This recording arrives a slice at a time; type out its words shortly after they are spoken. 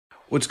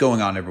What's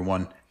going on,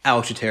 everyone?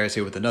 Alex Chateras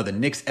here with another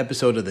Knicks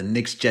episode of the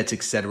Knicks, Jets,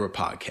 Etc.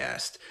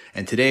 podcast.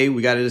 And today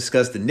we got to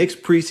discuss the Knicks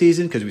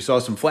preseason because we saw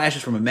some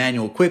flashes from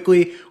Immanuel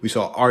Quickley. We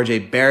saw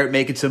RJ Barrett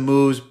making some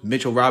moves.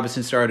 Mitchell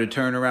Robinson started to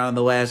turn around in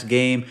the last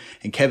game.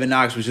 And Kevin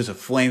Knox was just a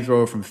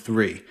flamethrower from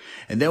three.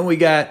 And then we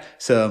got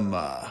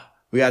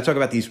we got to talk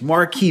about these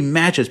marquee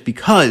matchups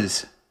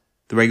because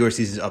the regular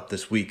season is up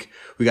this week.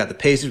 We got the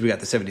Pacers, we got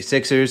the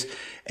 76ers.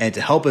 And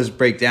to help us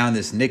break down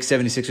this Knicks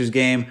 76ers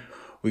game,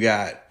 we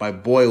got my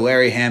boy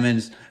Larry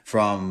Hammonds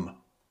from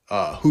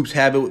Hoops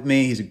Habit with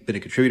me. He's been a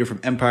contributor from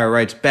Empire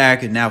Writes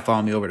Back and now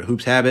following me over to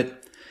Hoops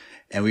Habit.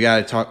 And we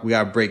got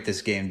to break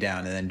this game down.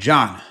 And then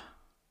John,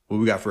 what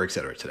we got for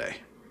Etc. today?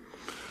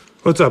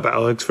 What's up,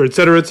 Alex? For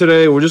Etc.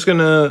 today, we're just going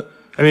to,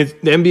 the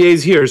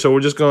NBA's here, so we're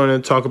just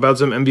going to talk about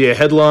some NBA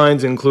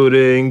headlines,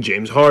 including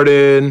James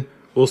Harden.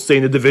 We'll stay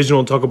in the division.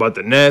 We'll talk about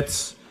the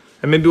Nets.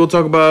 And maybe we'll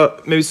talk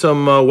about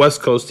some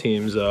West Coast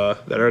teams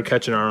that are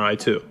catching our eye,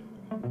 too.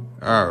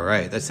 All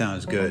right, that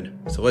sounds good.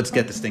 So let's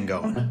get this thing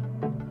going.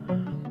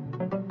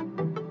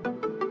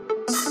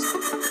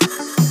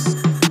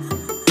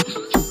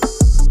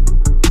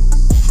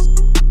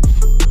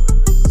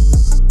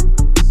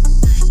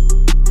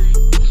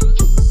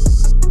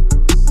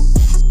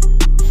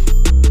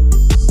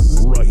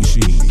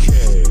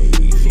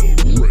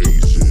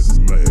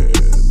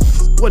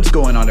 What's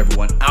going on,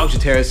 everyone? Alex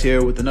Chateras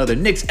here with another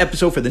Knicks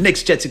episode for the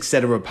Knicks, Jets,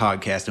 Etc.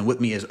 podcast. And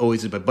with me, as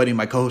always, is my buddy,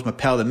 my co-host, my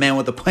pal, the man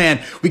with the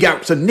plan. We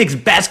got some Knicks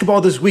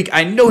basketball this week.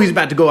 I know he's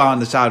about to go out on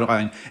the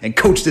sideline and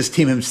coach this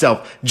team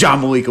himself.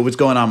 John Malika, what's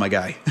going on, my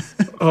guy?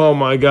 Oh,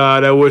 my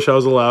God. I wish I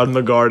was allowed in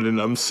the Garden.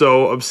 I'm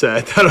so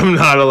upset that I'm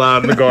not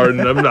allowed in the Garden.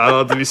 I'm not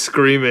allowed to be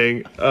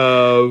screaming.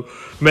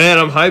 Man,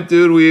 I'm hyped,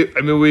 dude.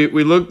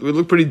 We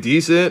look pretty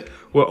decent.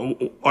 Well,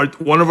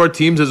 one of our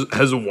teams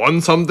has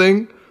won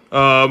something.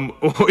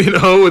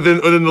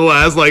 Within the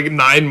last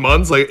 9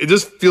 months, it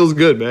just feels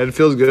good, man. It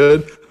feels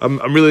good. I'm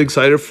really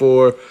excited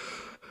for.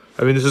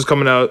 This is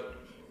coming out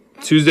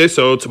Tuesday,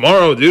 so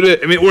tomorrow, dude.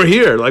 We're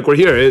here. We're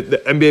here. The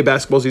NBA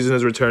basketball season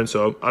has returned,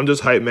 so I'm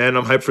just hyped, man.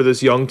 I'm hyped for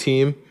this young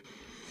team.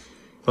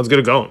 Let's get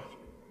it going.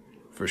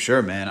 For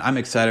sure, man. I'm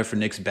excited for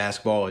Knicks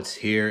basketball. It's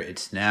here.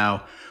 It's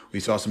now. We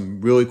saw some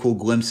really cool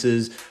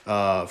glimpses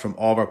from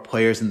all of our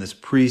players in this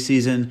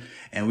preseason,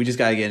 and we just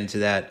got to get into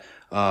that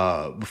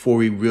before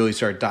we really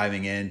start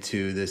diving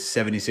into this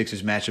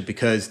 76ers matchup,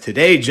 because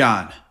today,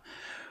 John,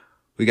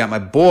 we got my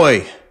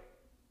boy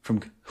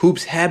from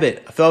Hoops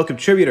Habit, a fellow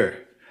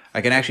contributor.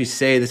 I can actually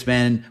say this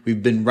man,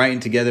 we've been writing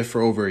together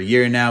for over a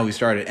year now. We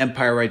started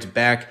Empire Writes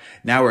Back.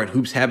 Now we're at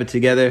Hoops Habit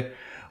together.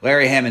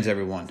 Larry Hammonds,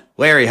 everyone.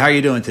 Larry, how are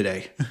you doing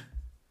today?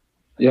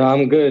 Yeah,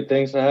 I'm good.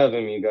 Thanks for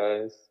having me,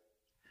 guys.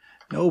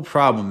 No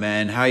problem,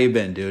 man. How you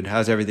been, dude?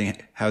 How's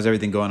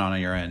everything going on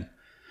your end?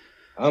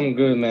 I'm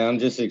good, man. I'm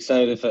just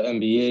excited for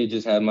NBA.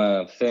 Just had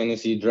my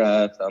fantasy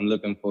draft. I'm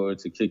looking forward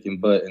to kicking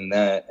butt in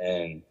that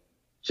and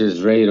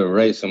just ready to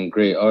write some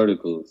great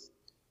articles.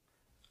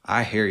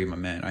 I hear you, my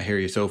man. I hear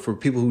you. So for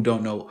people who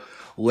don't know,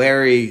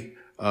 Larry,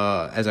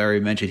 as I already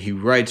mentioned, he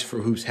writes for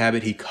Hoops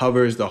Habit. He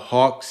covers the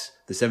Hawks,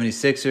 the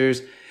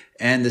 76ers,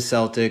 and the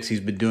Celtics.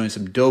 He's been doing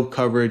some dope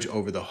coverage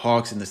over the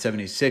Hawks and the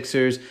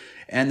 76ers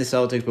and the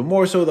Celtics, but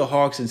more so the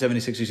Hawks and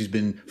 76ers. He's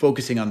been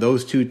focusing on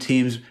those two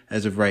teams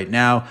as of right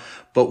now.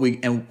 But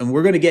we're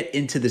going to get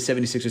into the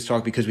 76ers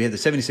talk because we have the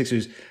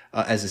 76ers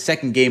as the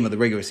second game of the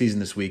regular season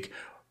this week.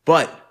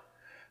 But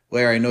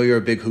Larry, I know you're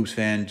a big Hoops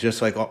fan,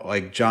 just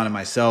like John and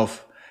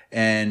myself,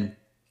 and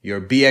you're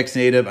a BX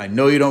native. I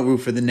know you don't root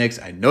for the Knicks.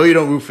 I know you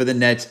don't root for the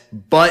Nets,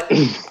 but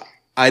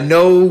I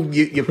know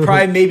you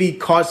probably maybe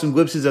caught some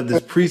glimpses of this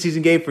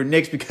preseason game for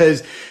Knicks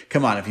because,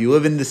 come on, if you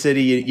live in the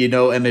city, you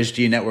know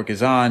MSG Network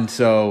is on.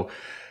 So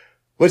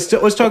let's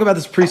talk about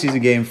this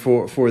preseason game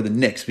for the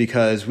Knicks,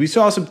 because we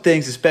saw some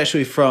things,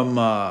 especially from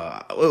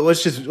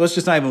let's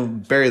just not even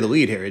bury the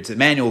lead here. It's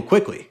Immanuel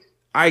Quickley.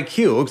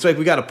 IQ. Looks like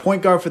we got a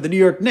point guard for the New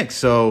York Knicks.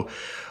 So,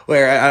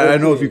 Larry, I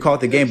don't know if you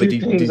caught the game, but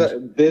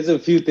there's a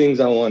few things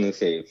I want to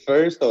say.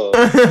 First off,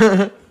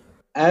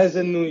 as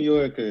a New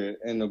Yorker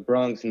and a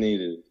Bronx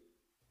native,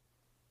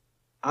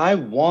 I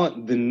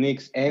want the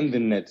Knicks and the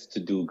Nets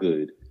to do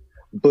good.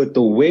 But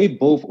the way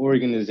both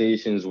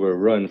organizations were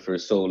run for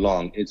so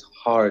long, it's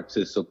hard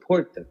to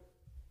support them.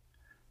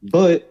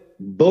 But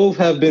both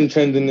have been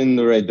trending in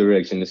the right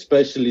direction,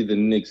 especially the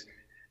Knicks.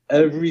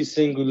 Every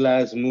single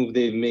last move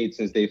they've made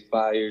since they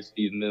fired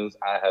Steve Mills,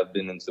 I have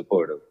been in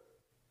support of.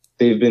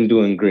 They've been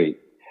doing great.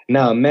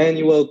 Now,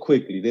 Immanuel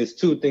Quickley, there's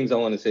two things I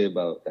want to say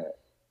about that.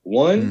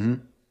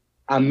 One,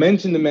 I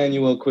mentioned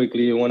Immanuel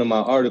Quickley in one of my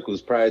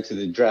articles prior to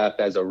the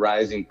draft as a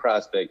rising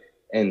prospect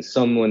and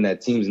someone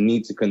that teams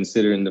need to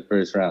consider in the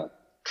first round.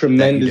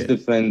 Tremendous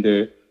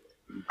defender,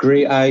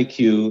 great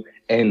IQ,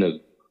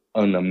 and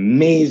an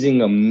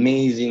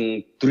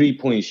amazing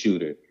three-point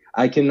shooter.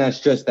 I cannot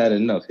stress that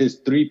enough.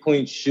 His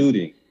three-point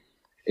shooting,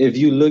 if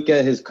you look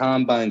at his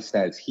combine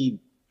stats, he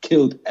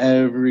killed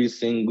every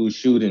single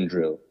shooting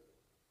drill.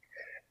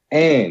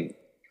 And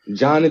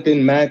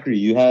Jonathan Macri,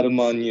 you had him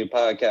on your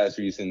podcast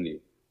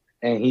recently.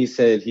 and he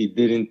said he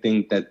didn't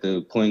think that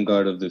the point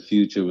guard of the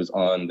future was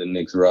on the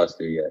Knicks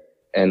roster yet.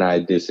 And I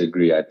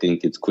disagree. I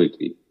think it's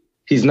Quickly.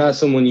 He's not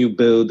someone you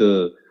build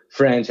a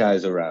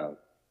franchise around,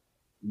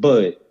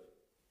 but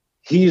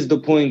he's the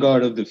point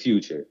guard of the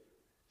future.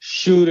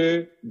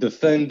 Shooter,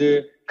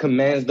 defender,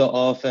 commands the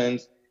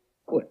offense.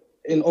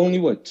 In only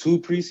 2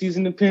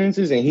 preseason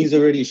appearances, and he's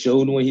already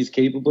shown what he's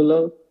capable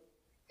of.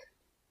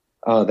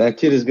 Oh, that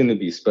kid is gonna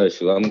be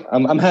special.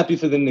 I'm happy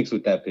for the Knicks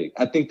with that pick.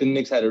 I think the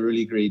Knicks had a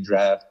really great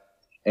draft,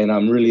 and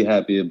I'm really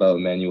happy about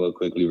Immanuel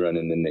Quickly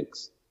running the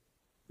Knicks.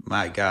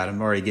 My God,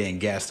 I'm already getting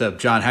gassed up.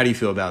 John, how do you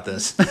feel about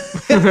this?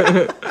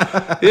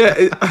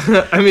 Yeah,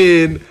 I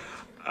mean,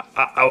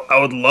 I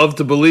would love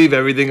to believe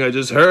everything I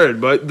just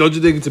heard, but don't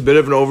you think it's a bit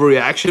of an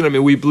overreaction? I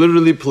mean, we've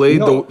literally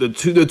played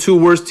the two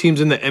worst teams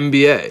in the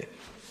NBA.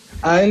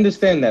 I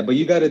understand that, but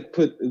you got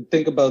to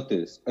think about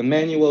this.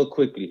 Immanuel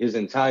Quickly, his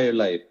entire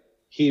life,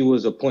 he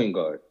was a point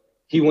guard.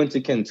 He went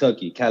to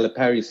Kentucky.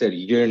 Calipari said,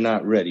 "You're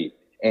not ready."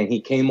 And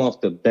he came off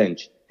the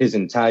bench his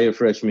entire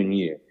freshman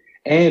year.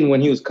 And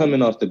when he was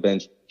coming off the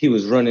bench, he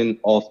was running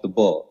off the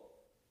ball.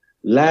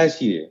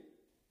 Last year,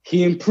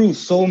 he improved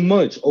so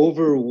much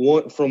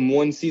from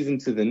one season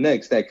to the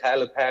next that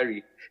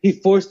Calipari, he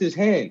forced his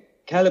hand.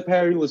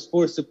 Calipari was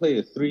forced to play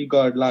a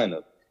 3-guard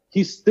lineup.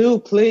 He still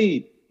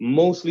played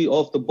mostly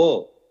off the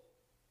ball,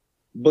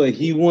 but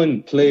he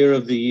won Player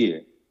of the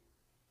Year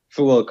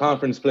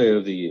Conference Player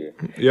of the Year.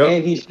 Yep.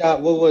 And he shot,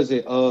 what was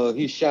it?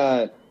 He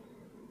shot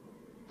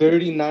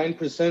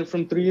 39%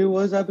 from 3, it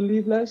was, I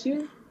believe, last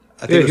year.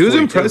 I think he was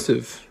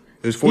impressive.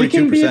 It was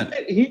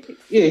 42%.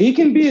 He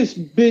can be a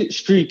bit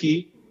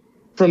streaky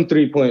from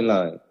 3-point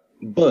line,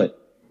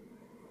 but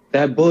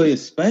that boy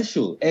is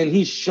special, and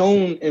he's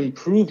shown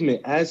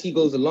improvement as he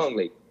goes along.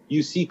 Like,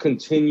 you see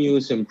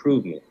continuous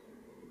improvement.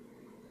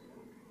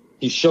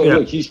 He's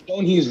shown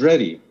he's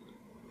ready.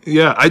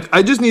 Yeah,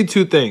 I just need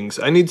 2 things.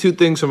 I need 2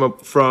 things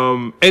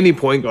from any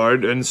point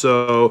guard, and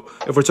so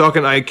if we're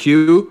talking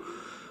IQ,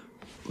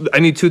 I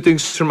need 2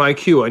 things from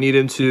IQ. I need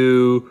him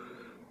to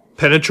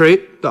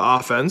penetrate the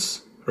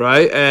offense,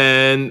 right?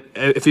 And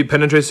if he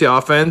penetrates the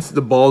offense,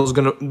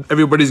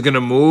 everybody's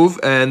gonna move,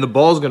 and the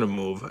ball's gonna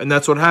move, and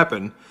that's what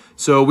happened.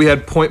 So we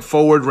had point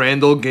forward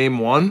Randall game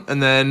 1,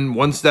 and then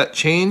once that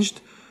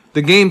changed,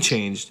 the game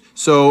changed.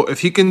 So if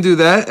he can do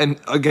that and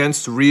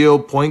against real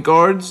point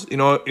guards, you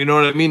know what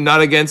I mean?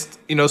 Not against,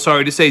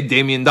 sorry to say,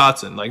 Damian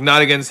Dotson, like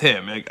not against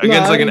him,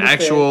 against an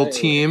actual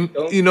team.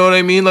 You know what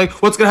I mean? Like,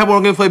 what's gonna happen?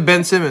 We're gonna play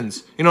Ben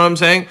Simmons. You know what I'm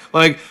saying?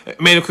 Like,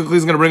 Emmanuel Quickly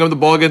is gonna bring up the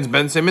ball against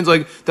Ben Simmons.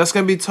 Like, that's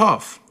gonna be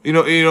tough.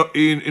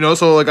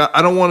 So like,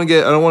 I don't want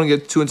to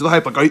get too into the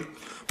hype. Like,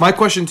 my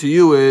question to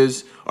you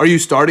is, are you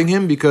starting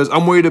him? Because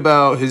I'm worried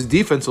about his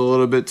defense a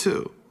little bit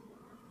too.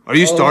 Are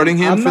you starting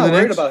him for the Knicks? I'm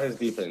not worried about his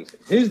defense.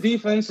 His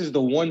defense is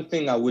the one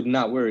thing I would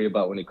not worry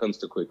about when it comes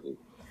to Quickly.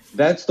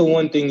 That's the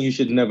one thing you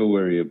should never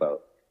worry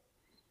about.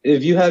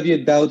 If you have your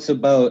doubts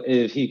about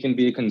if he can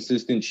be a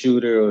consistent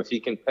shooter or if he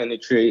can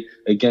penetrate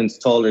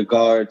against taller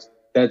guards,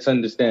 that's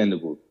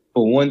understandable.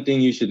 But one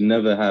thing you should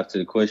never have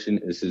to question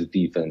is his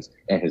defense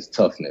and his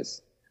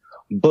toughness.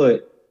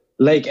 But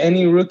like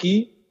any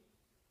rookie,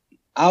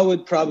 I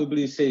would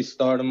probably say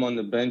start him on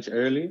the bench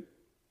early.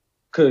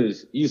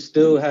 Because you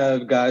still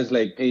have guys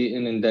like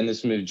Peyton and Dennis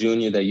Smith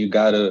Jr. that you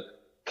got to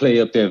play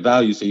up their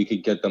value so you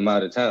could get them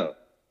out of town.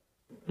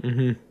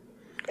 Mm-hmm.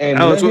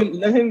 And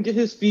let him get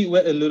his feet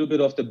wet a little bit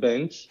off the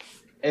bench.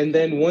 And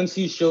then once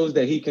he shows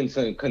that he can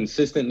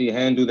consistently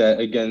handle that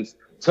against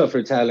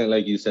tougher talent,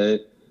 like you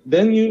said,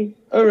 then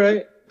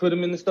put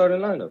him in the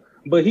starting lineup.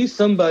 But he's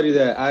somebody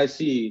that I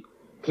see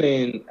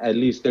playing at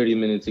least 30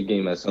 minutes a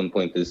game at some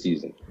point this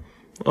season.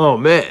 Oh,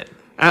 man.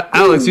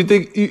 Alex, you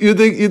think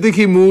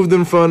he moved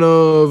in front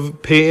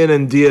of Peyton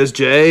and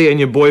DSJ and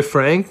your boy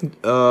Frank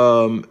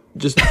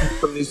just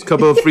from these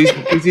couple of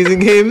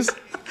preseason games?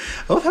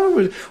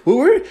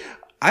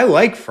 I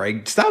like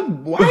Frank. Stop!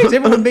 Why is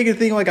everyone making a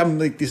thing like I'm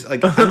like this?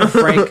 Like I'm a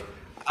Frank.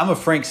 I'm a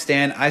Frank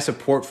stan. I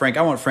support Frank.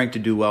 I want Frank to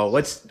do well.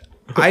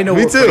 I know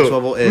what Frank's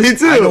level is. Me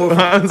too.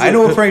 I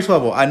know what Frank's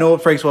level. I know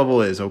what Frank's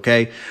level is.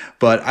 Okay,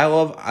 but I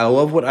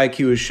love what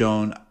IQ has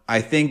shown. I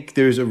think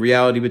there's a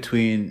reality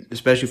between,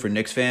 especially for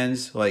Knicks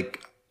fans,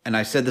 and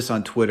I said this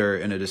on Twitter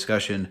in a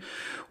discussion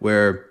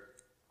where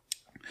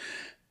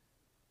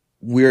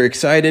we're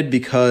excited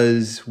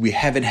because we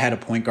haven't had a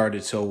point guard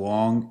in so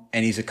long,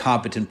 and he's a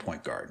competent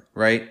point guard,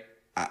 right?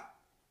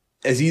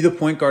 Is he the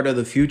point guard of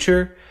the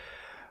future?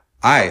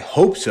 I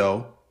hope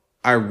so.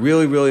 I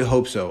really, really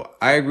hope so.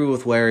 I agree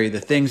with Larry. The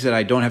things that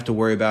I don't have to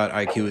worry about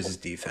IQ is his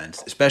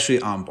defense,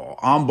 especially on ball.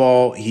 On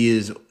ball,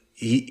 he's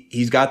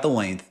got the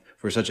length.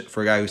 For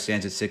a guy who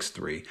stands at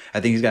 6'3", I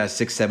think he's got a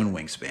 6'7"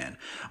 wingspan.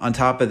 On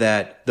top of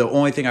that, the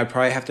only thing I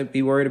probably have to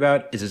be worried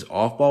about is his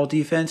off-ball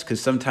defense,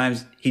 because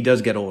sometimes he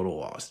does get a little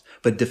lost.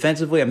 But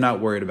defensively, I'm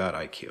not worried about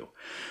IQ.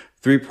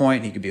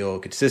 3-point, he could be a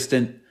little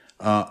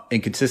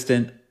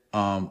inconsistent.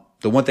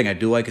 The one thing I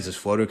do like is his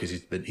floater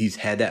because he's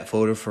had that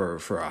floater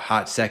for a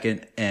hot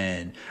second,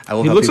 and I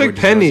love He how looks people like are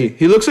just Penny. roasting-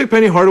 He looks like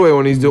Penny Hardaway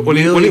when he's when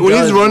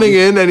he's running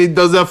in and he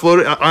does that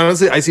floater.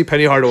 Honestly, I see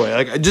Penny Hardaway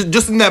like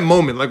just in that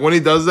moment. Like when he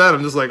does that,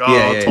 I'm just like,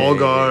 tall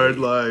guard.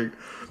 Like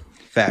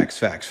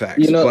Facts.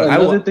 You know, But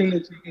another thing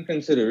to take in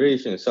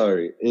consideration,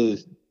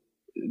 is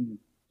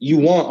you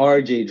want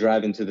RJ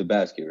driving to the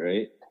basket,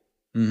 right?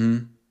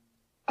 Mm-hmm.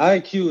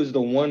 IQ is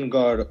the one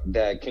guard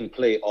that can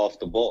play off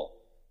the ball.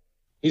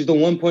 He's the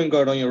one point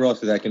guard on your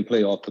roster that can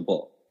play off the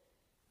ball,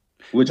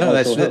 which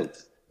also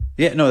helps.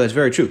 Yeah, no, that's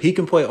very true. He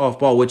can play off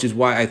ball, which is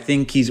why I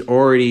think he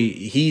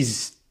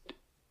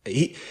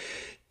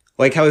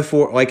like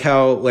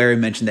how Larry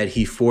mentioned that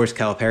he forced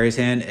Calipari's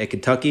hand at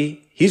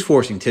Kentucky. He's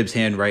forcing Tibbs'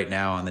 hand right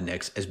now on the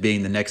Knicks as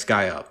being the next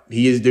guy up.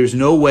 He is. There's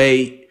no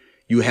way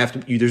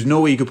there's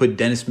no way you could put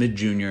Dennis Smith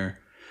Jr.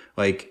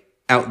 like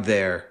out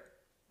there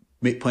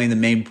playing the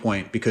main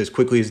point because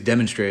Quickly has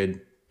demonstrated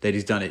that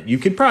he's done it. You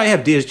could probably have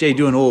DSJ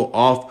doing a little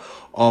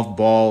off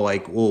ball,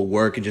 like little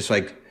work and just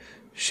like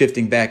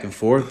shifting back and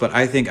forth. But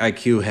I think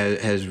IQ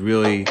has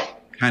really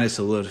kind of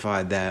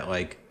solidified that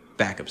like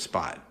backup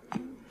spot.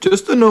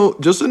 just a note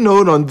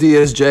on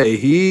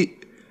DSJ.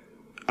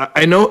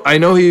 I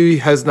know he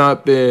has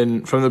not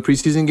been from the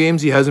preseason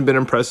games. He hasn't been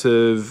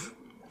impressive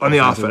on the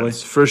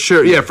offense for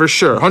sure. Yeah, for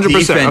sure,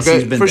 100%. Okay,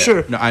 he's been for there.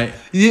 sure. No,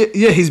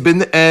 he's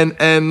been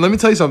and let me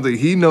tell you something.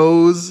 He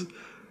knows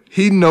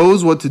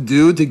what to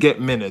do to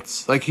get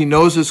minutes. Like he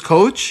knows his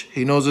coach,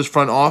 he knows his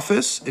front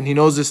office, and he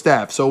knows his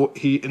staff. So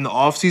he in the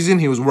offseason,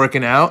 he was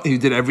working out. He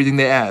did everything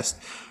they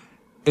asked.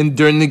 And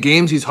during the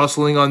games, he's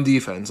hustling on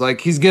defense.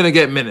 Like he's gonna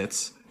get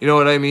minutes. You know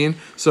what I mean?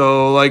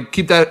 So like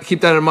keep that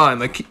in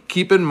mind. Like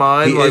keep in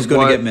mind he like is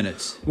going to get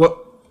minutes.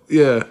 What?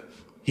 Yeah.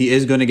 He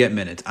is going to get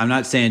minutes. I'm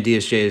not saying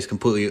DSJ is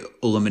completely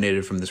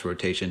eliminated from this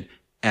rotation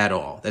at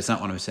all. That's not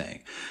what I'm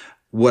saying.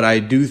 What I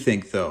do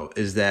think though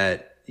is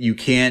that you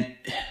can't.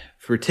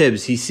 For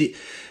Tibbs,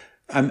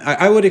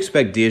 I would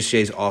expect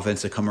DSJ's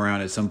offense to come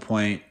around at some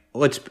point.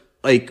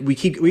 We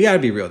got to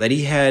be real that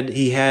he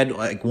had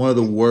like one of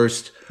the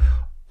worst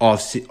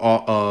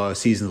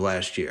seasons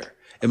last year.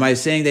 Am I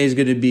saying that he's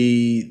going to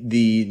be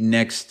the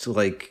next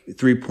like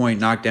 3-point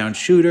knockdown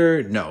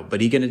shooter? No, but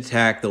he can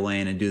attack the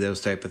lane and do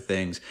those type of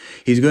things.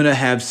 He's going to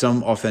have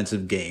some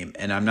offensive game,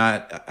 and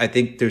I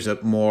think there's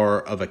a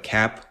more of a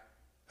cap.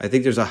 I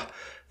think there's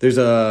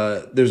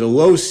a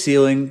low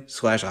ceiling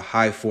 / a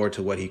high floor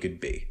to what he could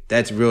be.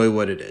 That's really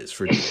what it is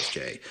for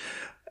DSJ.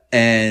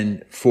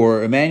 And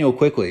for Immanuel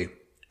Quickley,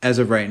 as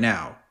of right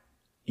now,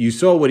 you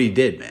saw what he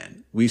did,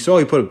 man. We saw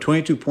he put up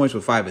 22 points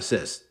with 5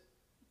 assists.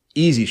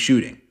 Easy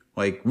shooting.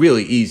 Like,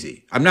 really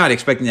easy. I'm not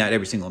expecting that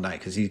every single night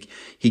because he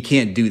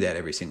can't do that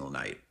every single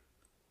night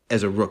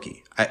as a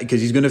rookie. Because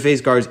he's going to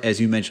face guards,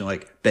 as you mentioned,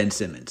 like Ben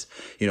Simmons.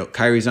 You know,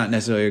 Kyrie's not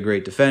necessarily a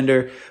great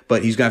defender,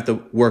 but he's going to have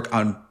to work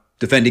on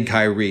defending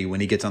Kyrie when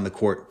he gets on the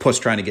court, plus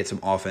trying to get some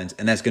offense,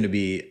 and that's going to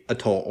be a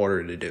tall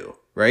order to do,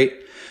 right?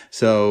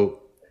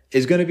 So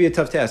it's going to be a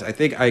tough task. I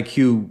think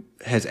IQ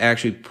has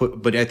actually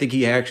I think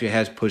he actually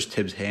has pushed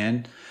Tibbs'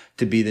 hand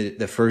to be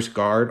the first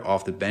guard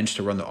off the bench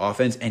to run the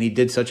offense, and he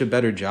did such a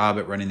better job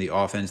at running the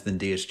offense than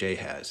DSJ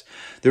has.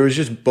 There was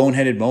just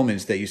boneheaded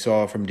moments that you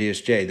saw from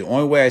DSJ. The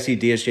only way I see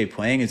DSJ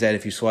playing is that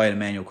if you slide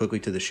Immanuel Quickley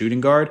to the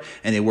shooting guard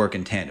and they work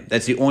in tandem.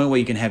 That's the only way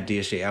you can have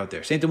DSJ out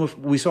there. Same thing with,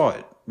 we saw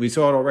it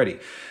already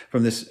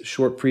from this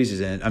short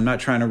preseason. I'm not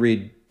trying to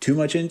read too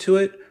much into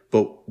it,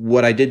 but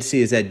what I did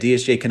see is that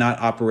DSJ cannot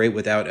operate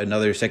without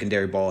another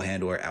secondary ball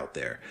handler out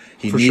there.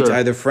 He needs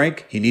either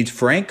Frank,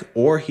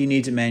 or he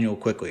needs Immanuel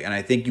Quickley. And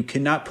I think you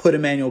cannot put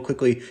Immanuel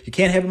Quickley, you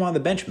can't have him on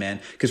the bench, man,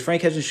 because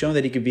Frank hasn't shown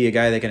that he could be a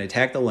guy that can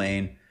attack the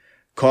lane,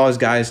 cause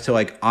guys to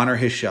like honor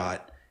his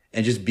shot,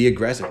 and just be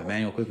aggressive.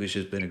 Immanuel Quickley's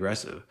just been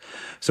aggressive.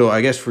 So I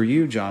guess for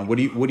you, John, what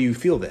do you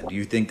feel then? Do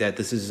you think that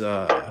this is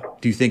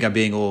do you think I'm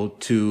being a little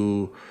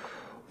too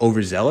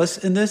overzealous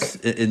in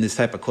this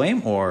type of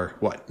claim, or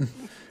what?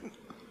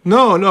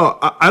 No,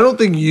 I don't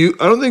think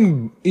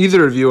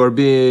either of you are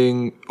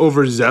being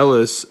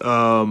overzealous.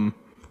 I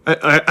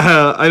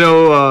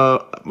know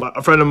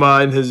a friend of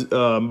mine has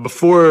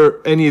before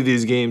any of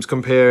these games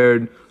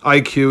compared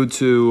IQ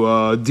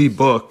to D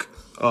Book.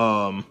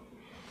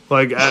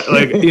 Like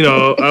you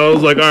know, I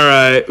was like, all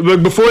right,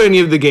 like before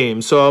any of the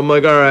games. So I'm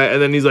like, all right, and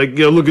then he's like,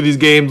 look at these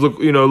games,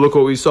 look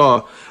what we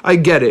saw. I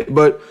get it,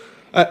 but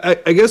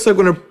I guess like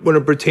when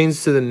it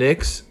pertains to the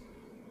Knicks.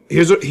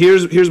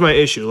 Here's my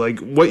issue. Like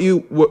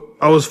what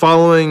I was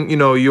following,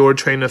 your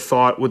train of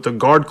thought with the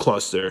guard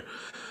cluster,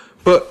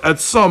 but at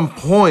some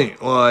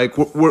point, like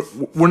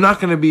we're not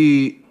going to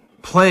be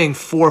playing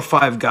 4 or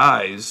 5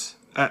 guys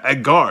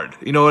at guard.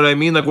 You know what I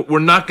mean? Like we're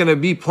not going to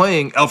be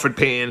playing Elfrid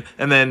Payton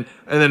and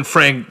then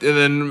Frank and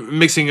then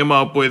mixing him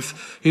up with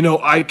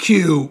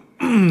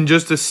IQ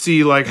just to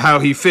see like how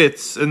he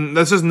fits, and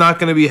that's just not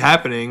going to be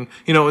happening.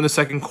 In the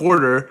second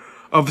quarter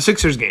of a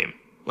Sixers game.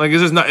 Like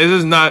it's just not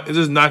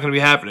going to be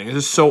happening. It's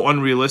just so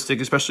unrealistic,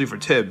 especially for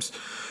Tibbs.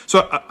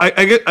 So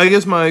I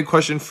guess my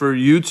question for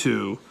you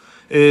two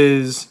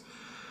is,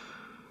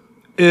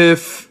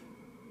 if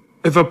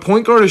if a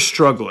point guard is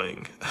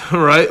struggling,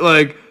 right?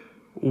 Like,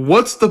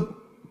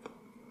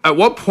 at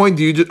what point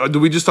do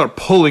we just start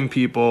pulling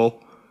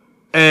people,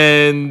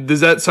 and does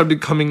that start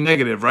becoming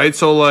negative, right?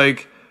 So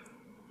like,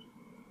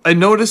 I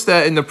noticed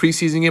that in the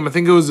preseason game, I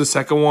think it was the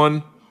second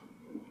one,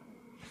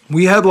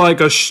 we had like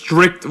a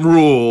strict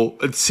rule,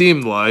 it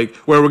seemed like,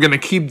 where we're going to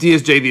keep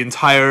DSJ the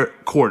entire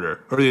quarter,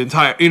 or the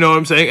entire, you know what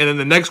I'm saying? And then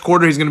the next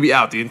quarter, he's going to be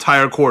out the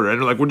entire quarter.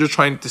 And like, we're just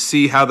trying to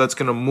see how that's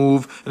going to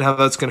move and how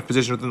that's going to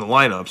position within the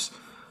lineups.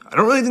 I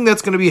don't really think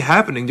that's going to be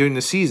happening during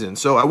the season.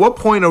 So at what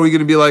point are we going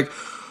to be like,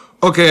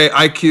 okay,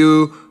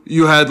 IQ,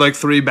 you had like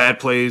 3 bad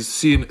plays,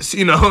 see you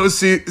in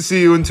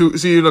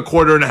a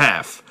quarter and a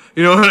half.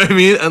 You know what I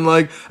mean? And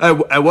like,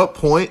 at what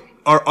point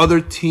are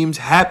other teams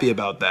happy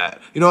about that?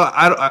 You know,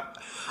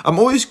 I'm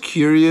always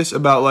curious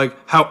about like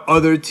how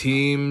other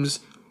teams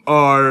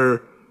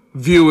are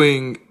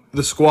viewing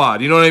the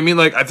squad. You know what I mean?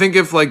 Like, I think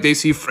if like they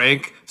see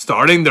Frank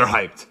starting, they're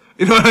hyped.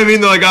 You know what I mean?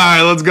 They're like, all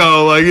right, let's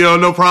go. Like, you know,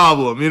 no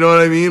problem. You know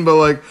what I mean? But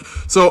like,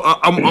 so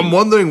I'm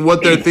wondering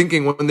what they're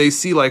thinking when they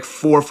see like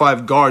 4 or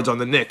 5 guards on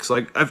the Knicks.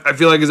 Like, I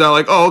feel like, is that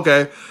like, oh,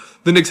 okay,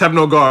 the Knicks have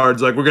no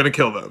guards. Like, we're gonna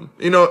kill them.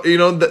 You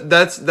know,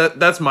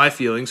 that's my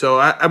feeling. So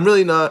I'm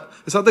really not.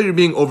 It's not that you're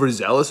being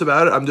overzealous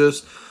about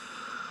it.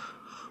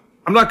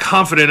 I'm not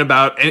confident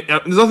about it.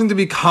 There's nothing to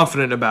be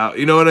confident about.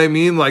 You know what I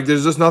mean? Like,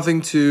 there's just nothing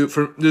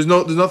there's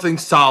nothing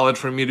solid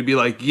for me to be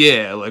like,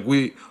 yeah, like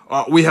we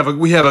have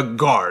a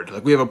guard,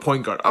 like we have a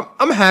point guard.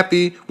 I'm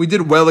happy. We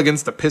did well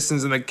against the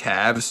Pistons and the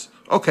Cavs.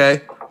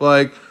 Okay,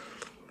 like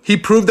he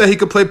proved that he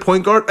could play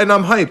point guard, and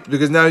I'm hyped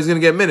because now he's gonna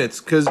get minutes.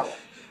 Because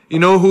you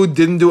know who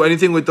didn't do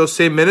anything with those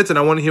same minutes, and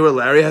I want to hear what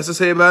Larry has to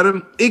say about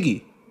him.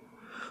 Iggy.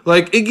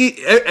 Like,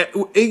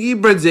 Iggy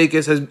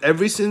Bredzakis has,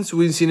 ever since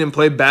we've seen him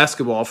play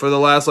basketball for the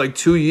last, like,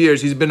 2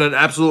 years, he's been an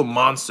absolute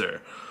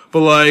monster. But,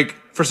 like,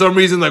 for some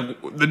reason,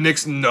 like, the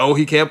Knicks know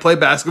he can't play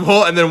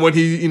basketball, and then when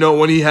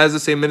he has the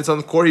same minutes on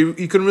the court,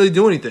 he couldn't really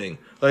do anything.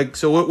 Like,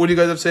 so what do you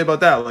guys have to say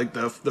about that? Like,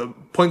 the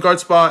point guard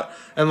spot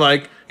and,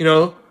 like, you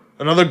know,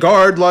 another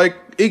guard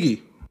like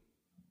Iggy.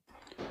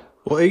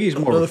 Well, Iggy's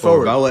more of a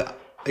forward.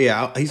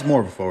 He's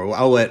more of a forward.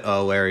 I'll let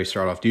Larry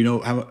start off. Do you know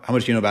how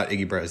much do you know about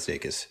Iggy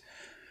Bredzakis?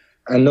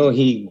 I know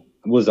he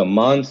was a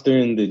monster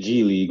in the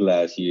G League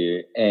last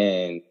year,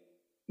 and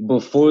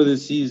before the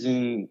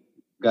season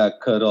got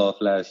cut off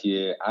last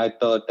year, I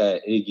thought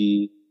that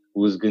Iggy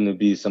was going to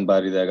be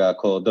somebody that got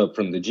called up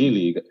from the G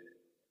League.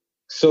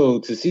 So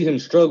to see him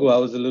struggle, I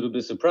was a little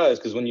bit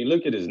surprised because when you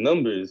look at his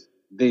numbers,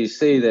 they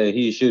say that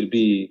he should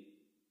be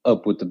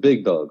up with the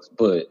big dogs,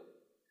 but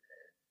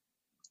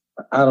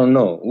I don't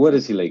know. What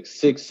is he, like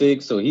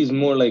 6'6"? So he's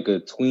more like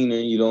a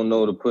tweener. You don't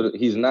know to put it.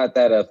 He's not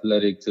that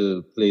athletic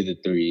to play the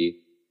 3.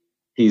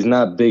 He's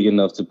not big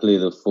enough to play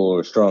the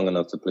 4, strong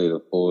enough to play the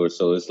 4.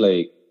 So it's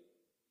like,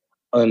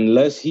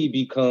 unless he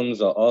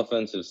becomes an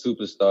offensive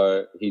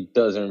superstar, he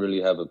doesn't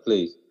really have a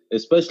place,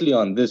 especially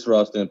on this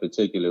roster in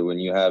particular, when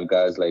you have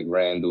guys like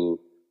Randall,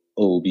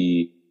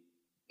 Obi,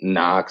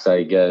 Knox,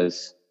 I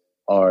guess,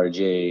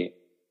 RJ.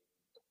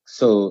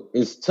 So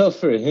it's tough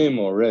for him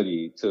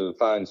already to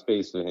find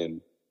space for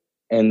him.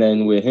 And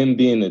then with him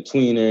being a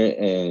tweener,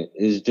 and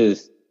it's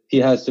just, he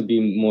has to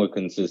be more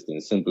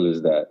consistent, simple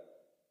as that.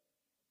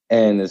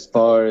 And as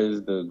far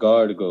as the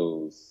guard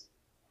goes,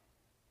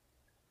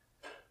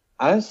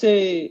 I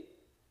say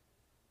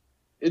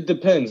it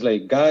depends.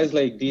 Like, guys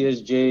like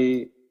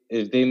DSJ,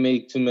 if they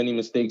make too many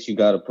mistakes, you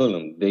got to pull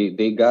them.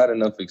 They got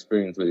enough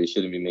experience where they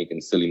shouldn't be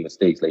making silly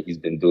mistakes like he's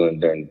been doing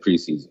during the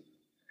preseason.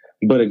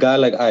 But a guy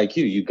like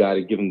IQ, you got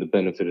to give him the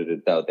benefit of the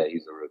doubt that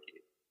he's a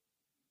rookie.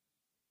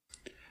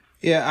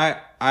 Yeah,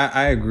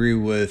 I agree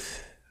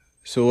with.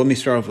 So let me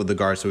start off with the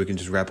guard so we can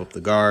just wrap up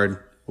the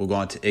guard. We'll go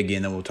on to Iggy,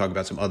 and then we'll talk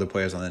about some other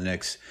players on the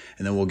Knicks,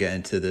 and then we'll get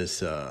into the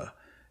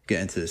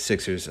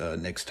Sixers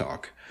Knicks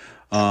talk.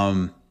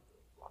 For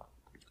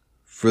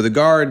the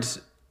guards,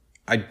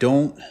 I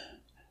get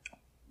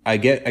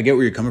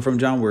where you're coming from,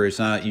 John, where it's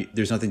not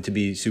there's nothing to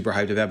be super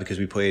hyped about because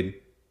we played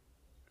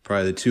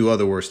probably the 2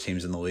 other worst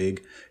teams in the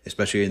league,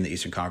 especially in the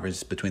Eastern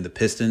Conference, between the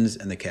Pistons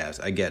and the Cavs.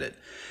 I get it.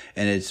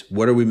 And it's,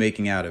 what are we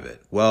making out of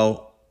it?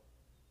 Well,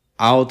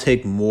 I'll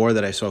take more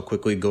that I saw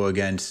quickly go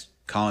against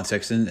Colin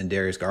Sexton and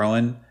Darius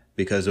Garland,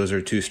 because those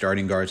are 2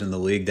 starting guards in the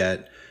league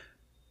that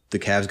the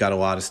Cavs got a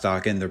lot of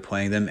stock in. They're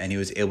playing them, and he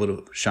was able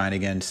to shine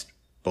against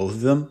both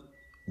of them,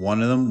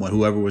 one of them,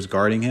 whoever was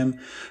guarding him.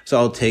 So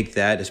I'll take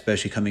that,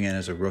 especially coming in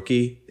as a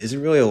rookie. Is it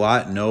really a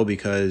lot? No,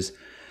 because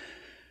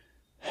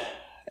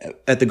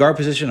at the guard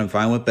position, I'm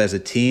fine with, but as a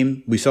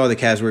team, we saw the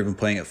Cavs were even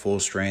playing at full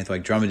strength.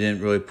 Like, Drummond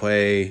didn't really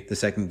play the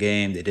second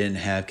game. They didn't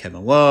have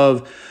Kevin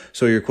Love.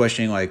 So you're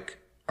questioning, like,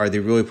 are they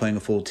really playing a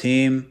full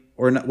team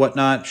or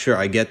whatnot? Sure,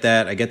 I get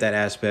that. I get that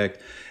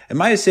aspect. Am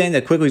I saying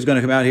that Quickly's going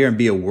to come out here and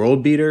be a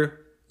world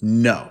beater?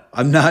 No,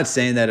 I'm not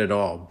saying that at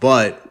all.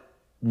 But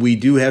we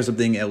do have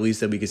something at least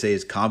that we could say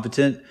is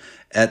competent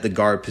at the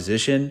guard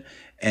position.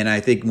 And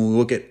I think when we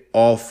look at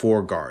all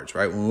 4 guards,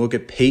 right? When we look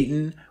at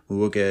Peyton, we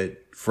look at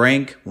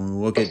Frank, when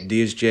we look at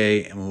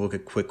DSJ, and we look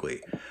at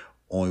Quickly,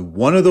 only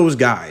one of those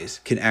guys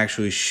can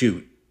actually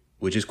shoot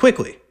which is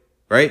quickly,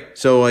 right?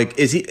 So like,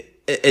 is he,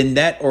 and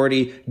that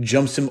already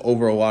jumps him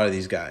over a lot of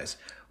these guys.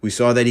 We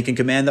saw that he can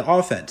command the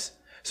offense.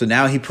 So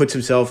now he puts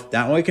himself,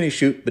 not only can he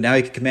shoot, but now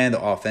he can command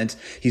the offense.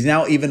 He's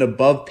now even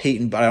above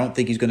Peyton, but I don't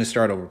think he's going to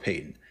start over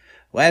Peyton.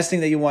 Last thing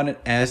that you want to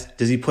ask,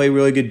 does he play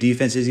really good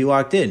defense? Is he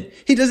locked in?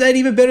 He does that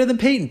even better than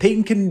Peyton.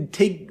 Peyton can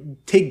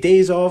take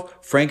days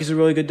off. Frank is a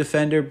really good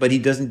defender, but he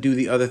doesn't do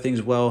the other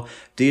things well.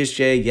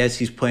 DSJ, yes,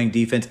 he's playing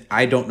defense.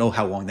 I don't know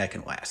how long that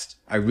can last.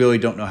 I really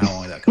don't know how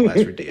long that can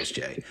last for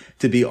DSJ,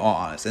 to be all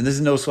honest. And this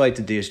is no slight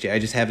to DSJ. I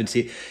just haven't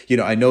seen,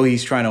 I know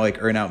he's trying to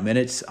like earn out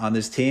minutes on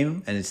this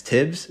team, and it's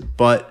Tibbs,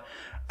 but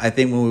I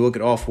think when we look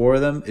at all four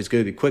of them, it's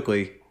going to be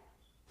quickly.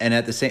 And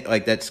at the same,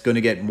 like, that's going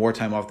to get more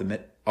time off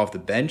the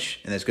bench,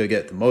 and that's going to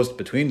get the most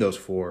between those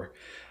four.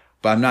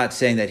 But I'm not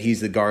saying that he's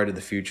the guard of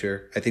the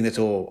future. I think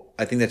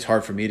that's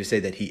hard for me to say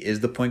that he is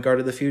the point guard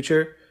of the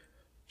future,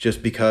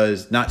 just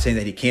because, not saying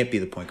that he can't be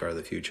the point guard of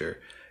the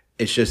future.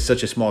 It's just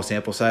such a small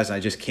sample size, and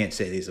I just can't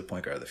say that he's the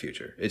point guard of the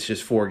future. It's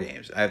just 4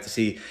 games. I have to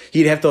see.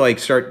 He'd have to like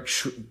start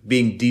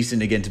being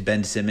decent against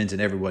Ben Simmons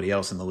and everybody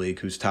else in the league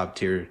who's top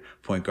tier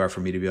point guard for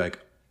me to be like,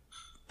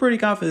 pretty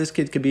confident this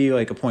kid could be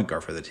like a point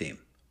guard for the team.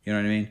 You know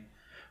what I mean?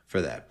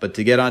 For that. But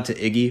to get on to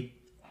Iggy,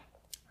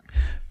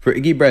 for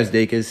Iggy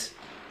Brazdeikis,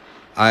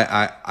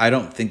 I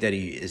don't think that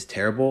he is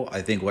terrible.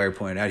 I think Larry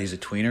pointed out he's a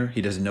tweener.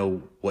 He doesn't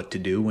know what to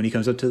do when he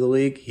comes up to the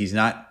league. He's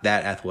not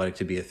that athletic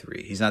to be a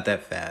 3. He's not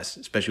that fast,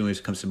 especially when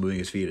it comes to moving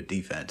his feet at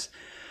defense.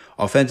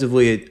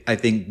 Offensively, I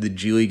think the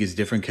G League is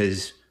different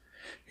because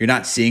you're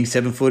not seeing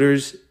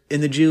 7-footers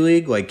in the G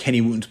League. Like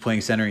Kenny Wooten's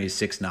playing center and he's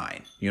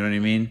 6'9". You know what I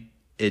mean?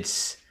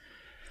 It's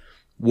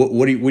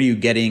what are you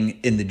getting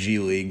in the G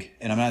League?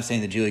 And I'm not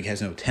saying the G League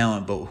has no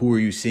talent, but who are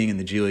you seeing in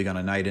the G League on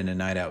a night in and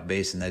night out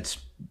basis? And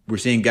we're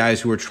seeing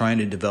guys who are trying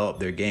to develop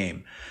their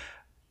game.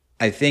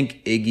 I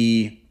think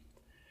Iggy,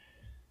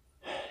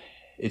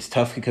 it's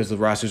tough because the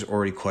roster's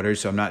already cluttered,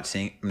 so I'm not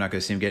going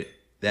to see him get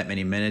that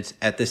many minutes.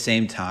 At the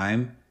same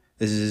time,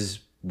 this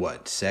is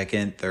what,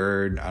 second,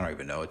 third, I don't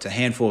even know. It's a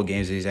handful of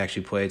games that he's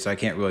actually played, so I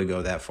can't really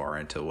go that far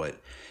into what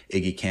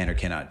Iggy can or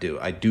cannot do.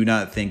 I do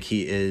not think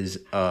he is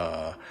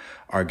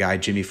our guy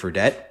Jimmy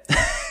Fredette.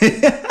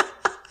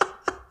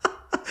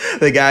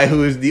 The guy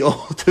who is the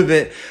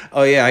ultimate,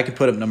 oh yeah, I could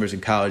put up numbers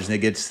in college, and it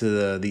gets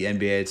to the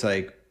NBA. It's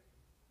like,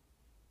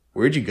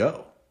 where'd you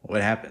go?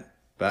 What happened?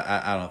 But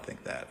I don't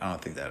think that. I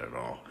don't think that at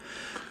all.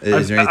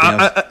 Is there anything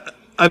else?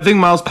 I think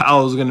Miles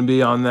Powell is going to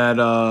be on that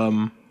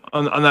on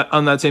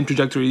that same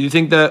trajectory. Do you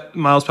think that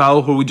Miles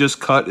Powell, who we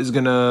just cut, is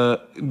going to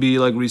be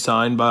like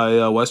re-signed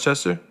by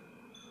Westchester?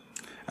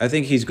 I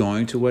think he's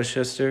going to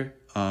Westchester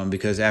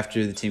because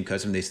after the team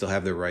cuts him, they still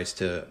have their rights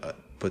to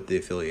put the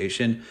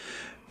affiliation.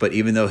 But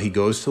even though he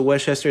goes to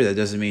Westchester, that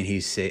doesn't mean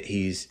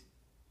he's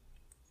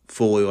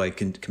fully like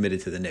committed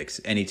to the Knicks.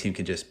 Any team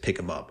can just pick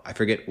him up. I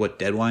forget what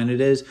deadline it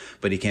is,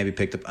 but he can't be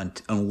picked up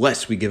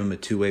unless we give him a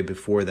 2-way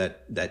before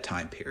that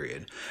time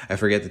period. I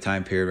forget the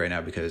time period right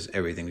now because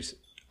everything's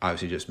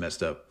obviously just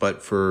messed up.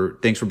 But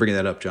thanks for bringing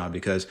that up, John,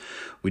 because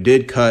we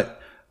did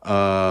cut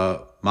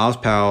Miles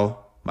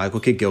Powell,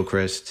 Michael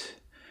Kidd-Gilchrist,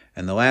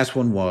 and the last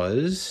one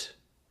was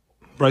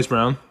Bryce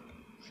Brown.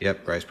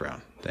 Yep, Bryce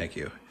Brown. Thank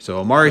you. So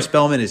Omari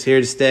Spellman is here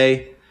to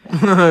stay.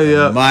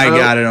 Yeah. My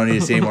God, I don't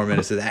need to see any more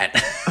minutes of that.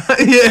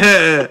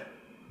 Yeah.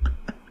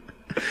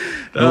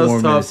 No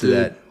more minutes of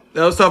that.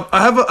 That was tough.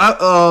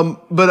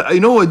 But you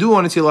know what I do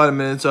want to see a lot of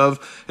minutes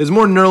of is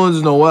more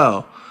Nerlens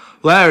Noel.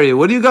 Larry,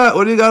 what do you got?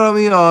 What do you got on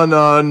me on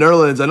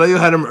Nerlens? I know you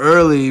had him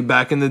early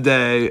back in the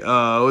day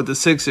with the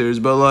Sixers,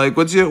 but like,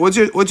 what's your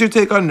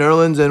take on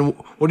Nerlens, and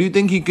what do you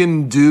think he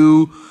can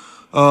do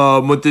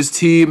with this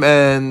team,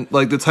 and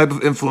like the type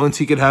of influence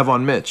he could have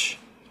on Mitch?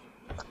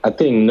 I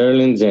think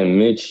Nerlens and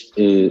Mitch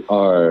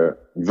are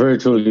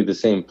virtually the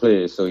same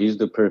player, so he's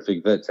the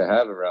perfect vet to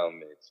have around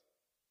Mitch.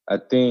 I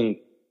think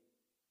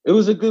it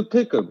was a good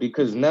pickup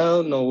because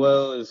now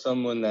Noel is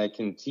someone that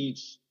can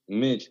teach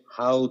Mitch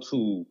how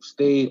to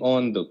stay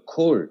on the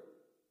court,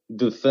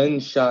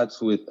 defend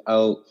shots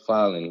without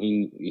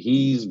fouling.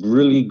 He's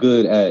really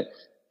good at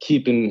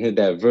keeping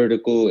that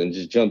vertical and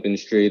just jumping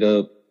straight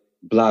up,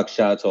 block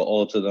shots or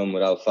alter them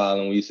without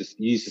fouling. You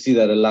used to see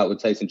that a lot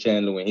with Tyson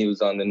Chandler when he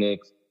was on the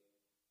Knicks.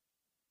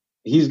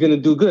 He's going to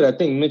do good. I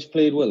think Mitch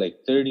played,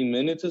 30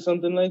 minutes or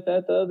something like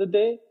that the other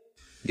day?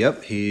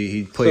 Yep,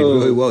 he played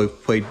really well. He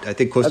played, I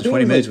think, close to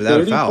 20 minutes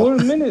without a foul.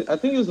 I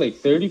think it was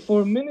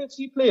 34 minutes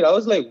he played. I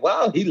was like,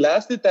 wow, he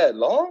lasted that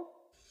long?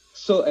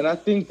 And I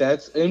think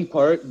that's in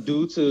part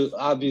due to,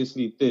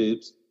 obviously,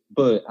 Thibs,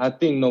 but I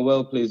think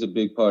Noel plays a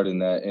big part in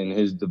that, in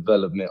his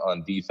development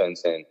on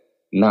defense and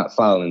not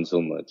fouling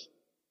so much.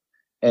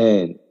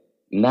 And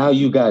now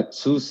you got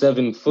 2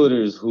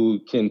 7-footers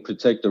who can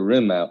protect the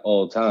rim at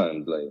all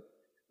times. Like,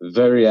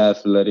 very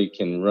athletic,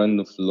 can run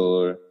the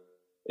floor.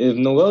 If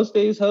Noel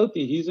stays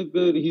healthy, he's a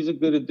good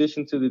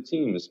addition to the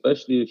team,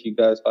 especially if you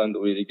guys find a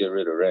way to get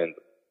rid of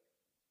Randall.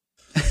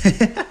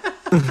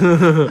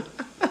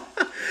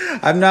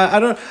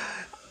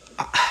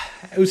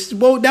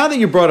 Now that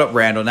you brought up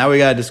Randall, now we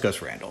got to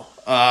discuss Randall.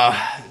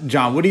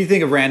 John, what do you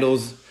think of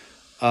Randall's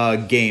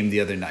game the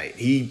other night.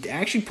 He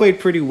actually played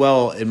pretty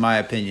well, in my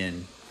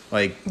opinion.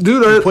 Like,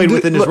 Dude, he played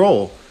within his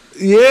role.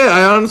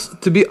 Yeah,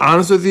 to be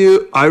honest with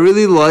you, I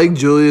really like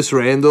Julius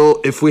Randle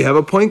if we have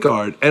a point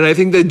guard. And I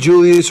think that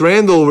Julius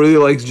Randle really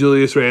likes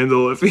Julius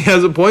Randle if he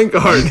has a point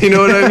guard. You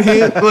know what I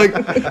mean? Like,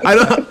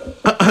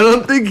 I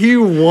don't think he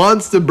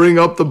wants to bring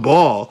up the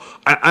ball.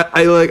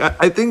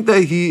 I think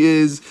that he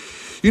is,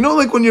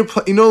 like when you're,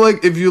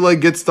 like if you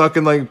like get stuck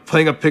in like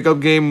playing a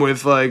pickup game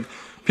with like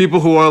people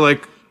who are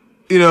like,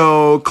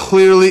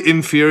 clearly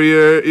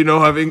inferior,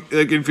 having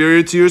like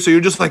inferior to you. So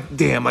you're just like,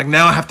 damn, like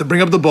now I have to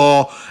bring up the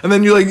ball. And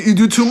then you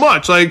do too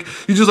much. Like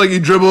you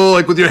dribble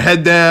like with your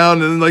head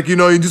down and like, you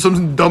do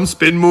some dumb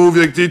spin move.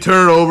 Like you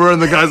turn it over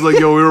and the guy's like,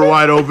 yo, we were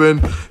wide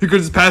open. You could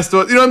just pass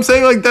to it. You know what I'm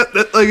saying? Like that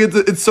like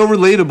it's so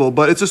relatable,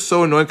 but it's just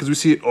so annoying because we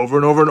see it over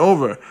and over and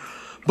over.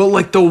 But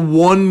like the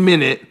 1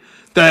 minute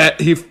that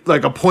he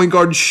like a point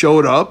guard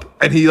showed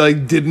up and he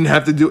like didn't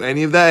have to do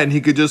any of that and he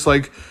could just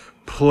like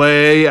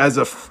play as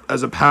a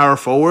power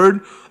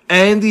forward,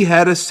 and he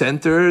had a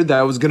center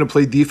that was going to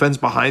play defense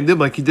behind him.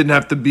 Like he didn't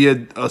have to be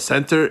a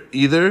center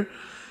either.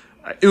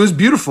 It was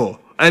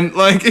beautiful, and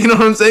like what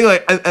I'm saying.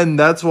 Like and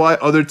that's why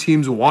other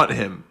teams want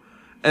him,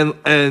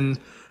 and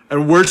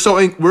we're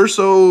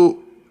so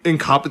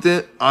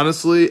incompetent,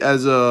 honestly,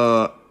 as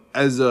a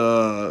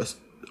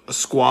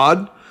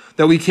squad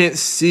that we can't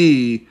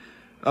see.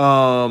 We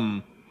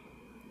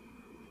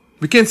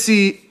can't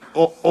see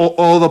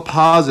all the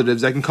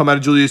positives that can come out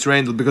of Julius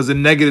Randle because the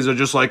negatives are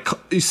just like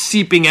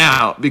seeping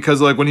out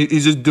because like when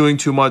he's just doing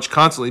too much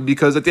constantly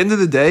because at the end of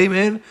the day,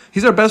 man,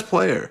 he's our best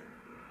player.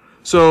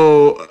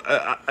 So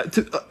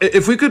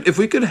if we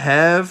could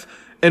have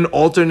an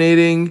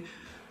alternating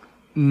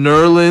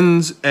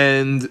Nerlens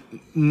and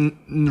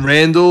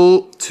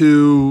Randle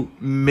to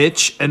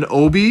Mitch and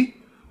Obi,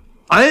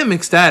 I am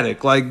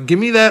ecstatic. Like give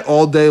me that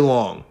all day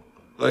long.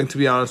 Like to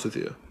be honest with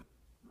you.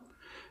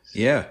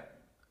 Yeah.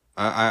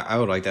 I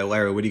would like that.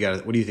 Larry, what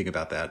do you think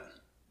about that?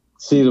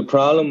 See, the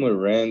problem with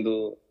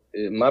Randle,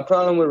 my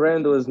problem with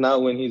Randle is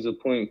not when he's a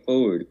point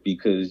forward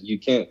because you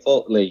can't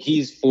fault, like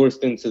he's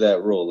forced into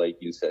that role, like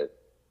you said.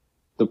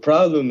 The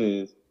problem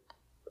is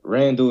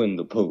Randle in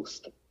the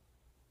post.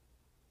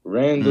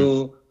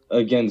 Randle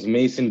against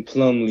Mason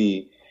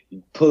Plumlee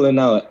pulling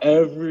out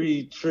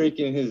every trick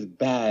in his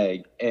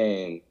bag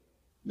and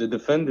the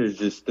defender's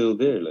just still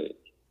there. Like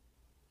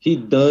he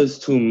does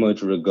too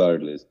much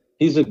regardless.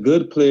 He's a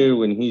good player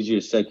when he's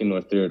your second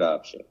or third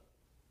option.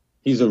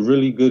 He's a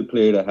really good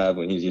player to have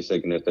when he's your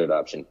second or third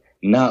option,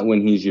 not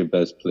when he's your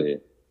best player.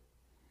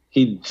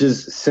 He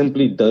just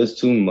simply does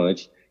too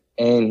much,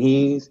 and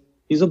he's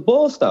a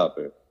ball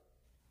stopper.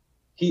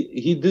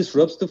 He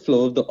disrupts the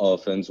flow of the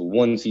offense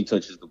once he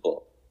touches the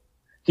ball.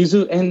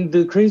 And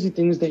the crazy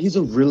thing is that he's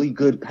a really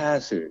good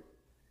passer.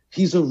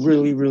 He's a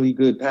really, really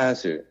good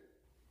passer.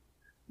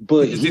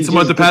 But he needs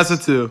someone to pass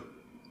it to.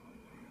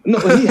 No,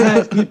 he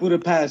has people to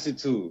pass it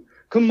to.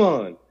 Come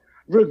on.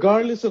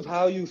 Regardless of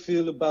how you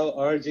feel about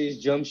RJ's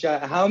jump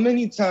shot, how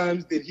many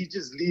times did he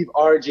just leave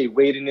RJ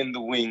waiting in the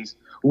wings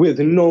with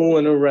no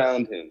one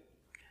around him?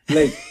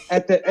 Like,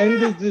 at the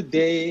end of the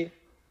day,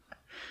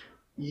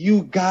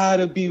 you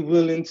gotta be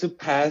willing to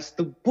pass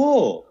the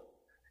ball.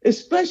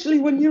 Especially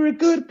when you're a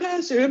good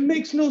passer. It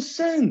makes no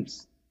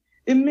sense.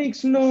 It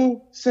makes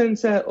no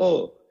sense at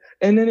all.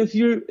 And then if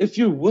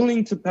you're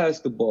willing to pass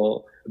the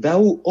ball, that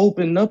will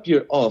open up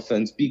your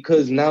offense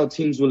because now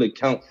teams will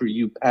account for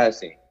you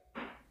passing.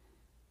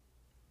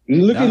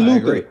 Look at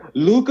Luka.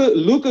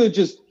 Luka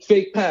just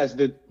fake pass.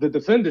 The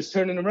defender's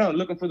turning around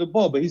looking for the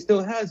ball, but he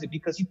still has it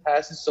because he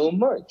passes so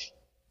much.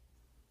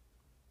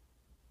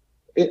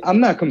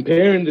 I'm not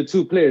comparing the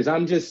two players.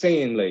 I'm just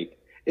saying, like,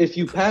 if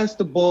you pass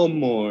the ball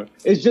more,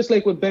 it's just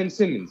like with Ben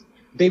Simmons.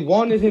 They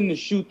wanted him to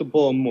shoot the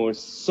ball more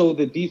so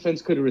the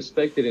defense could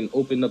respect it and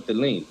open up the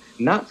lane,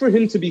 not for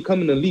him to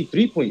become an elite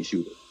three-point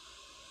shooter.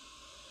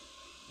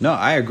 No,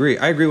 I agree.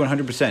 I agree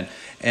 100%.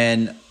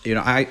 And,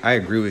 I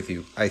agree with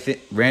you. I think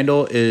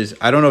Randle is,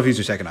 I don't know if he's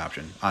your second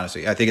option,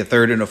 honestly. I think a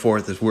third and a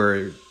fourth is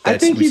where I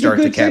think he's a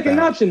good second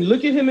option.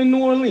 Look at him in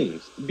New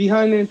Orleans,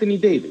 behind Anthony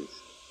Davis.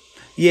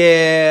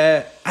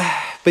 Yeah,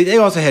 but they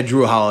also had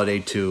Drew Holiday,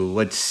 too.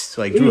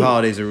 Drew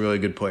Holiday's a really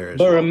good player.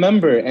 But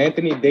remember,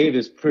 Anthony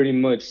Davis pretty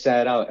much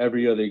sat out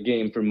every other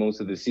game for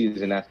most of the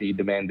season after he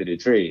demanded a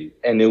trade.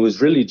 And it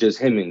was really just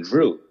him and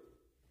Drew.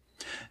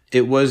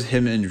 It was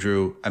him and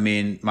Drew. I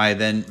mean, my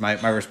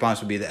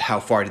response would be that how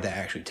far did that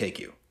actually take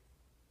you?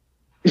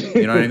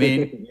 You know what I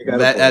mean?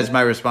 That's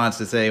my response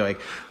to say like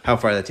how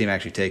far that team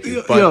actually take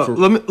you. But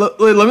let me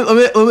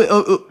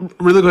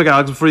really quick,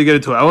 Alex, before you get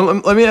into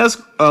it, let me ask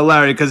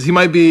Larry because he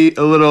might be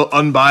a little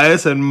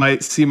unbiased and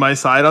might see my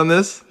side on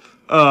this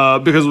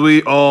because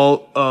we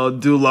all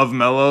do love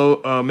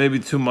Melo, maybe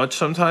too much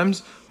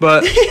sometimes.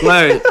 But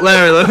Larry,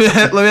 let me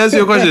ask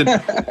you a question.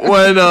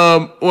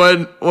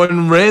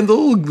 When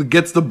Randle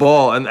gets the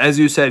ball, and as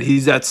you said,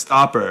 he's that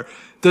stopper,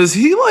 does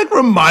he like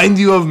remind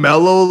you of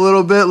Melo a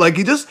little bit? Like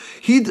when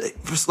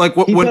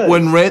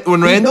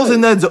Randle's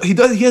in that zone, he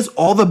has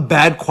all the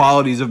bad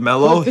qualities of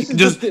Melo.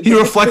 He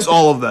reflects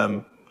all of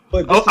them.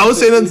 But I was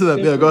saying that to them.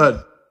 Yeah, go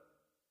ahead.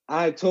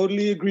 I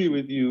totally agree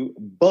with you,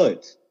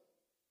 but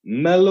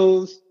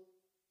Melo's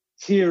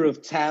tier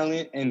of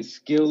talent and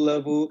skill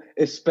level,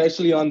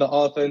 especially on the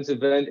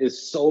offensive end,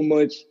 is so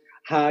much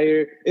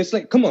higher. It's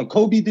like, come on,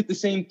 Kobe did the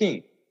same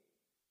thing.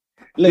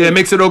 Like, yeah, it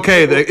makes it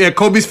okay.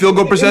 Kobe's field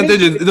goal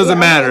percentage, it doesn't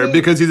matter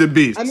because he's a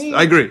beast.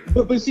 I agree.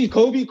 But see,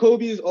 Kobe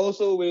is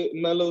also with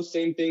Melo,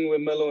 same thing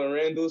with Melo and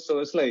Randall. So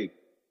it's like,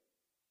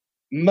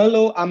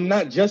 Melo, I'm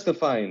not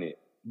justifying it.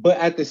 But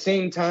at the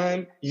same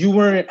time, you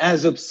weren't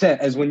as upset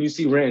as when you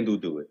see Randall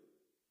do it.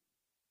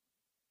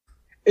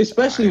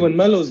 Especially when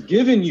Melo's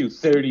giving you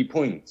 30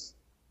 points.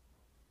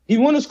 He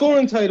won a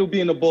scoring title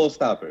being a ball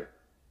stopper.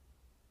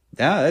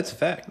 Yeah, that's a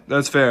fact.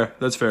 That's fair.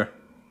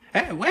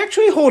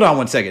 Actually, hold on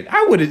one second.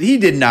 He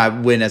did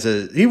not win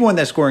he won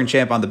that scoring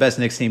champ on the best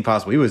Knicks team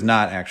possible. He was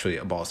not actually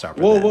a ball stopper.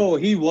 Whoa,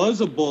 he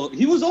was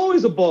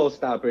always a ball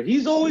stopper.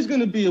 He's always going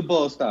to be a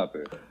ball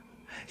stopper.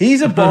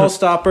 He's a ball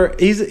stopper.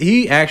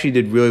 He actually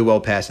did really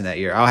well passing that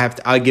year.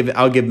 I'll give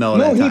Melo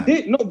that time. No, he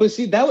did. No, but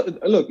see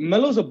look,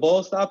 Melo's a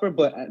ball stopper,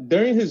 but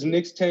during his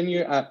Knicks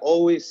tenure, I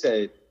always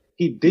said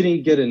he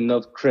didn't get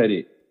enough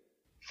credit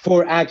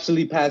for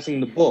actually passing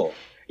the ball.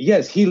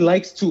 Yes, he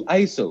likes to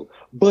ISO,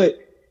 but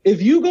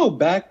if you go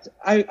back,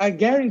 I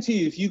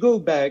guarantee you, if you go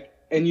back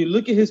and you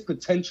look at his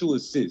potential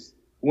assists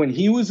when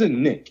he was a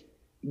Knick,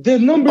 the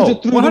numbers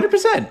are through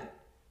 100%.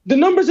 The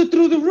numbers are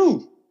through the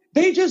roof.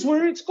 They just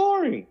weren't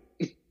scoring.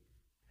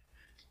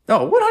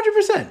 No,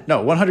 100%.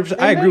 No, 100%.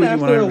 I agree with you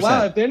 100%. After a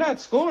while, if they're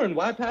not scoring,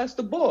 why pass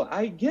the ball?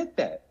 I get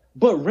that.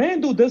 But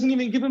Randall doesn't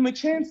even give him a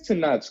chance to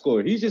not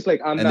score. He's just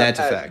like, I'm not passing. And that's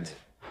a fact.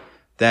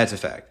 That's a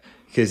fact.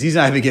 Because he's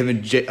not even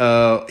giving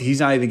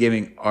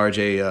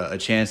RJ a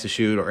chance to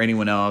shoot, or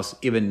anyone else,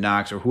 even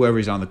Knox or whoever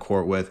he's on the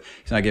court with.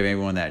 He's not giving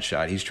everyone that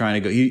shot. He's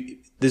trying to go.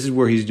 This is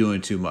where he's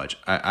doing too much.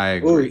 I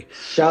agree. Ooh,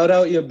 shout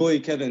out your boy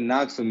Kevin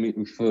Knox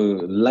for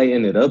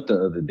lighting it up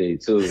the other day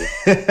too.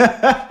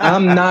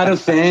 I'm not a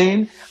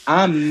fan.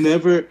 I'm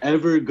never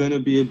ever gonna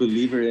be a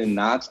believer in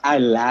Knox. I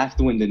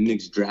laughed when the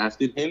Knicks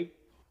drafted him,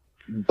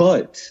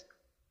 but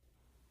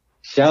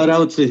shout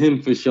out to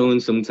him for showing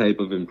some type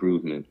of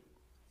improvement.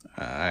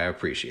 I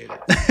appreciate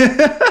it.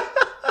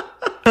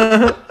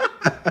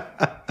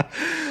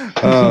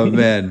 Oh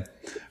man,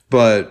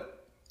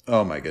 but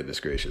oh my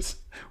goodness gracious.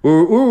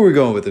 Where were we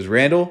going with this,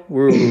 Randall?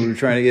 Where were we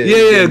trying to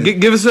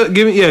get? Give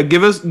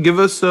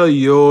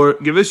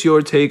us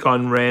your take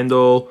on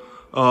Randall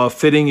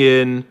fitting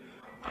in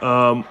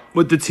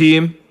with the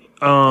team,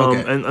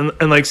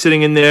 and like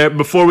sitting in there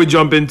before we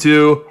jump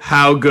into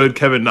how good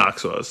Kevin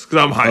Knox was, because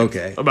I'm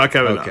hyped about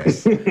Kevin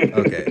Knox.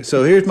 Okay.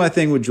 So here's my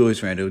thing with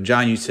Julius Randle.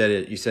 John, you said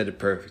it. You said it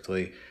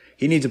perfectly.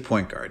 He needs a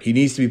point guard. He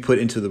needs to be put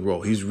into the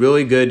role. He's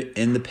really good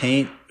in the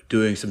paint,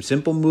 doing some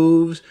simple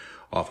moves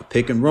off a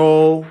pick and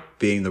roll,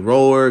 being the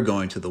roller,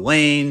 going to the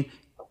lane,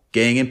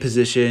 getting in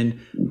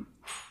position.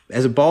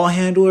 As a ball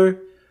handler,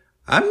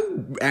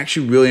 I'm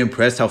actually really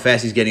impressed how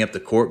fast he's getting up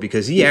the court,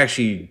 because he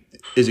actually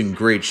is in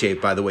great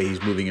shape by the way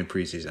he's moving in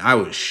preseason. I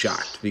was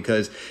shocked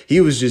because I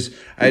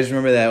just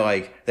remember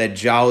that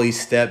jolly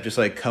step, just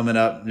like coming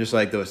up, just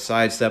like the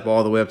side step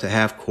all the way up to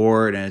half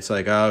court. And it's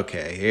like,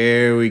 okay,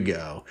 here we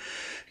go.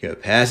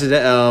 Pass it to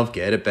Elf,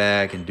 get it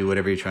back, and do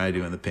whatever you're trying to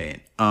do in the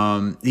paint.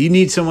 He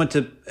needs someone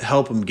to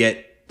help him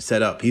get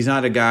set up. He's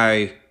not a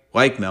guy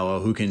like Melo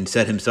who can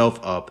set himself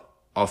up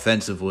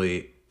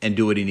offensively and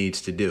do what he needs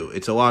to do.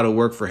 It's a lot of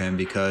work for him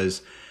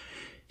because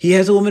he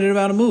has a limited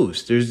amount of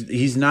moves.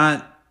 He's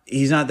not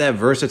that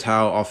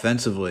versatile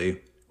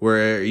offensively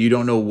where you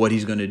don't know what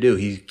he's going to do.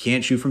 He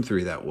can't shoot from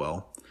three that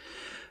well.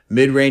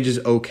 Mid-range is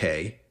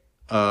okay.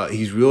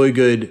 He's really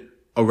good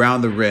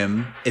around the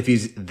rim if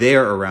he's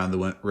there around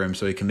the rim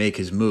so he can make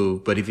his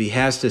move. But if he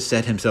has to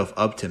set himself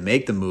up to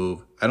make the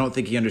move, I don't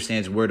think he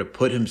understands where to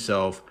put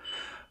himself,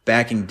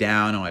 backing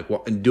down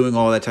and doing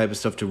all that type of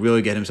stuff to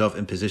really get himself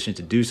in position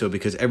to do so,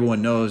 because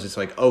everyone knows it's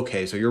like,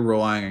 okay, so you're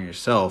relying on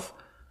yourself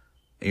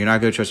and you're not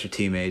going to trust your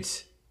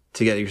teammates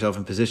to get yourself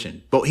in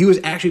position. But he was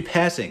actually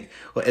passing.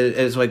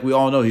 As like we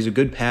all know, he's a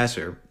good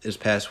passer this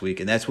past week,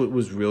 and that's what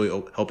was really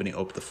helping him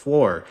open the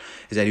floor,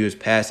 is that he was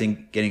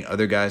passing, getting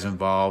other guys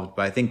involved,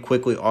 but I think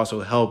quickly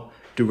also helped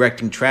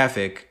directing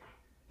traffic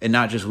and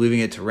not just leaving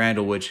it to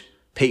Randall, which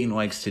Peyton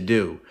likes to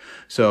do.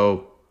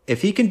 So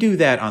if he can do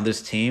that on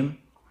this team,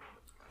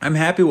 I'm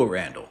happy with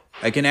Randall.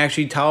 I can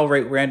actually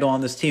tolerate Randall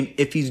on this team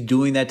if he's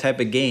doing that type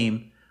of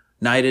game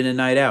night in and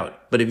night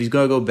out. But if he's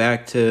going to go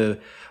back to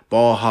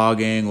ball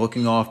hogging,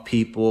 looking off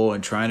people,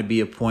 and trying to be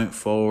a point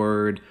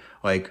forward,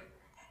 like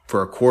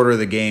for a quarter of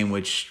the game,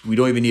 which we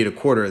don't even need a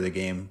quarter of the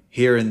game,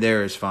 here and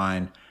there is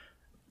fine.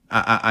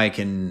 I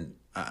can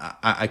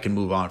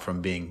move on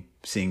from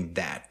seeing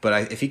that.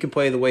 But if he can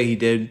play the way he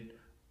did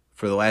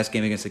for the last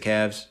game against the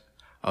Cavs,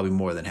 I'll be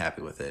more than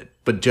happy with it.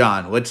 But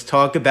John, let's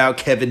talk about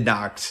Kevin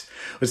Knox.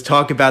 Let's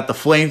talk about the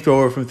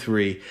flamethrower from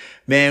three.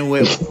 Man,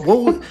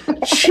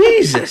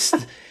 Jesus.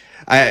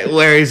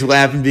 Larry's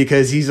laughing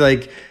because he's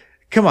like,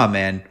 come on,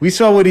 man. We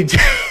saw what he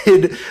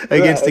did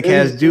against the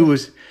Cavs. Dude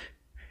was,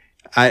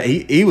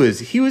 He was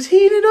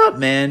heating it up,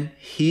 man.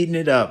 Heating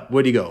it up.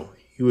 Where'd he go?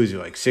 He was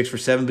like 6 for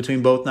 7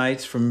 between both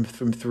nights from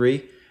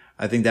 3.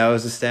 I think that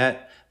was the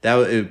stat. That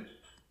was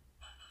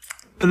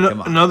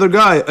another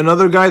guy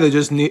that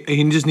just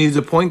needs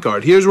a point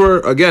guard. Here's where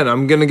again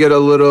I'm gonna get a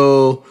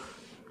little.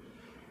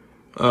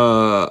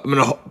 I'm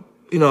gonna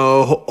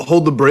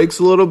hold the brakes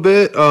a little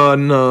bit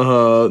on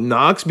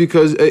Knox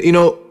because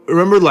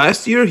remember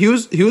last year he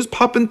was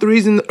popping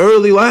threes in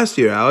early last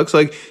year, Alex.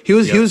 Like he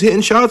was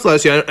hitting shots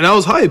last year, and I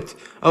was hyped.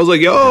 I was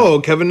like,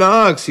 yo, Kevin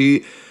Knox,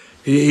 he's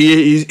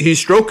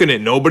stroking it.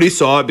 Nobody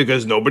saw it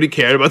because nobody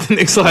cared about the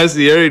Knicks last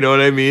year. You know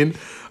what I mean?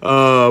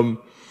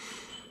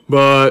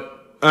 But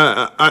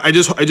I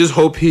just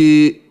hope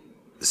he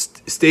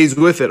stays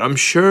with it. I'm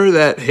sure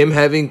that him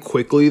having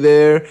Quickly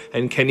there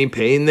and Kenny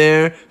Payne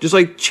there just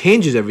like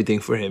changes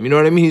everything for him. You know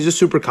what I mean? He's just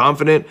super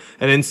confident.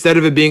 And instead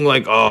of it being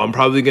like, oh, I'm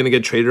probably going to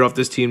get traded off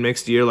this team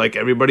next year like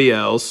everybody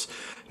else.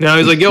 Now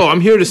he's like, yo,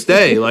 I'm here to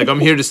stay. Like, I'm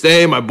here to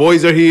stay. My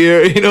boys are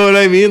here. You know what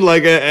I mean?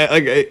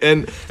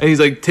 And he's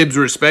like, Tibbs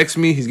respects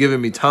me. He's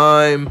giving me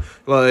time.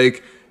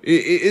 Like,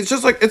 it's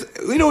just like,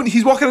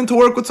 he's walking into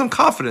work with some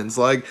confidence.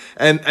 Like,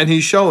 and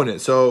he's showing it.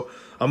 So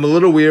I'm a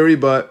little weary,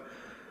 but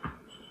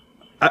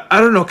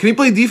I don't know. Can he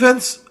play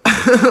defense?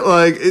 That's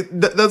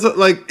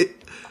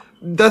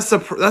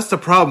the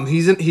problem.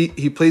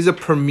 He plays a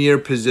premier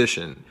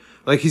position.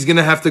 Like, he's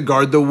gonna have to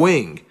guard the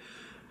wing.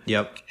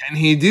 Yep. Can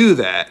he do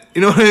that?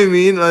 You know what I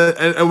mean?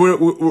 And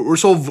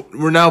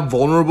we're now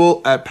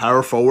vulnerable at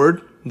power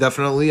forward,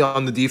 definitely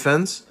on the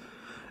defense,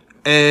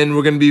 and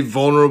we're gonna be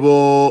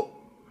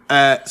vulnerable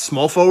at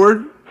small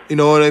forward. You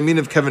know what I mean?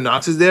 If Kevin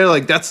Knox is there,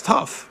 like that's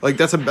tough. Like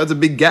that's a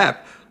big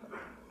gap.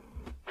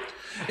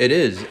 It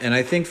is, and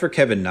I think for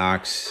Kevin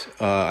Knox,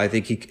 I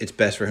think it's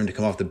best for him to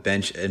come off the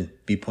bench and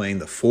be playing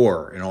the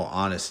 4, in all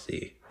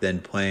honesty, than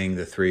playing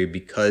the 3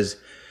 because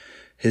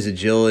his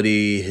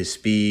agility, his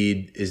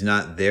speed is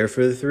not there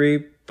for the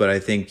 3. But I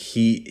think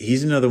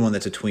he's another one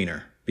that's a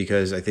tweener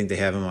because I think they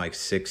have him like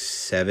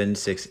 6'7",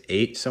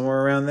 6'8",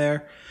 somewhere around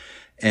there,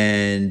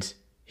 and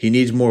he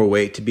needs more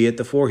weight to be at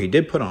the 4. He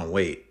did put on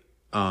weight.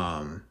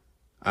 I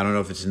don't know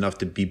if it's enough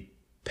to be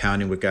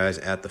pounding with guys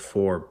at the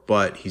 4,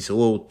 but he's a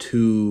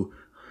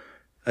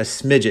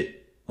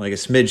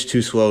smidge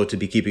too slow to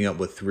be keeping up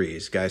with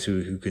 3s, guys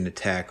who can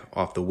attack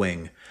off the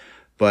wing.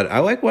 But I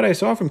like what I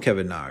saw from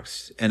Kevin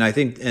Knox. And I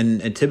think,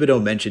 and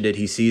Thibodeau mentioned it,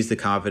 he sees the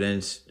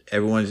confidence.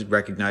 Everyone's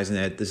recognizing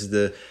that this is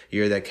the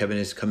year that Kevin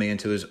is coming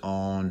into his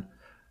own,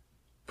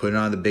 putting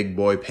on the big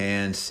boy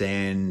pants,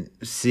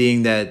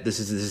 seeing that this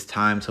is his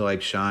time to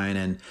like shine.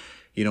 And,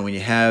 when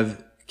you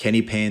have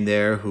Kenny Payne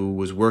there, who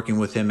was working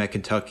with him at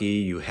Kentucky,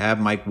 you have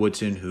Mike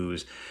Woodson,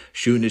 who's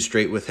shooting it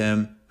straight with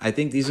him. I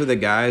think these are the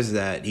guys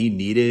that he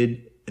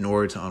needed in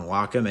order to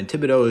unlock him. And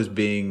Thibodeau is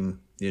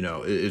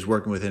is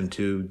working with him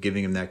too,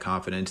 giving him that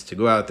confidence to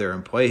go out there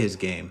and play his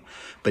game.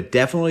 But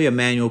definitely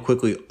Emmanuel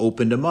Quickly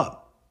opened him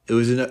up. It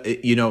was,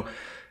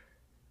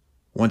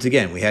 once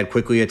again, we had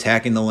Quickly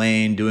attacking the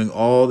lane, doing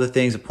all the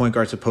things a point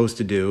guard's supposed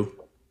to do.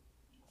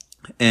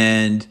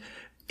 And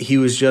he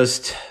was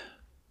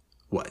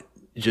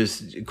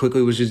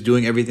Quickly was just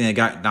doing everything that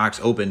got Knox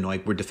open,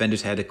 like where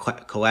defenders had to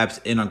collapse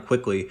in on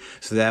Quickly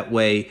so that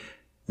way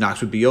Knox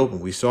would be open.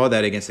 We saw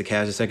that against the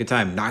Cavs the second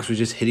time. Knox was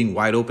just hitting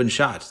wide open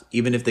shots.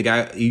 Even if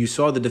you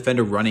saw the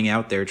defender running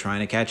out there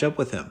trying to catch up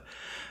with him.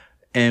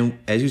 And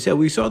as you said,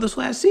 we saw this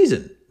last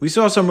season. We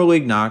saw Summer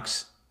League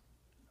Knox.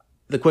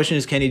 The question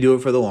is, can he do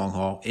it for the long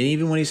haul? And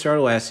even when he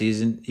started last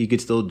season, he could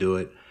still do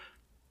it.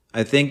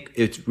 I think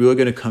it's really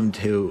going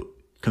to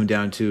come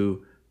down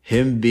to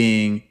him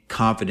being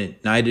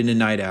confident night in and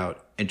night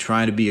out and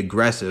trying to be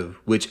aggressive,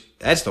 which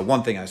that's the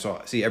one thing I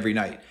see every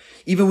night.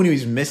 Even when he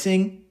was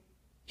missing,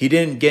 he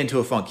didn't get into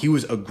a funk. He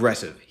was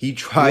aggressive. He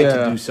tried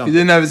to do something. He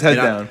didn't have his head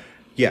down.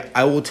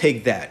 I will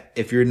take that.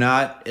 If you're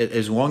not,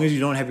 as long as you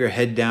don't have your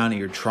head down and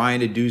you're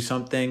trying to do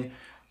something,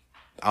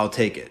 I'll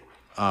take it.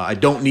 I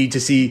don't need to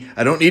see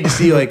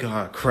like,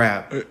 oh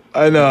crap.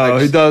 I know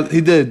he does.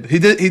 He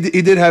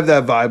did have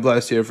that vibe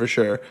last year for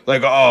sure.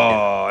 Like,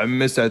 I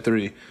missed that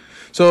 3.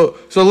 So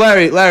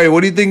Larry,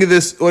 what do you think of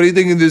this? What do you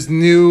think of this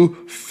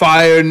new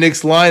fire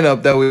Knicks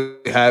lineup that we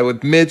had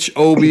with Mitch,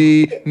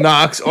 Obi,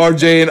 Knox,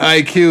 RJ, and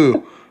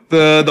IQ?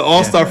 The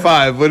All-Star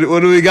 5. What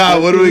do we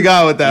got? What do we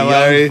got with that,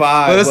 Larry?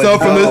 Let us know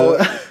from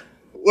this.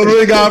 What do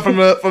we got from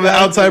the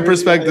outside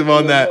perspective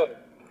on that?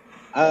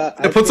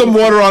 Put some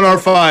water on our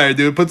fire,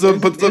 dude. Put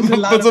some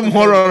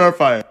water on our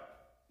fire.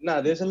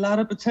 Nah, there's a lot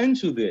of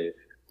potential there.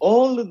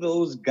 All of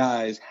those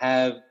guys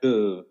have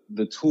the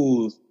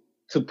tools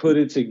to put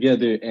it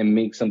together and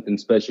make something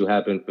special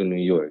happen for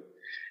New York.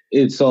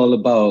 It's all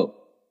about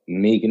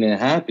making it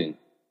happen.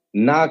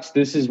 Knox,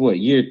 this is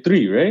year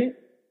 3, right?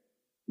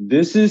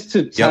 This is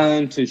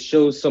time to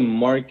show some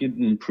market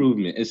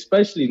improvement,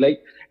 especially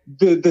like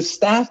the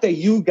staff that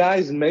you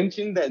guys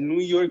mentioned that New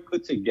York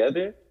put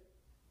together.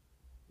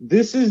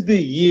 This is the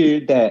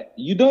year that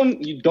you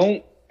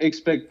don't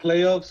expect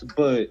playoffs,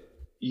 but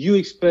you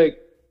expect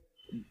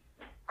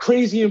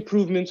crazy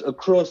improvements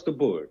across the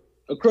board.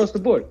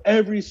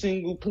 Every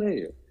single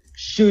player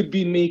should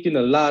be making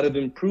a lot of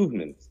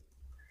improvements,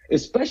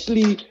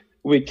 especially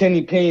with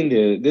Kenny Payne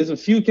there. There's a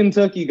few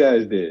Kentucky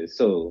guys there,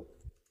 so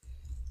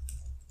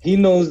he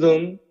knows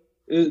them.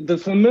 The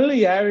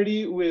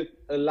familiarity with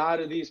a lot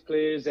of these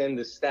players and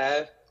the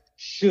staff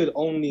should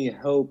only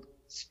help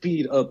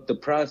speed up the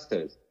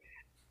process.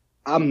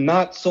 I'm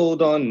not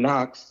sold on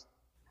Knox.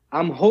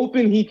 I'm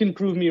hoping he can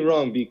prove me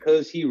wrong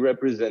because he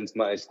represents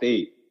my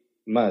state,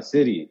 my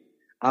city.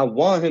 I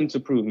want him to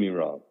prove me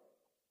wrong.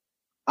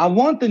 I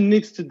want the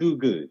Knicks to do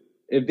good.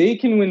 If they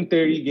can win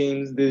 30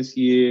 games this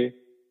year,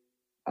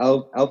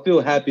 I'll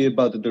feel happy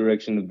about the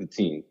direction of the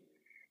team.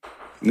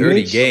 30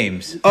 Knicks,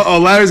 games.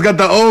 Larry's got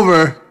the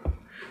over.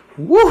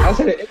 Woo. I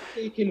said if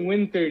they can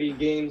win 30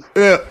 games.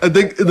 Yeah, I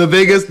think the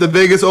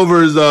Vegas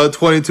over is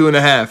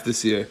 22.5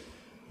 this year.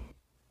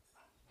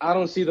 I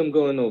don't see them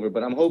going over,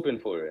 but I'm hoping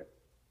for it.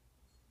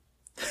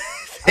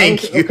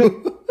 Thank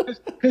you.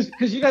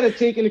 Because you got to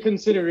take into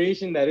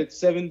consideration that it's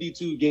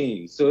 72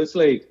 games. So it's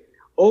like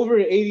over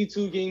an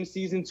 82 game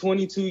season,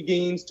 22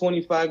 games,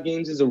 25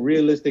 games is a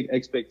realistic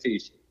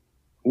expectation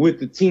with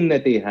the team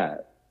that they have.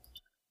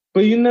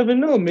 But you never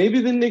know.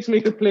 Maybe the Knicks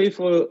make a play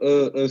for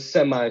a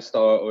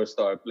semi-star or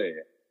star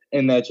player,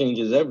 and that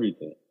changes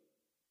everything.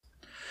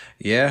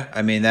 Yeah,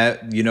 I mean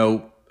that. You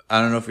know,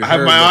 I don't know if you I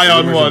have my eye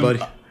on one.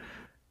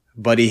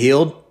 Buddy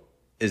Hield.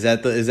 Is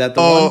that the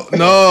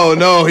one? Oh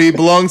no, he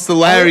belongs to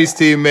Larry's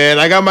team, man.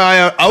 I got my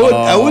eye on.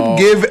 I would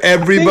give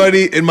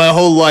everybody in my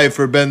whole life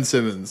for Ben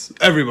Simmons.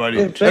 Everybody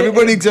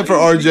except for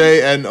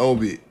RJ and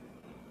Obi.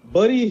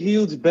 Buddy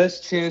Hield's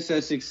best chance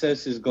at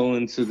success is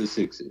going to the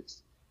Sixers.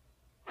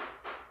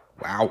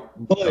 Wow.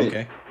 But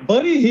okay.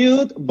 Buddy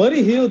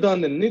Hield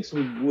on the Knicks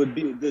would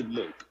be a good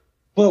look.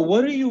 But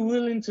what are you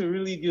willing to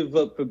really give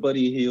up for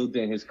Buddy Hield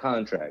and his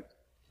contract?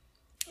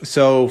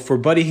 So for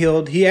Buddy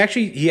Hield,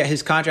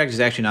 his contract is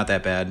actually not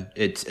that bad.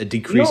 It's a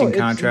decreasing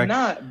contract.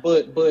 No, it's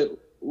not. But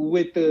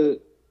with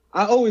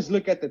I always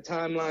look at the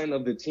timeline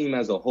of the team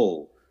as a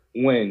whole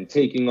when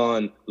taking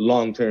on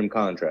long-term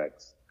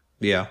contracts.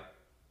 Yeah.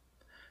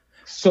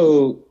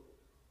 So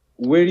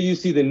where do you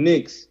see the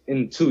Knicks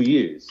in 2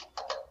 years?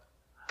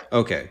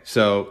 Okay,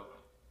 so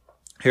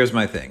here's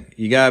my thing.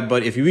 You got,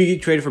 but if you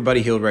get traded for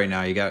Buddy Hield right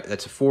now,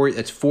 that's 4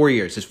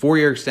 years. His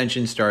 4-year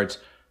extension starts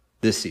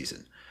this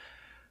season.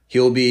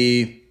 He'll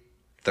be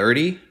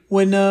 30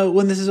 when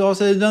this is all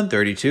said and done.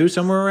 32,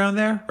 somewhere around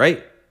there,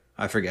 right?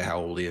 I forget how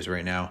old he is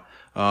right now.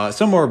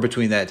 Somewhere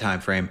between that time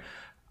frame.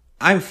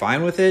 I'm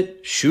fine with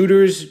it.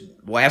 Shooters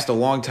last a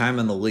long time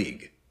in the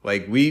league.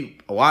 Like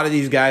a lot of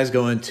these guys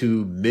go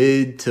into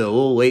mid to a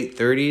little late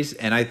 30s,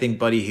 and I think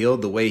Buddy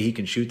Hield, the way he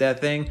can shoot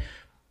that thing,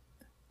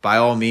 by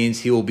all means,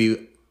 he'll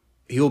be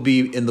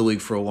in the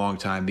league for a long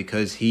time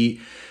because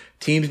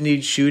teams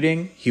need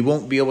shooting. He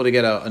won't be able to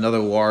get another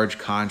large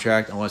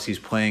contract unless he's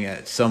playing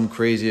at some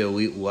crazy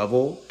elite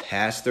level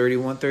past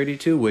 31,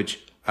 32,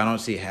 which I don't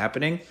see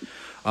happening.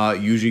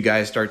 Usually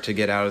guys start to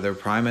get out of their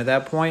prime at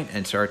that point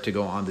and start to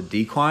go on the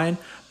decline.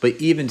 But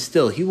even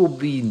still, he will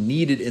be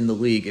needed in the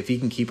league if he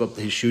can keep up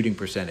his shooting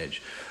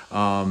percentage.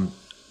 And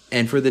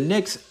for the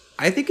Knicks,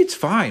 I think it's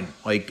fine.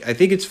 I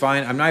think it's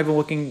fine. I'm not even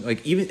looking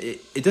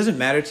it doesn't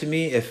matter to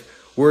me if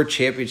we're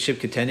championship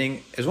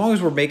contending. As long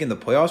as we're making the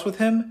playoffs with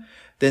him,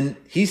 then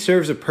he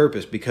serves a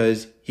purpose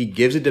because he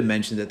gives a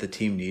dimension that the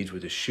team needs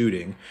with his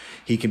shooting.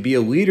 He can be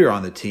a leader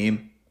on the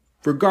team,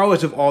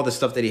 regardless of all the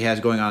stuff that he has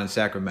going on in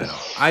Sacramento.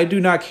 I do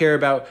not care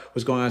about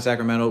what's going on in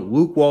Sacramento.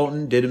 Luke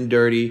Walton did him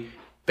dirty,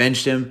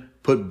 benched him,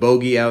 put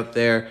Bogey out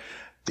there.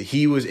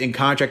 He was in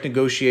contract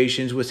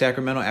negotiations with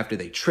Sacramento after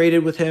they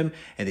traded with him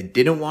and they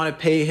didn't want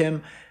to pay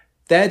him.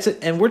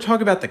 And we're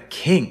talking about the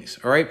Kings,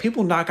 all right?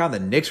 People knock on the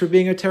Knicks for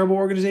being a terrible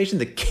organization.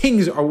 The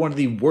Kings are one of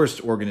the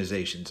worst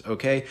organizations,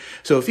 okay?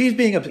 So if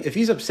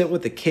he's upset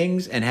with the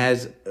Kings and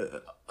has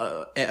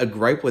a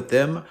gripe with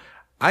them,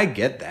 I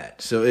get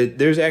that. So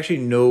there's actually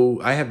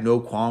I have no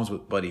qualms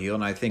with Buddy Hield,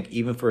 and I think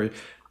even for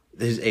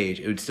his age,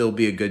 it would still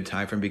be a good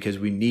time for him because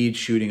we need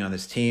shooting on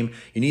this team.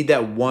 You need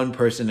that one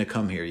person to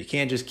come here. You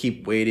can't just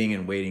keep waiting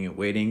and waiting and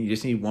waiting. You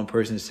just need one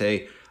person to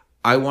say,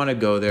 I want to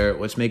go there.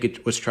 Let's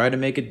try to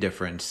make a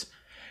difference.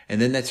 And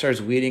then that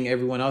starts leading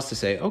everyone else to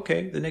say,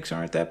 okay, the Knicks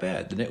aren't that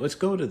bad. Let's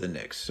go to the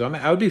Knicks. So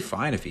I would be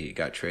fine if he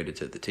got traded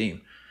to the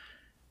team.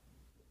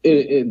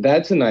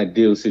 That's an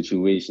ideal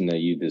situation that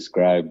you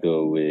described,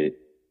 though, with,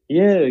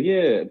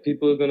 yeah,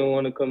 people are going to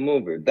want to come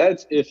over.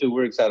 That's if it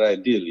works out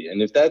ideally.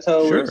 And if that's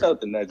how it works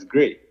out, then that's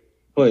great.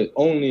 But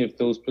only if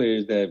those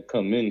players that have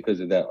come in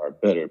because of that are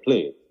better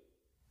players.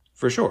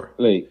 For sure.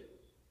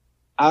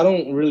 I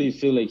don't really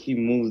feel like he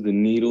moves the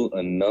needle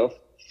enough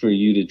for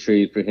you to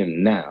trade for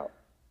him now.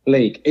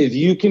 If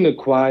you can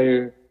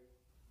acquire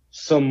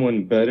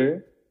someone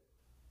better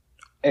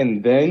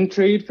and then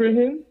trade for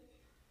him,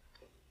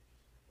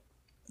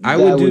 that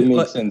would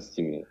make sense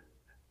to me.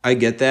 I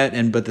get that,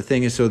 but the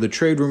thing is, so the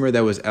trade rumor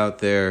that was out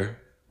there,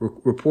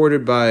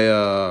 reported by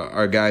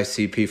our guy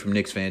CP from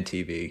Knicks Fan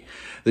TV,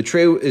 the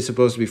trade is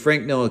supposed to be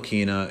Frank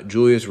Ntilikina,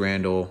 Julius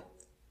Randle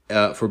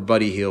for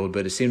Buddy Hield,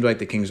 but it seemed like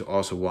the Kings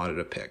also wanted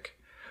a pick.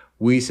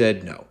 We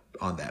said no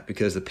on that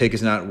because the pick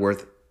is not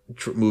worth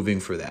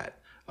moving for that.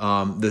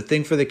 The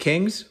thing for the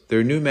Kings,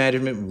 their new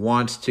management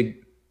wants to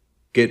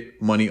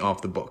get money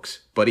off the books.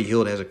 Buddy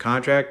Hield has a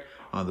contract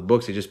on the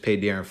books. They just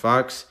paid De'Aaron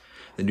Fox.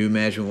 The new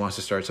management wants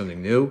to start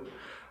something new.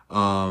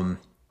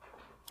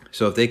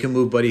 So if they can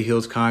move Buddy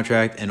Hield's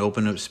contract and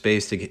open up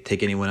space to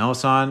take anyone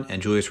else on, and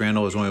Julius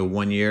Randle is only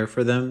 1 year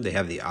for them, they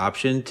have the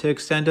option to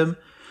extend him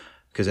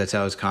because that's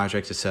how his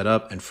contract is set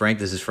up. And Frank,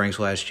 this is Frank's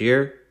last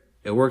year.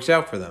 It works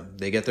out for them.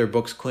 They get their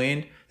books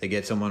clean. They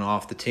get someone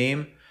off the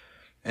team,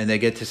 and they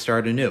get to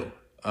start anew.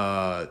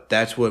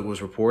 That's what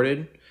was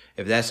reported.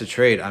 If that's a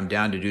trade, I'm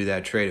down to do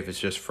that trade. If it's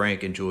just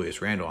Frank and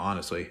Julius Randle,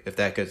 honestly, if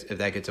that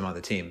gets him on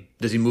the team,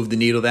 does he move the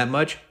needle that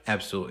much?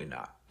 Absolutely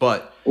not.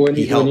 But when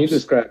you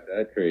describe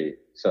that trade,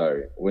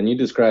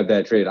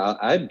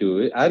 I'd do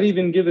it. I'd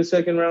even give a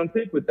second round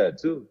pick with that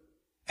too.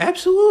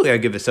 Absolutely,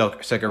 I'd give a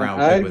second round.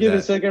 I'd give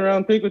a second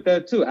round pick with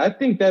that too. I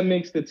think that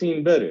makes the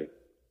team better.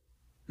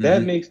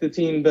 That makes the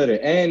team better,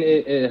 and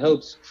it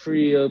helps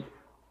free up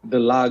the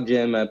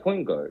logjam at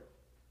point guard.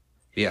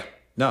 Yeah,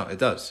 no, it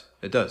does.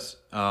 It does.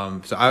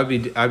 So I'd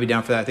be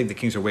down for that. I think the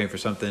Kings are waiting for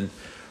something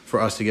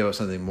for us to give us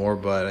something more,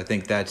 but I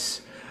think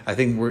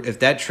if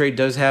that trade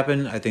does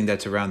happen, I think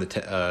that's around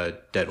the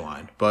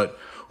deadline. But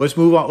let's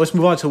move on. Let's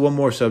move on to one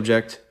more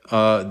subject.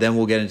 Then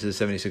we'll get into the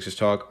 76ers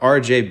talk.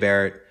 RJ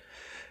Barrett,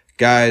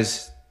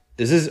 guys,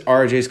 is this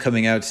RJ's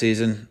coming out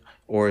season,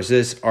 or is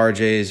this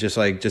RJ's just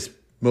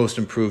most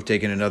improved,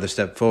 taking another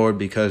step forward?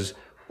 Because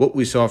what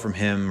we saw from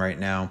him right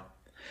now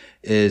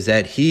is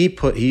that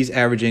he's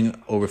averaging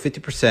over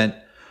 50%,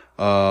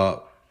 a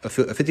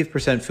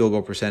 50% field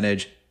goal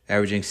percentage,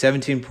 averaging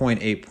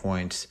 17.8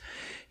 points.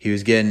 He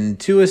was getting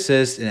 2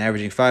 assists and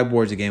averaging 5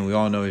 boards a game. We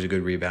all know he's a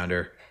good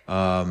rebounder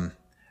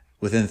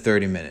within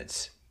 30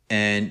 minutes.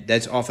 And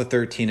that's off of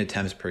 13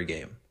 attempts per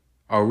game.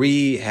 Are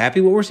we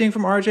happy what we're seeing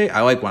from RJ?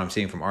 I like what I'm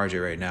seeing from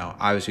RJ right now.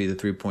 Obviously, the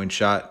 3-point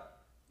shot,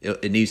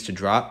 it needs to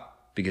drop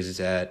because it's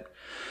at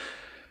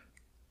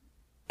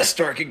a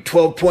starking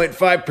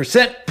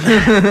 12.5%.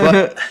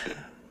 But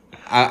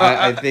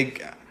I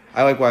think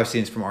I like what I've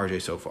seen from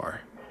RJ so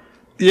far.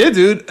 Yeah,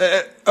 dude.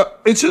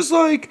 It's just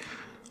like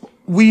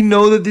we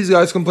know that these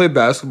guys can play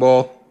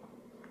basketball,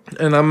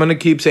 and I'm going to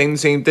keep saying the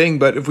same thing,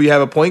 but if we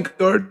have a point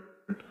guard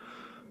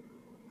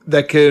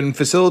that can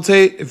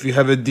facilitate, if you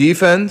have a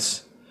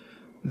defense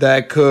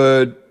that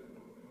could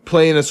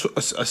play in a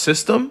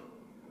system,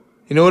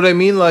 you know what I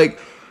mean? Like,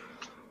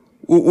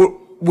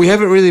 we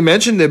haven't really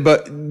mentioned it,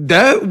 but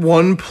that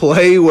one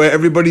play where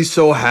everybody's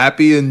so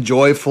happy and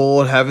joyful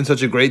and having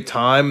such a great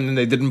time, and then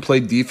they didn't play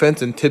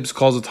defense and Tibbs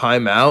calls a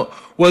timeout,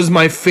 was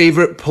my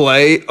favorite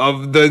play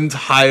of the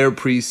entire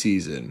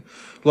preseason.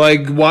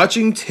 Like,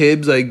 watching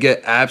Tibbs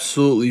get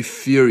absolutely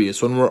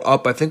furious when we're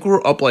up. I think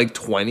we're up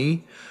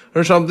 20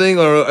 or something,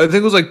 or I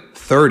think it was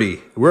 30.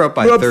 We're up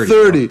by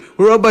 30.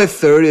 We're up by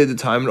 30 at the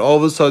time, and all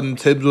of a sudden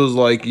Tibbs was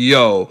like,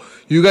 yo,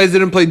 you guys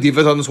didn't play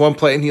defense on this one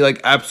play, and he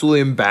absolutely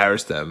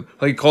embarrassed them.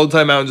 He called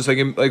timeout and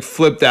just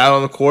flipped out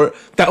on the court.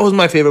 That was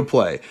my favorite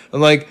play.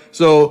 And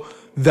so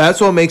that's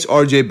what makes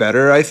RJ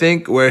better, I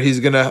think, where he's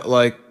gonna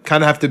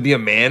kind of have to be a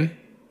man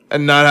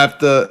and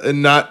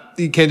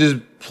he can't just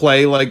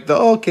play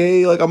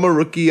I'm a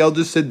rookie, I'll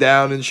just sit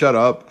down and shut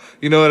up.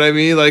 You know what I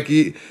mean?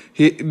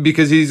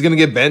 Because he's gonna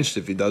get benched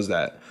if he does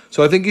that.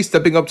 So I think he's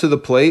stepping up to the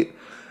plate.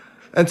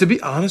 And to be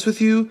honest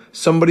with you,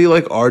 somebody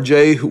like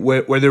RJ,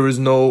 where there was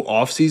no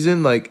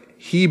offseason,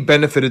 he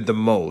benefited the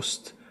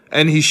most.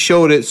 And he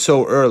showed it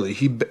so early.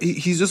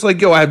 He's just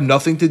yo, I have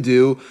nothing to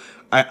do.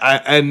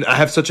 I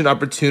have such an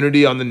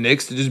opportunity on the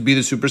Knicks to just be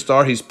the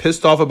superstar. He's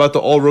pissed off about the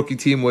all-rookie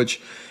team, which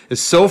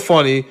is so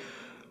funny.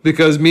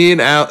 Because me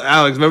and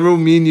Alex, remember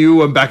when me and you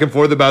went back and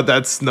forth about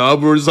that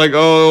snub? We were just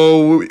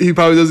oh, he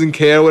probably doesn't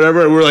care,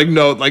 whatever. And we're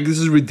no, this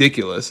is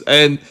ridiculous.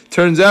 And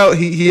turns out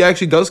he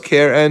actually does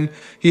care, and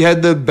he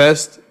had the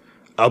best,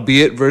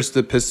 albeit versus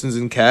the Pistons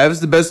and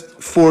Cavs, the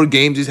best 4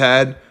 games he's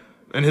had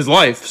in his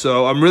life.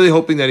 So I'm really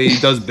hoping that he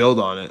does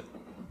build on it.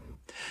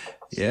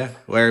 Yeah,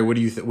 Larry, what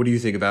do you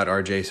think about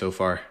RJ so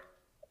far?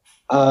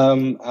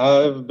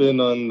 I've been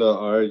on the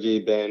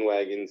RJ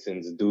bandwagon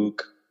since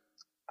Duke.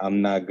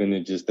 I'm not going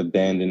to just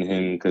abandon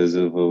him because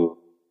of a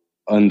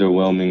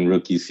underwhelming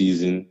rookie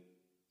season.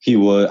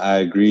 I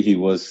agree, he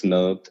was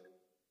snubbed.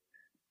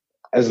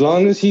 As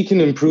long as he can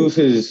improve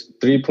his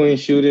 3-point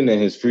shooting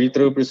and his free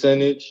throw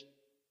percentage,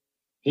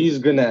 he's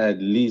going to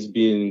at least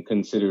be in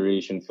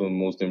consideration for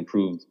most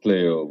improved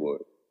player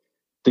award.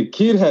 The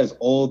kid has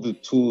all the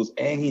tools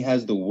and he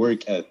has the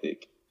work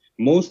ethic.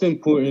 Most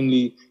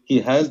importantly, he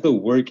has the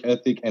work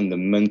ethic and the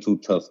mental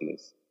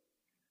toughness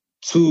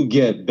to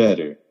get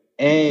better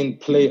and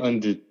play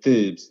under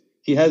Tibbs.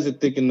 He has a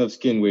thick enough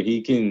skin where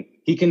he can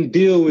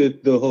deal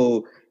with the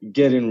whole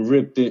getting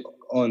ripped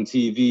on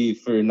TV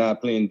for not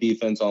playing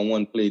defense on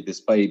one play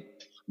despite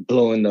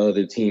blowing the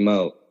other team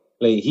out.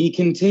 He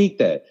can take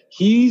that.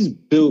 He's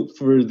built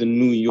for the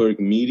New York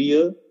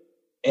media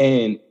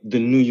and the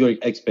New York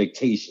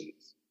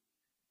expectations.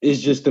 It's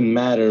just a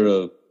matter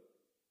of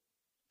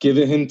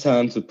giving him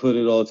time to put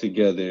it all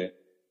together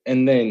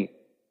And then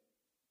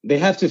they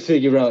have to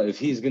figure out if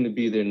he's going to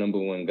be their number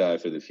one guy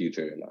for the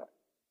future or not.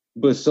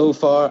 But so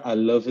far, I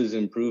love his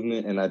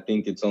improvement, and I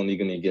think it's only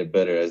going to get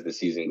better as the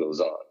season goes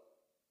on.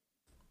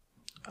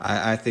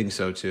 I think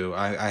so too.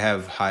 I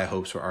have high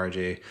hopes for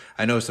RJ.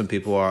 I know some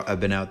people have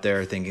been out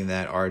there thinking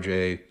that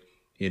RJ,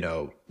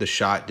 the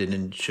shot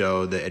didn't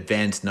show, the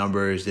advanced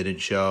numbers didn't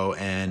show,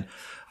 and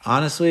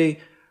honestly,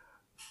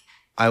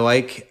 I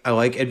like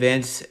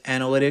advanced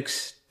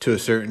analytics to a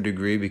certain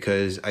degree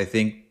because I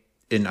think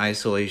in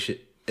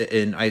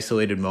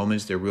isolated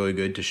moments they're really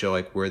good to show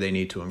like where they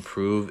need to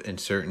improve in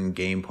certain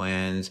game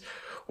plans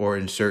or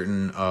in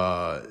certain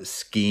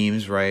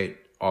schemes, right,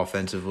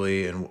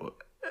 offensively and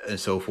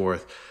so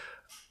forth.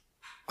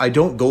 I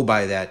don't go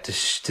by that to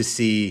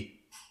see,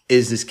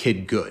 is this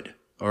kid good?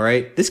 All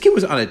right, this kid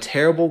was on a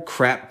terrible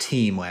crap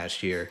team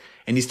last year,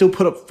 and he still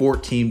put up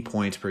 14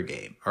 points per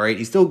game. All right,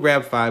 he still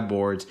grabbed 5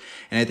 boards,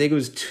 and I think it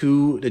was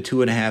 2 to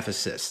 2.5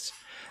 assists.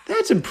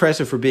 That's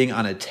impressive for being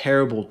on a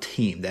terrible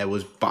team that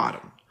was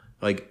bottom,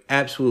 like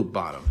absolute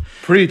bottom.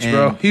 Preach,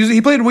 bro.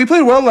 We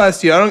played well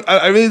last year.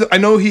 I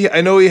know he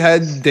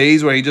had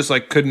days where he just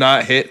like could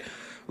not hit.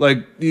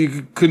 Like,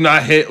 he could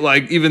not hit,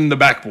 like, even the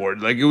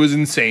backboard. Like, it was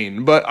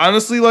insane. But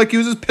honestly, like, he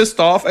was just pissed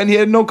off, and he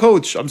had no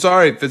coach. I'm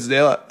sorry,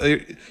 Fizdale.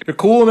 You're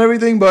cool and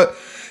everything, but,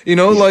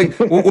 like,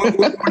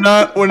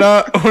 we're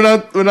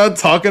not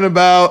talking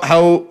about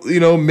how,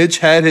 Mitch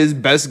had his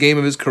best game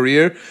of his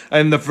career,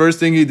 and the first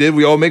thing he did,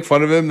 we all make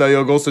fun of him, that he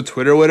goes to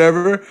Twitter or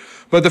whatever.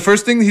 But the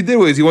first thing he did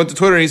was he went to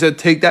Twitter and he said,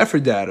 take that for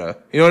data.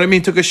 You know what I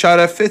mean? Took a shot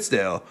at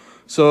Fizdale.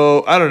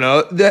 So, I don't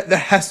know. There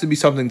has to be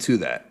something to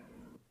that.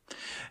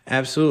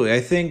 Absolutely.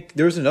 I think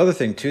there was another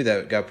thing, too,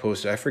 that got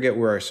posted. I forget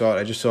where I saw it.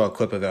 I just saw a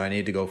clip of it. I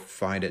need to go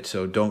find it,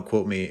 so don't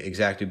quote me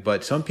exactly.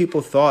 But some people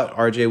thought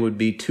RJ would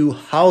be too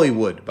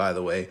Hollywood, by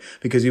the way,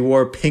 because he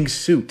wore a pink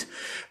suit.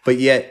 But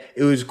yet,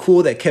 it was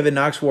cool that Kevin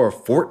Knox wore a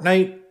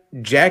Fortnite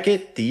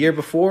jacket the year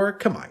before.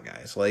 Come on,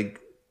 guys. Like,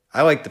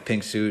 I like the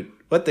pink suit.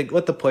 Let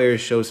the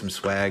players show some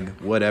swag,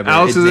 whatever.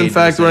 Alex is, in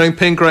fact, wearing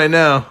pink right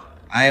now.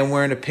 I am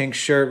wearing a pink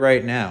shirt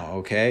right now,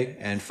 okay?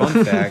 And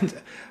fun fact,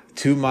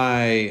 to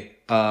my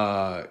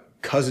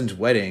cousin's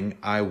wedding,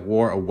 I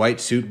wore a white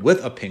suit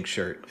with a pink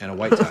shirt and a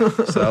white tie.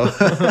 So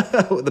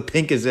the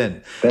pink is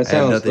in. That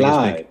sounds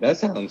fly. That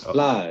sounds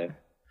fly.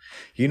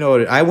 You know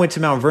what? I went to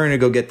Mount Vernon to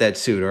go get that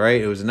suit. All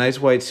right, it was a nice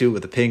white suit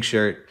with a pink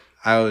shirt.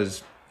 I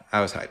was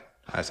hyped.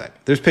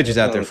 There's pictures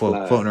out there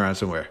floating around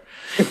somewhere.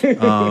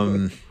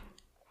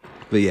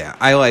 But yeah,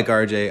 I like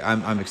RJ.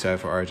 I'm excited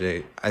for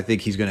RJ. I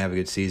think he's going to have a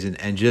good season.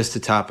 And just to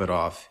top it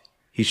off,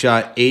 he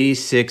shot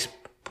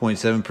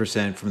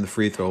 86.7% from the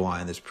free throw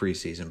line this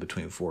preseason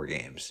between 4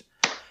 games.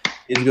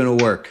 Kid's going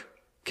to work.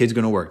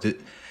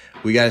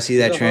 We got to see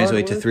that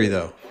translate to 3,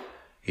 though.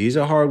 He's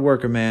a hard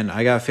worker, man.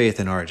 I got faith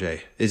in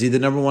RJ. Is he the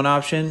number 1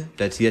 option?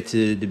 That's yet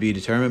to be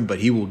determined, but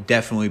he will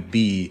definitely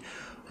be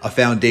a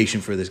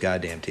foundation for this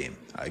goddamn team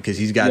because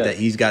he's got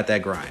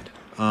that grind.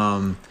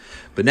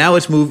 But now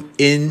let's move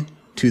in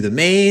to the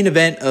main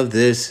event of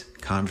this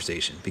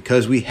conversation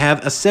because we have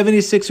a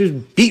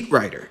 76ers beat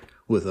writer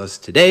with us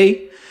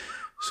today.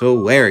 So,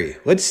 Larry,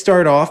 let's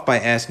start off by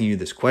asking you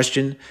this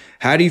question.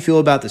 How do you feel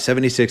about the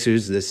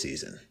 76ers this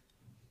season?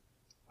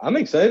 I'm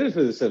excited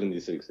for the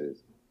 76ers.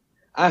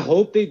 I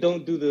hope they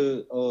don't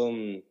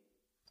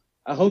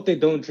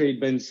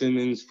trade Ben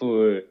Simmons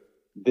for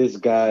this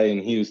guy in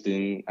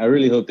Houston. I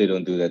really hope they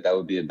don't do that. That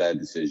would be a bad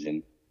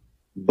decision.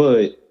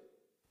 But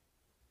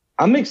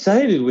I'm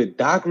excited with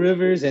Doc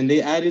Rivers, and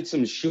they added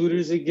some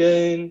shooters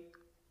again.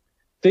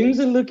 Things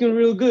are looking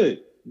real good.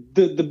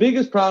 The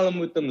biggest problem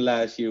with them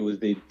last year was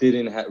they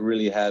didn't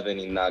really have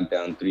any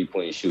knockdown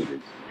 3-point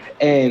shooters.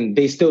 And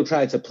they still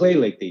tried to play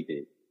like they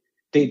did.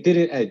 They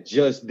didn't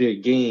adjust their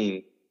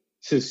game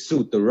to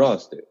suit the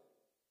roster.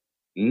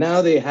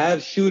 Now they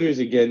have shooters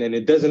again, and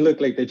it doesn't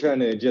look like they're trying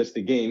to adjust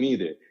the game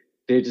either.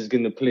 They're just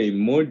going to play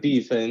more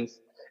defense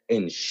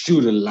and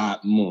shoot a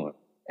lot more.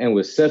 And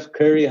with Seth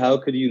Curry, how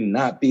could you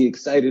not be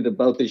excited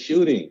about the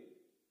shooting?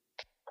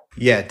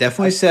 Yeah,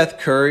 definitely Seth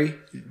Curry.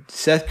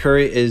 Seth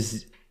Curry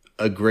is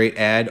a great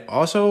ad.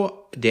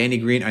 Also, Danny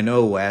Green. I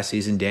know last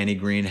season Danny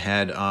Green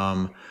had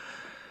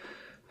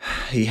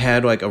he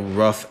had like a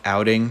rough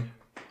outing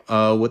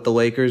with the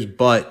Lakers,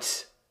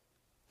 but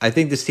I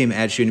think this team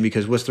adds shooting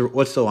because what's the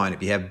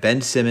lineup? You have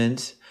Ben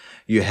Simmons,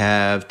 you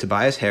have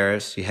Tobias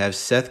Harris, you have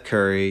Seth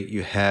Curry,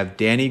 you have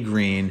Danny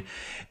Green,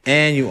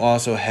 and you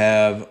also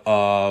have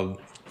Joel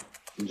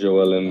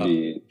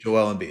Embiid.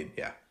 Joel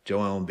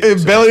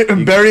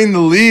Embiid. Burying the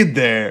lead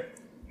there.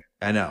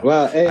 I know.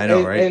 Well, I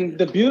know, right? And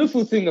the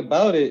beautiful thing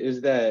about it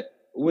is that,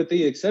 with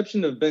the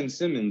exception of Ben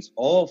Simmons,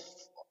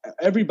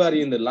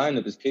 everybody in the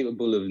lineup is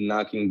capable of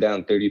knocking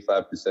down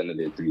 35% of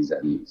their threes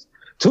at least.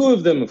 2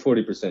 of them are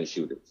 40%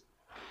 shooters.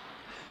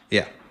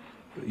 Yeah.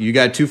 You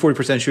got 2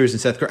 40% shooters in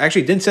Seth Curry.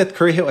 Actually, didn't Seth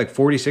Curry hit like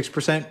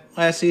 46%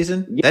 last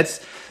season? Yeah.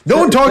 No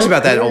one talks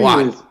about that a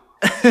lot.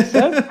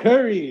 Seth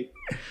Curry,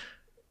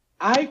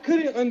 I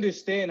couldn't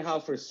understand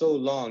how for so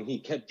long he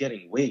kept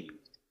getting waived.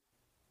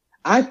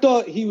 I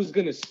thought he was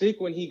gonna stick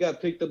when he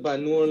got picked up by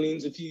New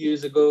Orleans a few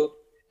years ago,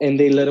 and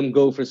they let him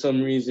go for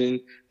some reason.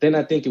 Then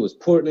I think it was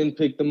Portland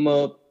picked him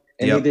up,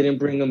 and they didn't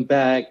bring him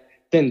back.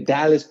 Then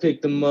Dallas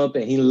picked him up,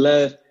 and he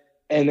left,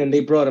 and then they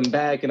brought him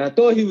back, and I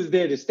thought he was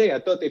there to stay. I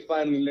thought they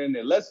finally learned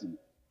their lesson,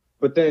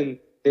 but then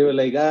they were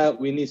like,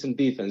 we need some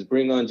defense.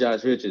 Bring on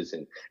Josh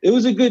Richardson. It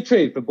was a good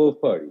trade for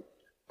both parties.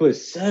 But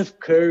Seth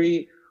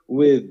Curry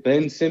with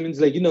Ben Simmons,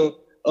 like,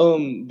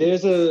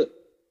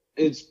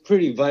 it's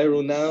pretty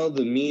viral now,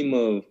 the meme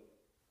of,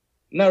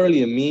 not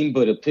really a meme,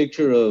 but a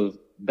picture of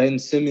Ben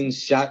Simmons'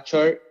 shot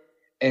chart.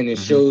 And it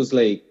shows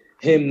like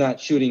him not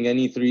shooting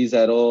any threes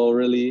at all,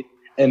 really.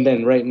 And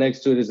then right next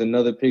to it is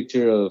another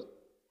picture of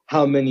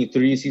how many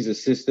threes he's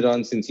assisted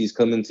on since he's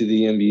come into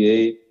the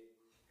NBA.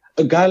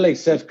 A guy like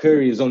Seth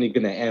Curry is only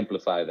going to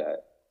amplify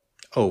that.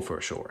 Oh,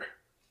 for sure.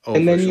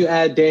 And then you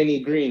add Danny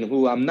Green,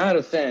 who I'm not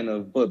a fan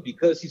of, but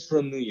because he's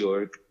from New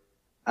York,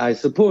 I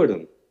support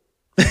him.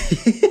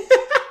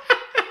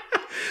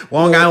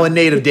 Long Island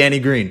native Danny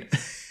Green.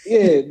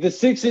 Yeah, the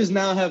Sixers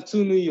now have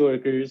 2 New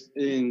Yorkers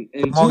and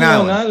 2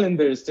 Long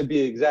Islanders, to be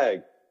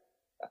exact.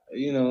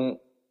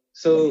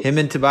 So him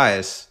and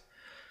Tobias.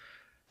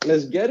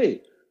 Let's get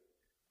it.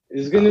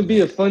 It's going to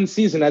be a fun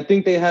season. I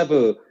think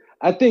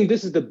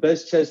this is the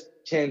best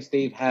chance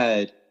they've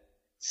had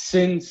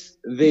since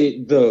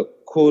the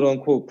quote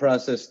unquote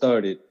process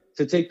started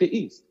to take the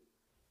East.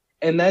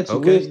 And that's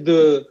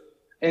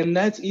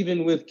that's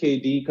even with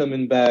KD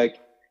coming back.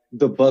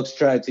 The Bucks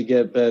tried to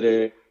get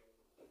better.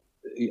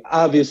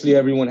 Obviously,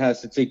 everyone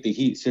has to take the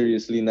Heat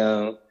seriously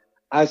now.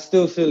 I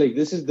still feel like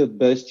this is the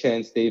best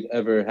chance they've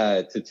ever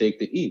had to take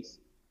the East.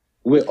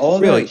 With all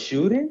that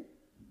shooting.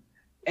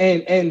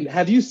 And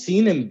have you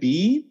seen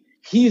Embiid?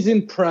 He's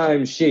in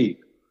prime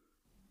shape.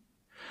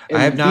 And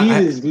I have not.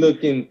 Embiid is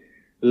looking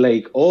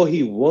like all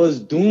he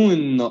was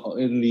doing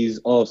in these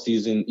off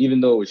season,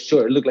 even though it was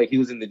short. It looked like he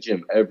was in the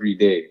gym every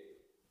day.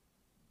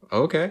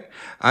 Okay,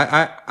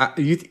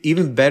 you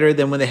even better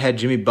than when they had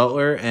Jimmy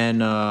Butler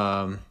and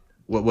oh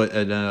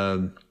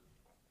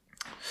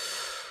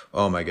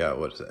my God,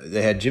 what is that?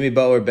 They had Jimmy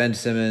Butler, Ben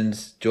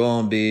Simmons,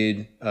 Joel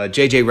Embiid,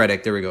 JJ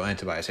Redick. There we go, and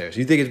Tobias Harris.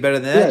 You think it's better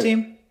than that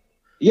team?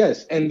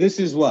 Yes, and this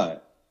is why.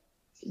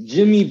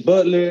 Jimmy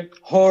Butler,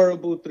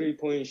 horrible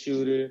 3-point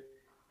shooter,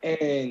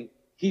 and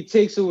he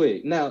takes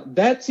away. Now,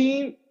 that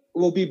team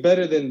will be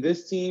better than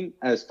this team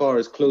as far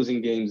as closing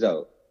games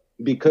out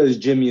because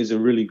Jimmy is a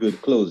really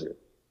good closer.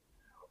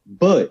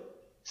 But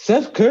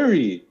Seth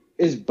Curry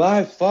is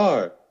by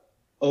far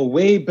a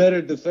way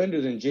better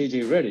defender than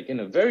JJ Redick and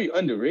a very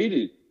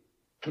underrated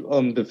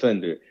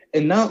defender.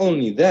 And not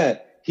only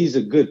that, he's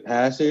a good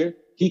passer.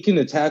 He can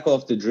attack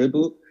off the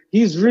dribble.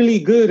 He's really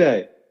good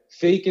at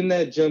faking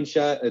that jump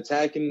shot,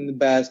 attacking the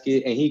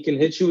basket, and he can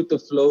hit you with the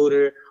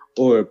floater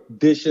or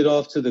dish it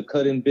off to the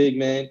cutting big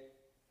man.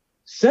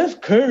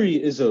 Seth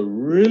Curry is a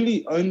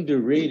really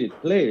underrated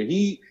player.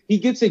 He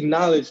gets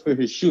acknowledged for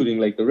his shooting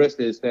like the rest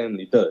of his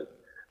family does.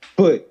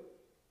 But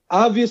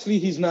obviously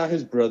he's not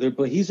his brother,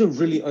 but he's a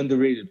really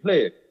underrated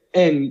player.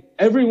 And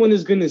everyone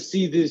is going to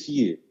see this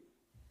year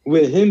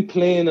with him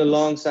playing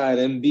alongside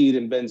Embiid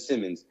and Ben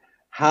Simmons,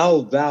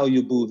 how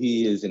valuable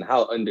he is and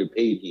how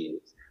underpaid he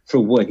is for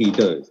what he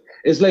does.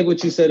 It's like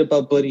what you said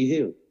about Buddy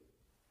Hield,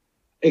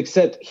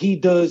 except he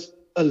does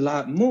a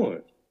lot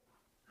more.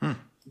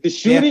 The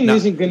shooting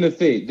isn't going to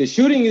fade. The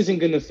shooting isn't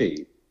going to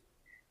fade.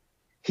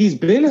 He's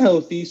been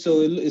healthy,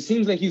 so it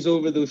seems like he's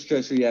over those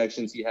stress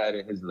reactions he had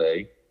in his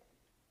leg.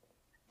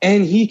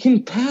 And he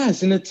can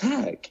pass and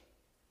attack.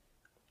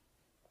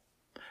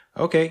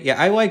 Okay, yeah,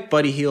 I like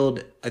Buddy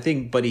Hield. I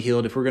think Buddy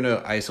Hield, if we're going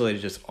to isolate it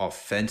just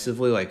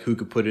offensively, like who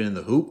could put it in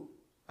the hoop,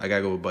 I got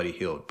to go with Buddy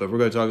Hield. But if we're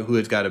going to talk who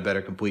has got a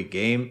better complete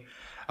game,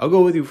 I'll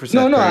go with you for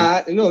Seth Curry.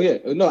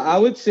 I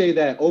would say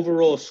that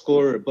overall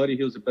scorer, Buddy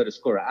Hield's a better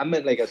scorer. I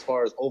meant like as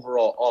far as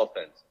overall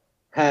offense,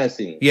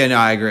 passing. Yeah, no,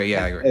 I agree.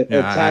 Yeah, I agree. No,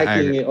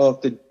 attacking it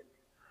off the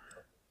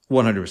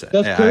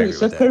 100%.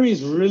 Seth Curry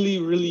is really,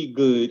 really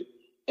good,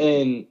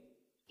 and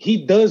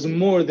he does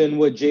more than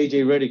what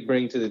JJ Redick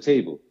brings to the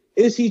table.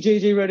 Is he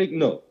JJ Redick?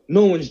 No.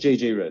 No one's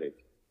JJ Redick.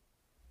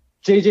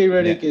 JJ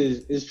Redick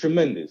is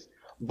tremendous.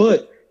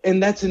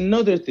 And that's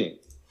another thing.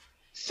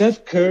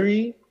 Seth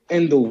Curry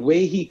and the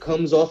way he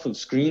comes off of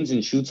screens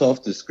and shoots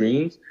off the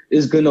screens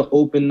is going to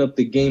open up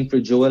the game for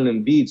Joel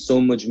Embiid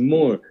so much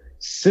more,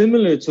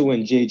 similar to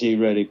when JJ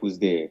Redick was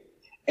there.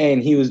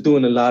 And he was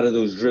doing a lot of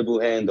those dribble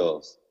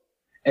handoffs.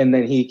 And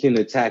then he can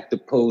attack the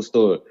post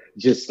or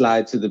just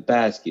slide to the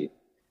basket.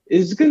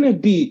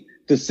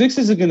 The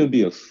Sixers are going to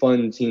be a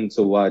fun team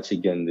to watch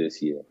again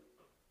this year.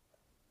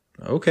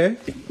 Okay.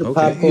 Get the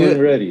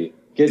popcorn ready.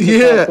 Get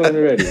your popcorn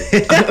ready.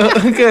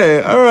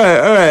 Okay. All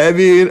right. I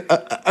mean,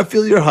 I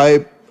feel your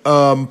hype.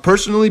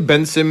 Personally,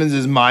 Ben Simmons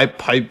is my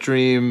pipe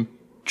dream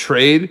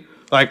trade.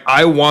 Like,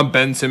 I want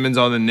Ben Simmons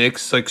on the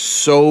Knicks, like,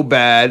 so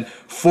bad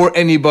for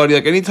anybody.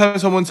 Like, anytime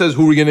someone says,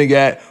 who are we going to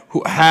get?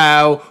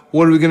 How?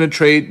 What are we going to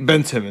trade?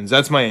 Ben Simmons.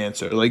 That's my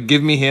answer. Like,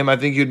 give me him. I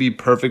think he'd be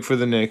perfect for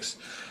the Knicks.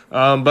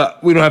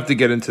 But we don't have to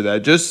get into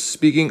that. Just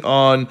speaking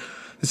on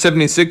the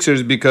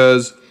 76ers,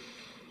 because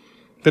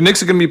The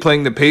Knicks are going to be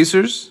playing the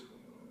Pacers,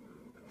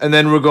 and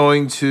then we're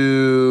going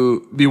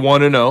to be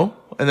 1-0,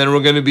 and then we're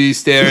going to be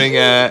staring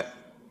at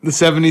the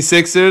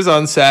 76ers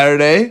on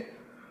Saturday,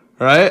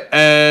 right?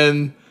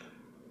 And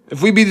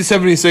if we beat the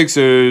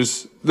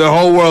 76ers, the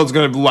whole world's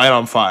going to light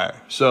on fire.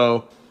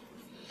 So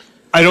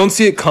I don't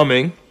see it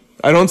coming.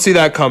 I don't see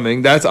that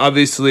coming. That's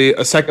obviously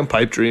a second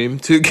pipe dream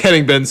to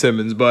getting Ben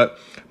Simmons. But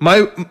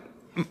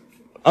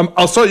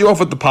I'll start you off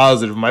with the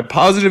positive. My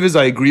positive is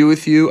I agree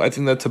with you. I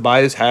think that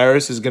Tobias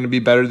Harris is going to be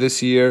better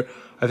this year.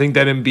 I think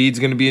that Embiid's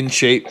going to be in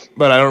shape,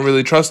 but I don't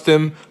really trust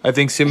him. I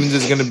think Simmons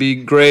is going to be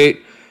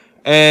great.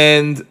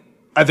 And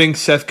I think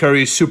Seth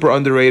Curry is super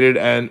underrated.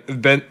 And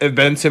if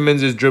Ben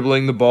Simmons is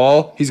dribbling the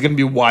ball, he's going to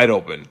be wide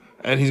open.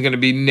 And he's going to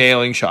be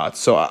nailing shots.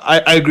 So I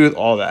agree with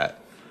all that.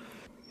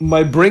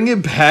 My bring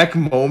it back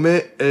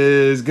moment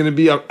is going to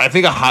be, I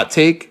think, a hot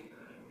take.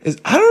 Is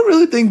I don't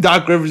really think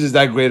Doc Rivers is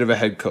that great of a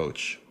head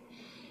coach.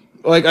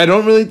 Like, I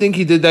don't really think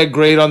he did that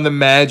great on the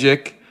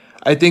Magic.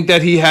 I think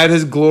that he had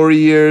his glory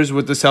years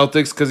with the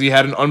Celtics because he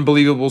had an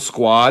unbelievable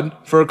squad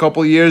for a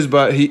couple years,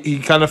 but he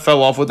kind of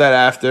fell off with that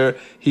after.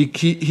 He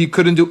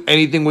couldn't do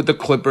anything with the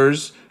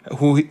Clippers,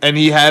 and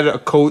he had a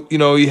coach. You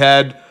know, he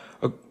had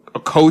a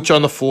coach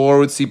on the floor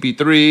with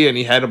CP3, and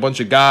he had a bunch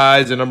of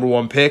guys, a number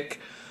one pick,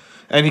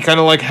 and he kind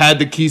of like had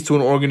the keys to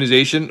an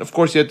organization. Of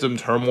course, he had some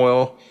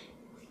turmoil,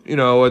 you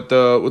know, with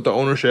the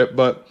ownership,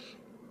 but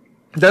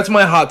that's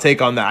my hot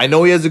take on that. I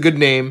know he has a good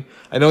name.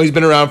 I know he's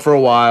been around for a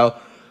while.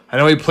 I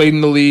know he played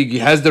in the league. He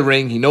has the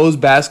ring. He knows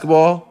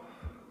basketball.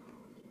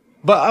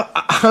 But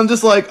I'm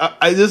just like,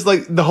 I just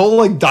like the whole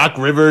like Doc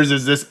Rivers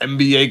is this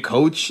NBA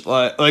coach,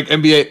 like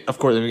NBA, of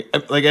course,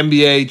 like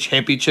NBA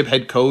championship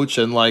head coach,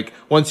 and like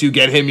once you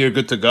get him, you're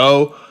good to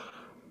go.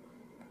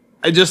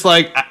 I just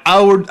like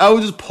I would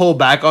just pull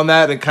back on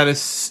that and kind of.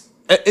 This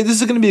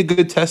is going to be a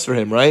good test for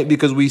him, right?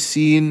 Because we've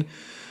seen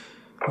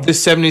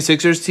this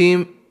 76ers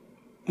team.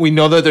 We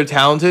know that they're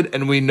talented,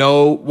 and we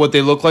know what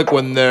they look like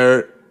when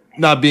they're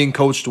not being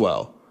coached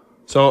well.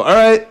 So, all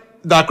right,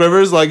 Doc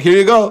Rivers, like, here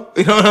you go.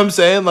 You know what I'm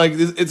saying? Like,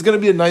 it's going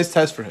to be a nice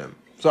test for him.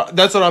 So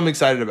that's what I'm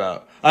excited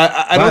about.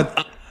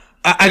 To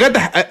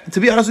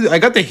be honest with you, I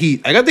got the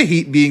Heat. I got the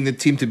Heat being the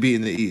team to beat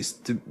in the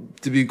East,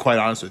 to be quite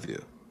honest with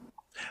you.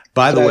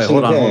 By the way,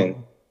 hold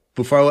on.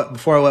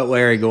 Before I let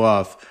Larry go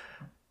off,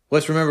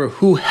 let's remember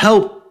who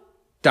helped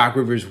Doc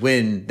Rivers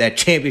win that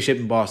championship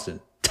in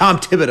Boston. Tom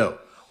Thibodeau.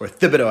 Or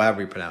Thibodeau,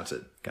 however you pronounce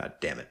it. God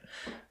damn it.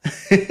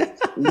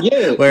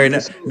 Yeah. Larry,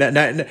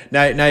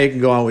 now you can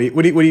go on.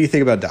 What do you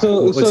think about Doc?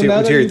 Now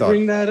that your you thoughts?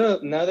 bring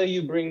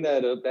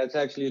that up, that's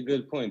actually a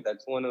good point.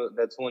 That's one of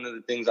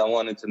the things I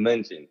wanted to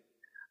mention.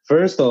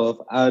 First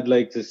off, I'd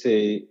like to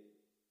say,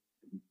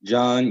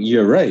 John,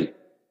 you're right.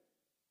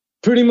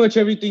 Pretty much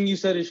everything you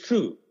said is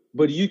true.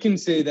 But you can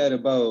say that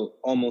about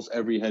almost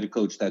every head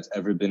coach that's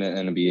ever been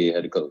an NBA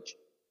head coach,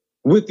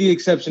 with the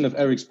exception of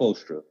Eric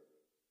Spoelstra.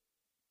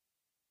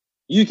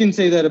 You can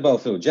say that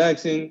about Phil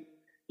Jackson.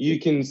 You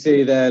can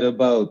say that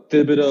about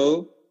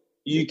Thibodeau.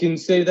 You can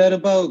say that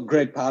about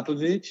Greg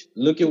Popovich.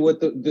 Look at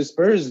what the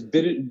Spurs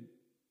did.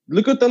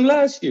 Look at them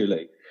last year.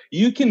 Like,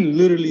 you can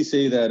literally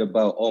say that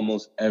about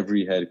almost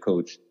every head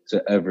coach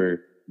to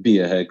ever be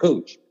a head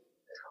coach.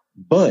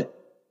 But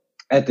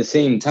at the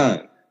same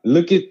time,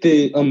 look at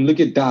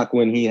Doc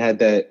when he had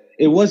that.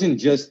 It wasn't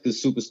just the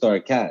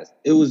superstar cast.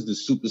 It was the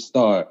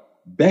superstar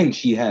bench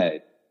he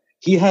had.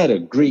 He had a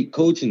great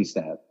coaching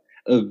staff.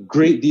 A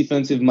great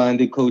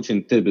defensive-minded coach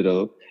in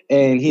Thibodeau,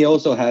 and he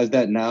also has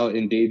that now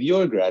in Dave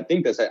Yorger.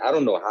 I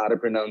don't know how to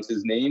pronounce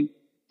his name.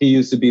 He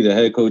used to be the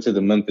head coach of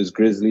the Memphis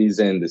Grizzlies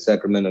and the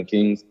Sacramento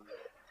Kings.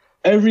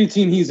 Every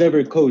team he's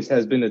ever coached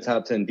has been a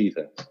top 10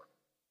 defense,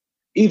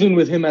 even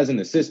with him as an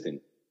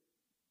assistant.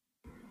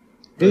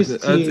 That's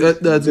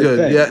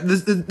good. Yeah,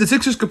 the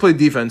Sixers could play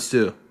defense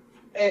too.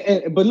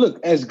 But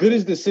look, as good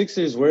as the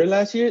Sixers were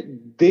last year,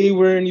 they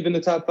weren't even the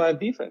top 5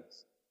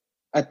 defense.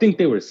 I think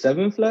they were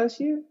 7th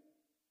last year.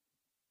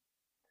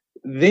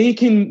 They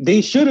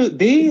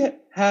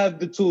have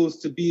the tools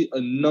to be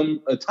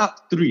a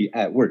top 3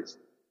 at worst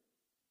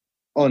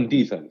on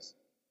defense.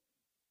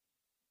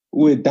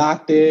 With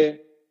Doc there,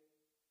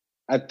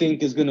 I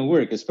think it's going to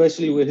work,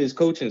 especially with his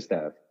coaching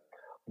staff.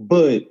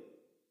 But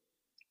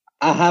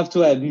I have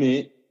to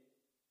admit,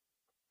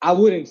 I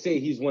wouldn't say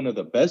he's one of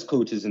the best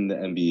coaches in the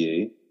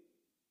NBA.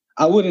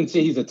 I wouldn't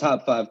say he's a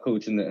top 5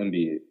 coach in the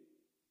NBA.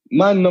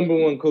 My number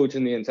one coach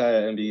in the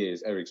entire NBA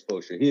is Eric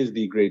Spoelstra. He is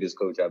the greatest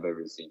coach I've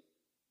ever seen.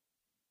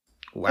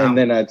 Wow. And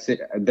then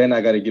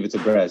I got to give it to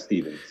Brad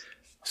Stevens.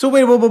 So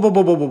wait, whoa,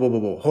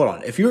 hold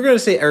on. If you were going to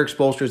say Eric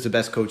Spoelstra is the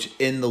best coach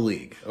in the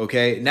league,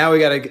 okay, now we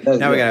got to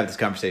have this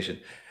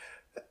conversation.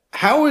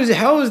 How is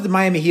the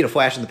Miami Heat a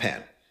flash in the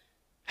pan?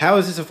 How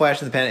is this a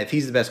flash in the pan if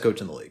he's the best coach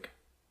in the league?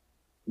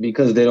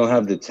 Because they don't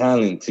have the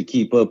talent to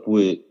keep up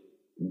with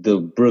the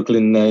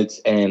Brooklyn Nets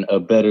and a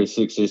better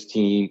Sixers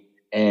team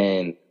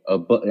and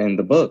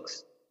the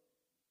Bucks.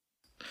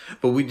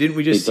 But we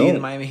just see the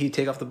Miami Heat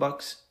take off the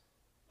Bucks?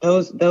 That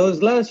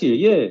was last year,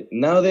 yeah.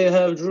 Now they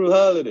have Drew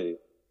Holiday.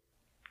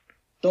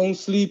 Don't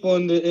sleep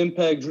on the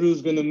impact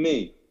Drew's gonna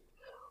make.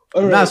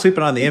 All I'm right. not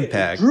sleeping on the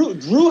impact.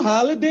 Drew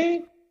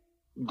Holiday,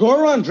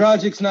 Goran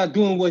Dragic's not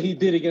doing what he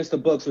did against the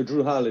Bucks with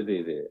Drew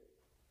Holiday there.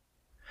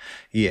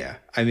 Yeah,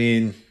 I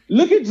mean,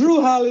 look at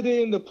Drew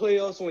Holiday in the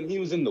playoffs when he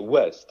was in the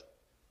West.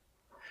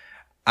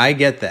 I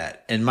get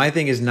that, and my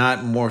thing is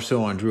not more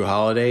so on Drew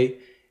Holiday.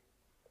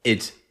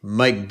 It's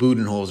Mike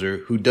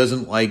Budenholzer who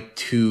doesn't like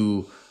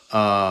to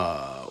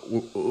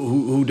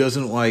who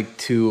doesn't like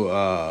to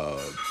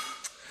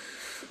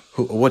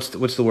what's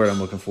the word I'm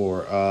looking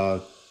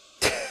for?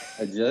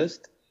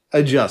 Adjust.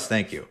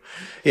 Thank you.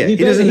 Yeah, he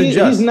doesn't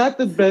adjust. He's not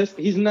the best.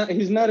 He's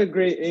not a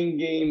great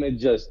in-game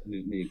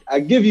adjustment.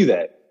 I give you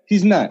that.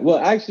 He's not. Well,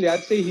 actually,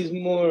 I'd say he's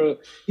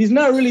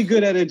not really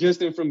good at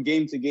adjusting from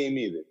game to game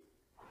either.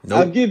 Nope.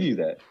 I'll give you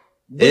that.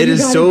 But it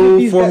is so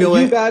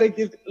formulaic. You gotta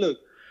give. Look,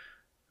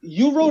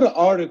 you wrote an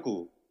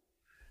article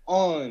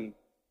on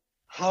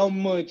how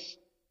much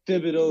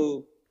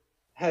Thibodeau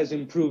has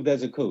improved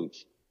as a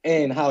coach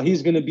and how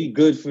he's gonna be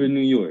good for New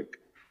York.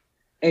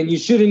 And you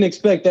shouldn't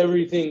expect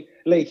everything.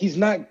 Like, he's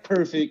not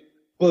perfect,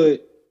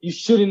 but you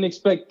shouldn't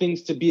expect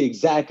things to be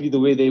exactly the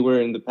way they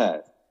were in the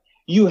past.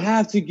 You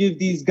have to give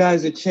these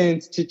guys a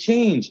chance to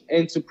change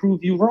and to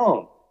prove you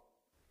wrong.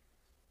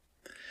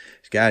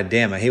 God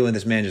damn, I hate when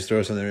this man just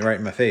throws something right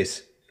in my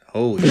face.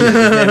 Holy shit,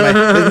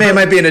 this man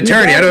might be an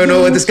attorney. I don't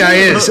know what this guy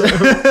is.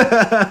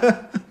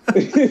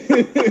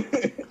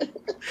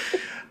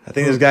 I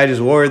think this guy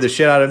just worried the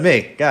shit out of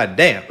me. God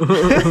damn.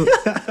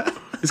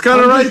 It's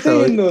kind of right,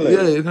 though.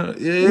 You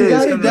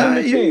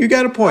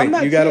got a point.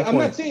 I'm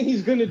not saying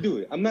he's going to do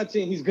it.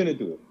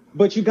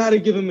 But you got to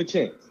give him a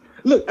chance.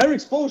 Look, Eric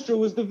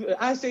Spoelstra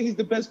I say he's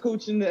the best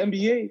coach in the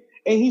NBA,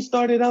 and he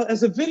started out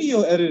as a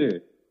video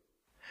editor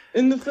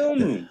in the film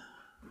room.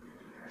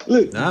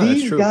 Look,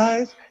 these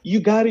guys, you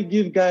got to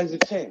give guys a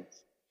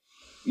chance.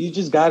 You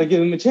just got to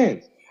give them a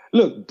chance.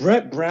 Look,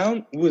 Brett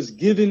Brown was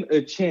given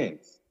a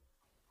chance.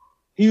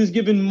 He was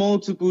given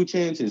multiple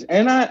chances.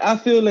 And I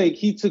feel like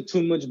he took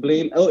too much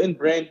blame. Elton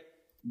Brand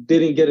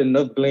didn't get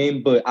enough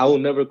blame, but I will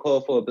never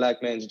call for a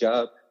black man's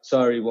job.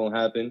 Sorry, it won't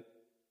happen.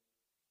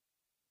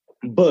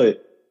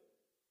 But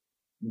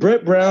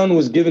Brett Brown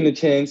was given a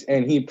chance,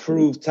 and he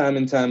proved time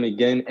and time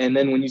again. And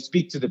then when you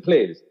speak to the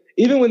players,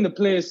 even when the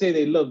players say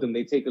they love him,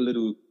 they take a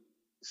little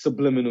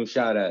subliminal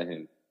shot at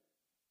him.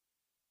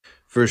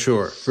 For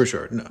sure.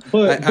 No,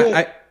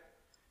 but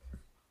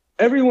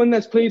everyone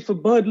that's played for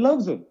Bud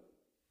loves him.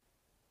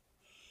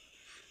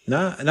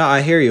 No,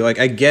 I hear you. Like,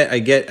 I get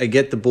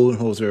the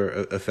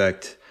Budenholzer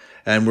effect,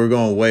 and we're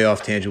going way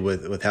off tangent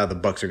with how the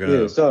Bucks are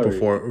going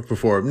to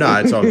perform. No,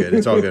 it's all good.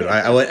 It's all good.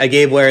 I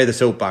gave Larry the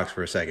soapbox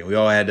for a second. We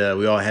all had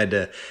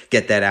to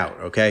get that out.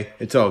 Okay,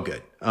 it's all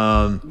good.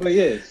 But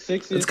yeah,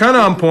 it's kind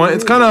of on point.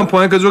 It's kind of on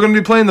point because we're going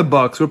to be playing the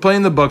Bucks. We're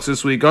playing the Bucks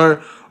this week.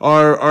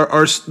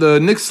 The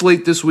Knicks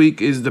slate this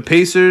week is the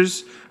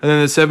Pacers, and then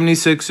the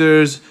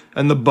 76ers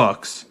and the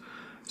Bucks.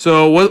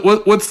 So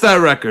what's that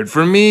record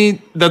for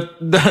me?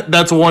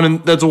 That's 1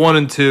 and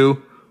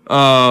 2.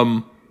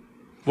 Well,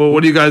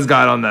 what do you guys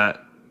got on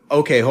that?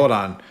 Okay, hold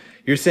on.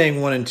 You're saying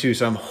 1 and 2,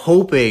 so I'm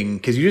hoping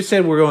because you just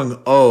said we're going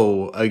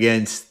 0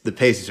 against the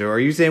Pacers. So are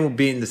you saying we're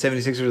beating the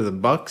 76ers or the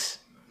Bucks?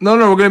 No,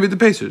 we're going to beat the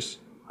Pacers.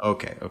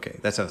 Okay,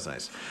 that sounds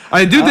nice.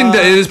 I do think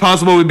that it is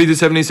possible we beat the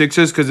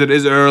 76ers because it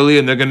is early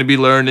and they're going to be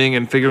learning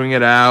and figuring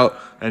it out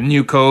and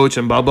new coach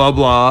and blah blah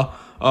blah.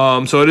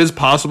 So it is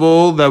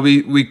possible that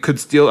we could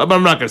steal, but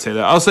I'm not going to say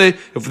that. I'll say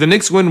if the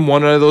Knicks win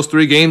one out of those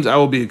 3 games, I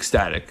will be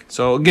ecstatic.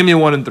 So give me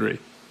 1 and 3.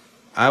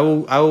 I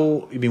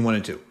will. You mean 1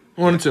 and 2?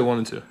 1 and 2. 1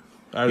 and 2.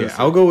 Yeah,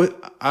 I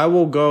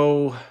will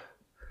go.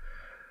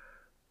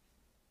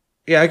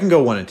 Yeah, I can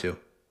go 1 and 2.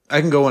 I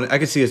can go 1. I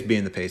can see us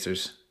being the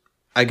Pacers.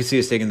 I can see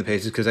us taking the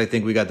Pacers because I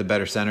think we got the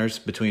better centers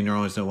between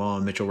Nerlens Noel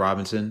and Mitchell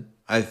Robinson.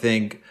 I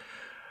think.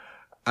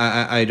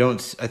 I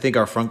think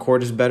our front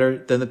court is better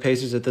than the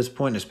Pacers at this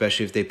point,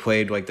 especially if they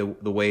played like the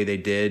way they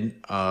did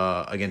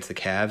against the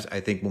Cavs. I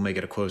think we'll make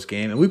it a close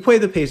game. And we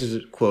played the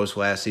Pacers close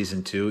last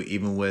season too,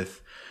 even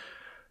with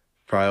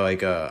probably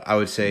like I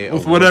would say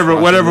with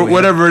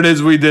whatever it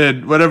is we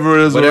did, whatever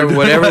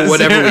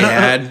we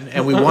had,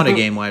 and we won a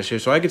game last year.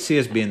 So I could see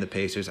us being the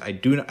Pacers. I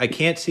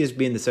can't see us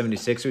being the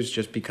 76ers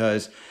just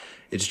because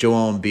it's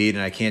Joel Embiid,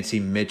 and I can't see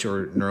Mitch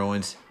or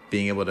Nerlens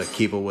being able to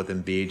keep up with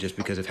Embiid just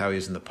because of how he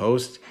is in the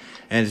post.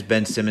 And it's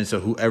Ben Simmons, so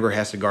whoever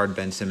has to guard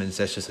Ben Simmons,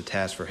 that's just a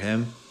task for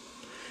him.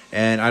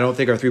 And I don't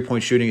think our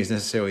three-point shooting is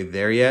necessarily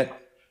there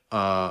yet.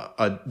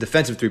 A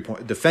defense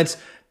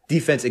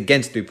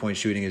against three-point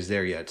shooting is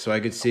there yet. So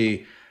I could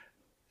see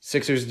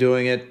Sixers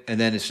doing it, and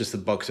then it's just the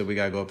Bucks that we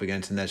gotta go up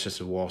against, and that's just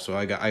a wall. So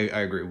I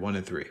agree, 1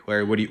 and 3.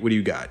 Larry, what do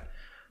you got?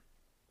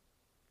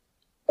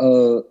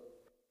 I'm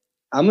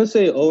gonna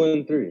say 0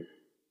 and 3.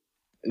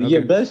 Okay.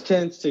 Your best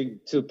chance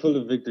to pull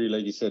a victory,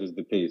 like you said, is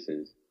the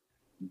Pacers,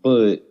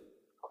 but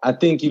I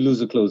think you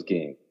lose a close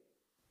game.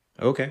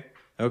 Okay.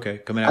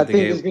 Coming out the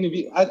game, it's going to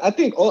be. I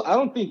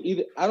don't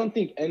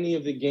think any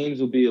of the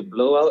games will be a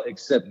blowout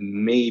except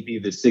maybe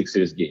the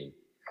Sixers game,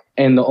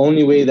 and the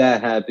only way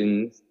that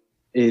happens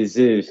is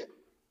if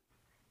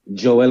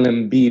Joel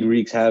Embiid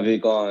wreaks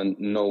havoc on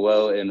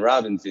Noel and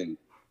Robinson,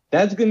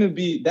 That's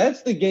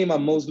the game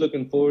I'm most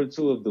looking forward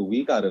to of the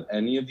week out of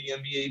any of the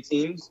NBA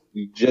teams.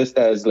 Just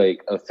as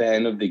like a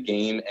fan of the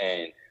game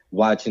and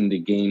watching the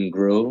game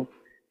grow,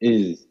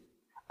 is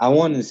I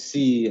want to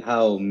see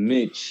how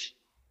Mitch,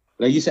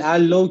 like you said, I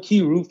low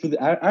key root for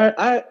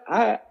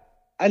I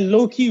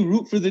low key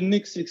root for the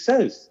Knicks'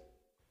 success.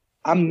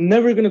 I'm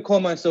never gonna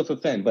call myself a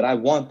fan, but I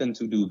want them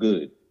to do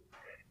good,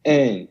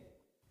 and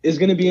it's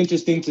gonna be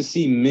interesting to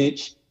see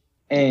Mitch.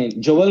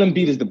 And Joel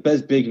Embiid is the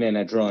best big man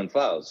at drawing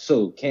fouls.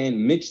 So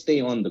can Mitch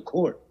stay on the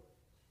court?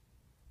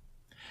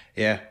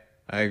 Yeah,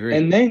 I agree.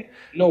 And then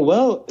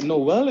Noel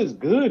is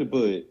good,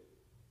 but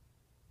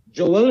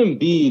Joel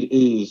Embiid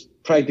is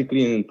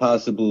practically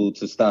impossible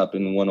to stop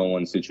in a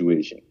one-on-one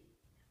situation.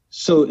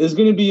 So it's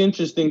going to be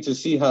interesting to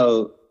see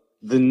how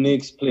the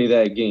Knicks play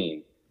that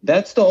game.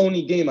 That's the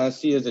only game I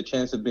see as a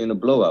chance of being a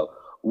blowout.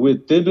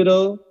 With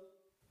Thibodeau,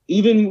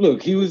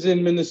 he was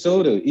in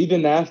Minnesota,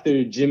 even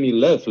after Jimmy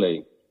left,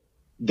 like,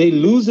 they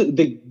lose.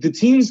 The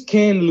teams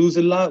can lose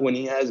a lot when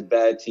he has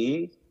bad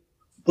teams,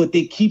 but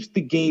they keep the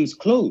games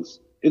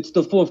close. It's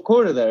the fourth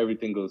quarter that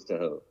everything goes to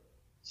hell.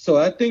 So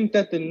I think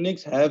that the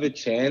Knicks have a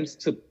chance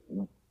to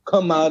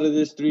come out of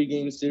this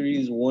 3-game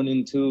series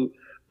 1-2,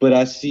 but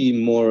I see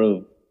more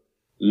of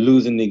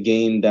losing the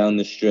game down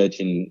the stretch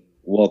and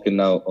walking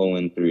out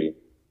 0-3. Okay.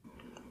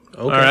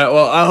 All right.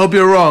 Well, I hope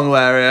you're wrong,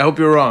 Larry. I hope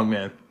you're wrong,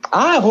 man.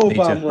 I hope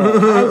I'm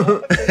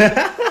wrong.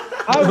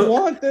 I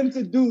want them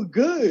to do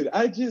good.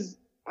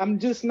 I'm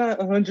just not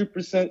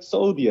 100%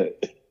 sold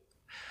yet.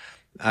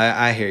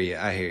 I hear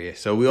you.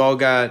 So we all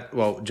got,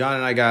 John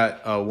and I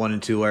got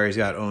 1-2. Larry's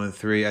got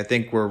 0-3. I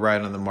think we're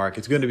right on the mark.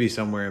 It's going to be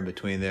somewhere in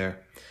between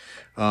there.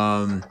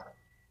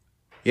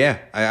 Yeah,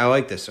 I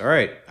like this. All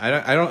right.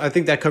 I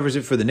think that covers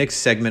it for the next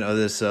segment of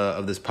this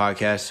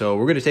podcast. So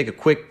we're going to take a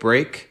quick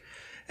break,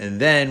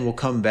 and then we'll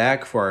come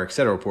back for our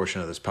etc.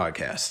 portion of this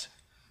podcast.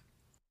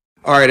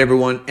 All right,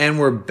 everyone, and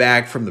we're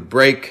back from the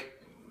break.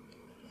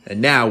 And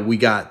now we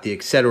got the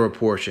etc.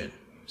 portion.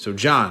 So,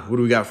 John, what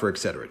do we got for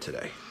etc.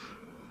 today?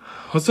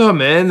 What's up,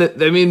 man?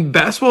 I mean,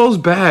 basketball's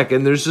back,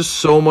 and there's just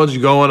so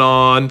much going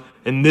on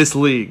in this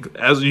league,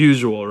 as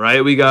usual,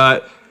 right? We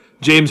got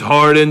James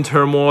Harden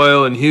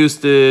turmoil in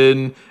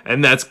Houston,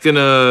 and that's going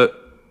to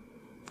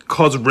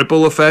cause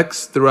ripple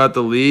effects throughout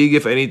the league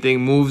if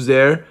anything moves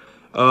there.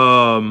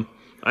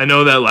 I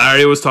know that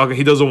Larry was talking.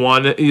 He doesn't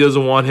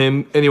want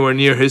him anywhere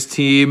near his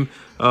team.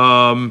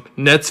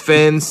 Nets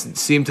fans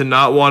seem to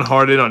not want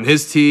Harden on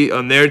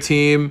their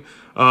team.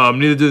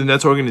 Neither do the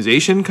Nets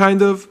organization,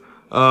 kind of.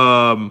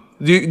 Do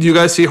you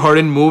guys see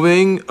Harden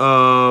moving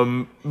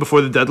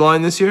before the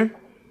deadline this year?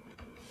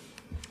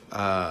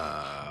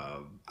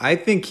 I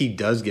think he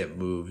does get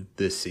moved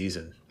this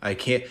season. I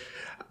can't.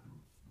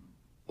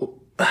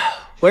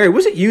 Larry,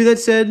 was it you that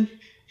said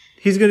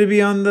he's going to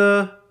be on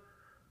the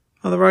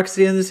Rockets at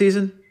the end of the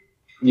season?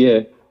 Yeah.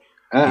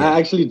 I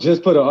actually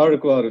just put an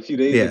article out a few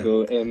days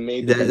ago and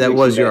made that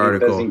was your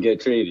article. Doesn't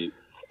get traded.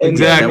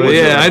 Exactly.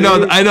 Yeah, I know.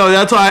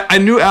 That's why I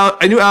knew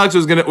Alex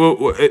was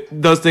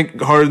does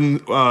think Harden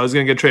is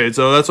gonna get traded.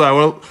 So that's why I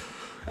want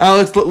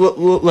Alex.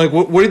 Like,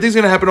 what do you think is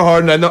gonna happen to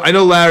Harden? I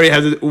know Larry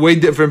has a way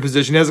different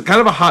position. He has kind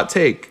of a hot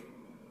take.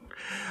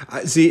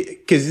 See,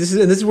 because this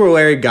is where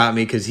Larry got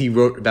me, because he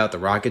wrote about the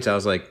Rockets. I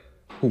was like,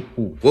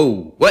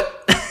 whoa,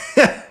 what?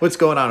 What's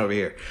going on over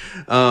here?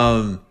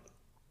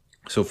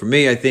 So for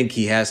me, I think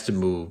he has to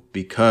move,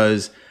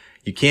 because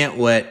you can't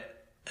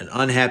let an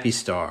unhappy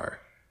star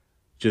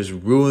just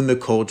ruin the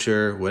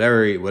culture,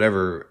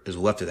 whatever is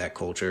left of that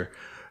culture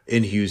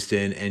in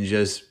Houston, and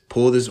just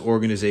pull this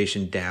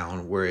organization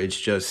down where it's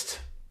just,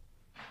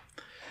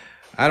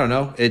 I don't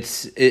know.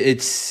 It's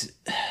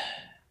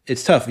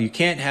tough. You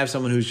can't have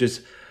someone who's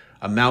just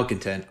a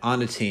malcontent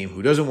on a team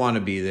who doesn't want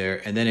to be there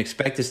and then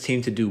expect his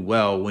team to do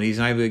well when he's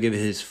not even going to give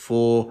his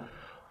full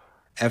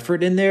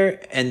effort in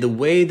there. And the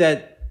way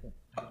that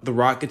the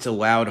Rockets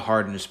allowed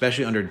Harden,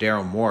 especially under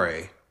Daryl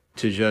Morey,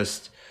 to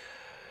just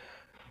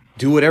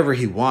do whatever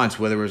he wants,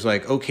 whether it was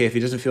like, okay, if he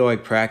doesn't feel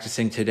like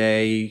practicing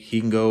today, he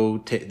can go,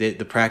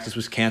 the practice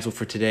was canceled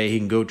for today, he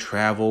can go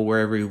travel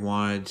wherever he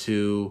wanted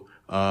to.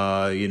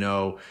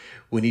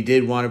 When he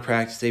did want to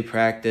practice, they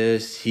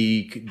practiced.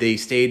 They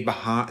stayed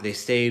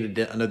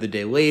another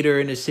day later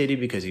in the city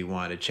because he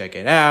wanted to check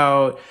it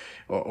out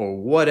or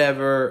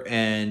whatever.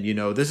 And,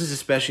 this is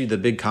especially the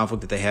big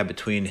conflict that they had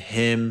between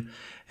him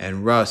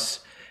and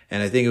Russ.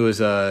 And I think it was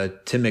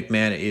Tim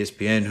McMahon at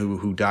ESPN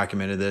who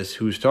documented this,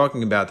 who was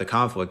talking about the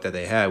conflict that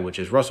they had, which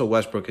is Russell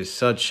Westbrook is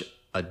such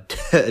a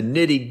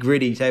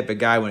nitty-gritty type of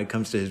guy when it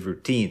comes to his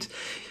routines.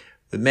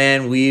 The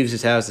man leaves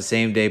his house the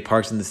same day,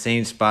 parks in the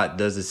same spot,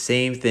 does the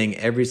same thing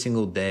every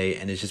single day,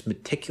 and is just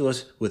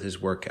meticulous with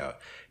his workout.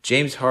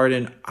 James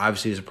Harden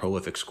obviously is a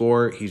prolific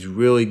scorer. He's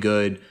really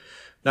good.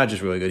 Not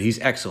just really good. He's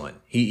excellent.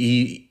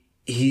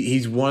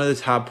 He's one of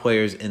the top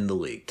players in the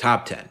league,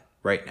 top 10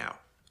 right now.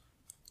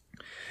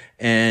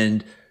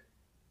 And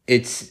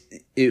it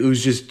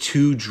was just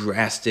too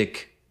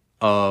drastic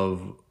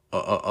of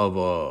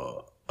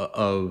I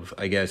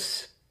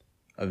guess,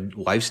 of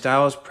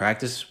lifestyles,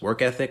 practice,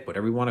 work ethic,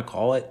 whatever you want to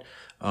call it.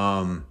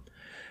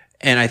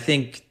 And I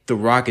think the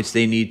Rockets,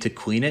 they need to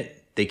clean it.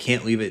 They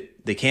can't leave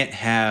it. They can't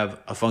have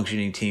a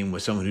functioning team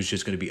with someone who's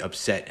just going to be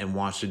upset and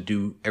wants to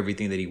do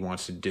everything that he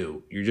wants to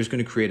do. You're just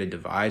going to create a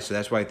divide. So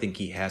that's why I think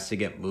he has to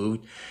get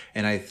moved.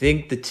 And I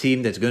think the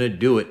team that's going to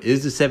do it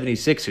is the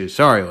 76ers.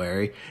 Sorry,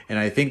 Larry. And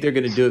I think they're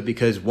going to do it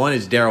because one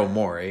is Daryl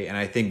Morey. And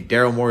I think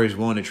Daryl Morey is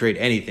willing to trade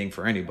anything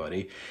for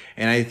anybody.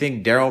 And I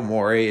think Daryl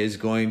Morey is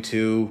going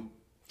to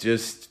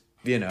just...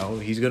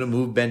 he's going to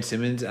move Ben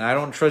Simmons, and I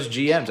don't trust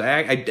GMs.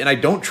 I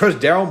don't trust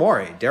Daryl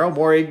Morey. Daryl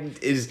Morey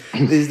is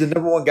the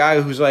number one guy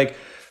who's like,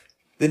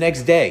 the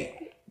next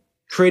day,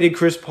 traded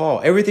Chris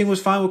Paul. Everything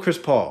was fine with Chris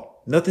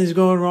Paul. Nothing's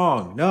going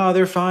wrong. No,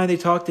 they're fine. They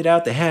talked it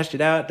out. They hashed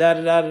it out.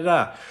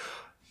 Da-da-da-da-da.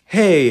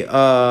 Hey,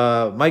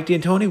 Mike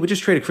D'Antoni, we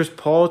just traded Chris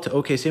Paul to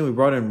OKC, and we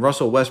brought in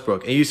Russell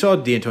Westbrook. And you saw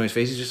D'Antoni's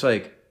face. He's just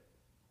like,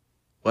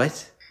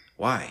 what?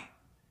 Why?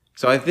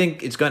 So I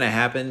think it's going to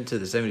happen to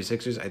the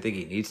 76ers. I think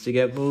he needs to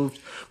get moved.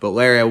 But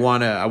Larry, I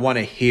want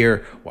to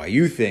hear why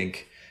you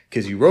think,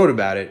 because you wrote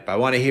about it, but I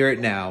want to hear it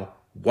now.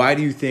 Why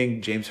do you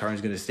think James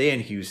Harden's going to stay in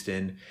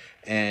Houston?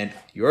 And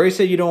you already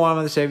said you don't want him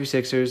on the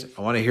 76ers.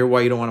 I want to hear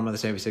why you don't want him on the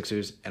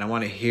 76ers. And I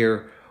want to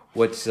hear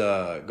what's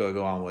going to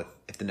go on with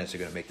if the Nets are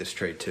going to make this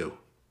trade too.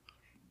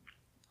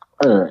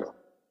 All right.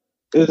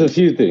 There's a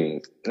few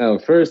things. Now,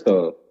 first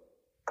off,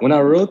 when I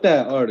wrote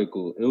that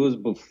article, it was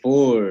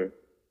before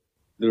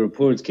the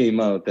reports came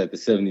out that the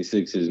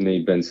 76ers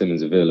made Ben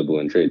Simmons available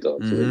in trade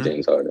talks with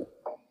James Harden.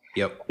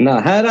 Yep. Now,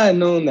 had I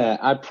known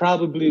that, I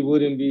probably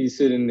wouldn't be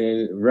sitting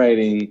there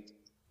writing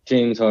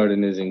James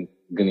Harden isn't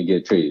going to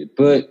get traded.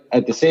 But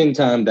at the same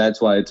time,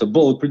 that's why it's a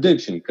bold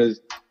prediction, because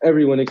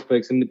everyone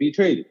expects him to be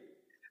traded.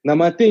 Now,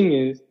 my thing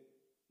is,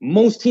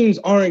 most teams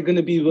aren't going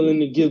to be willing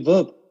to give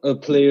up a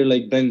player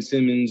like Ben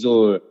Simmons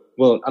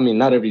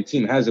not every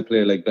team has a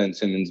player like Ben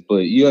Simmons,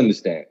 but you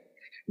understand.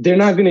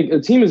 Not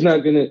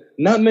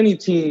many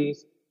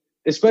teams,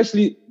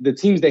 especially the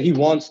teams that he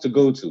wants to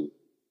go to,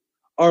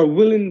 are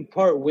willing to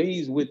part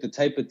ways with the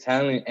type of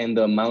talent and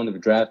the amount of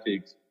draft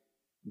picks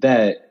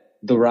that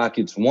the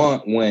Rockets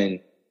want when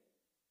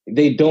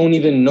they don't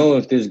even know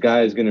if this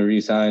guy is going to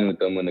re-sign with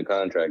them when the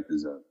contract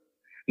is up.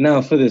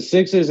 Now, for the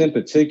Sixers in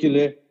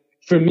particular,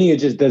 for me, it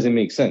just doesn't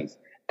make sense.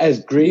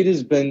 As great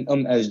as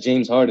as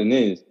James Harden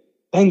is,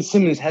 Ben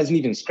Simmons hasn't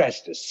even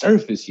scratched the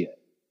surface yet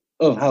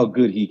of how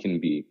good he can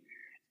be.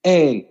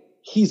 And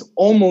he's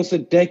almost a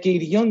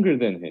decade younger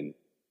than him.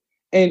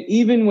 And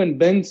even when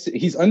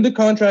he's under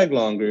contract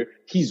longer,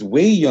 he's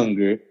way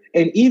younger.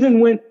 And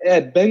even when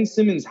at Ben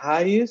Simmons'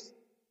 highest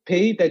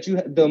paid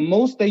the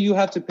most that you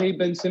have to pay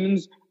Ben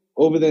Simmons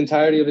over the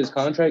entirety of his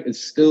contract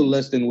is still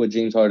less than what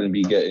James Harden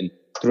be getting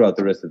throughout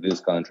the rest of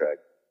his contract.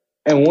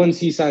 And once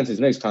he signs his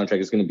next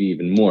contract, it's going to be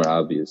even more,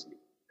 obviously.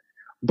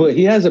 But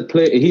he has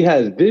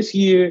this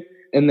year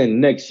and then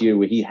next year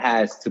where he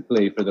has to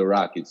play for the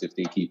Rockets if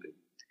they keep it.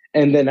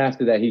 And then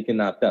after that, he can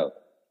opt out.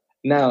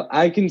 Now,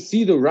 I can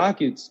see the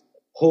Rockets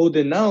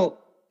holding out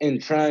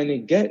and trying to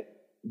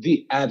get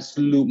the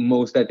absolute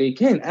most that they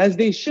can, as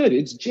they should.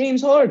 It's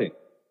James Harden.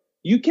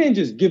 You can't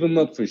just give him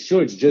up for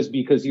shorts just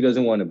because he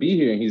doesn't want to be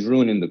here and he's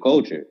ruining the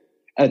culture.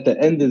 At the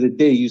end of the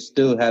day, you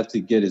still have to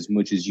get as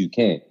much as you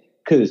can.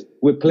 Because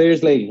with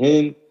players like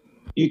him,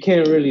 you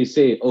can't really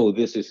say, oh,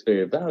 this is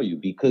fair value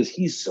because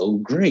he's so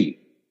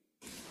great.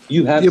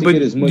 You have to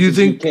get as much as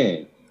you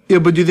can. Yeah,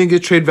 but do you think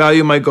his trade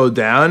value might go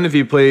down if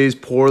he plays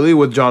poorly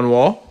with John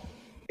Wall?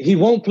 He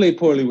won't play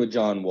poorly with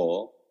John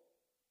Wall.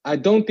 I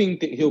don't think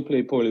that he'll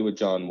play poorly with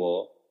John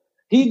Wall.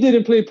 He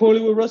didn't play poorly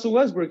with Russell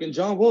Westbrook, and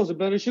John Wall's a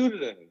better shooter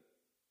than him.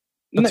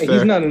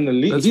 He's not an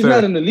elite.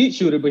 Not an elite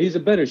shooter, but he's a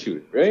better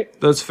shooter, right?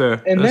 That's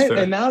fair. And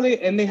now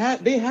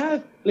they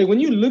have like when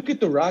you look at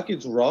the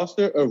Rockets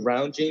roster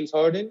around James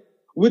Harden,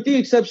 with the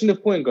exception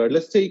of point guard,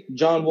 let's take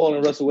John Wall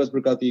and Russell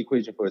Westbrook out the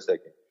equation for a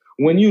second.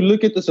 When you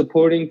look at the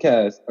supporting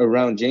cast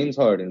around James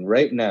Harden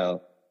right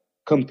now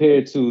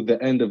compared to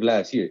the end of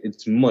last year,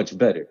 it's much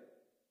better.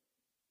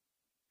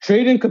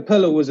 Trading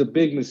Capella was a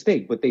big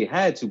mistake, but they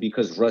had to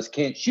because Russ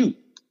can't shoot.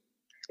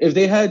 If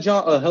they had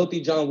a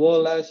healthy John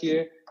Wall last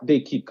year, they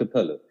keep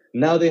Capella.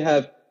 Now they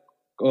have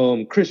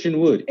Christian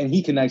Wood, and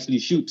he can actually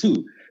shoot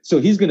too. So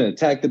he's going to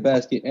attack the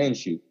basket and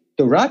shoot.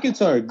 The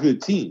Rockets are a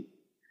good team.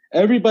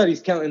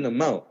 Everybody's counting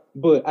them out,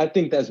 but I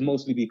think that's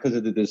mostly because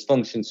of the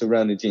dysfunction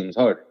surrounding James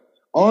Harden.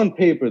 On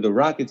paper, the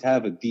Rockets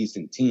have a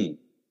decent team.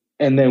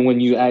 And then when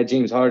you add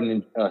James Harden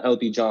and a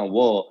healthy John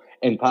Wall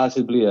and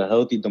possibly a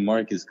healthy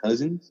DeMarcus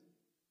Cousins,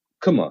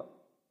 come on.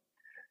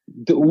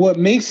 What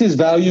makes his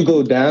value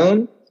go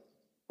down?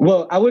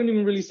 Well, I wouldn't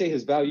even really say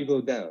his value go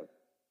down.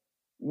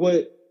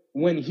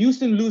 When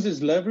Houston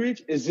loses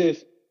leverage is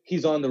if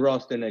he's on the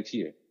roster next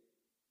year.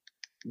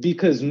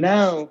 Because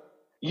now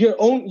your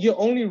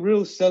only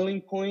real selling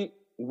point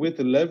with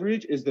the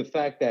leverage is the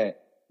fact that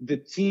the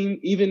team,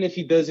 even if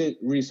he doesn't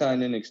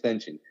re-sign an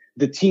extension,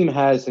 the team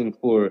has him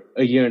for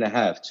a year and a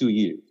half, 2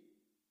 years.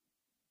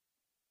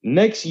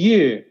 Next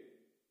year,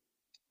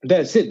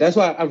 that's it. That's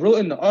why I wrote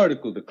in the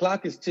article, the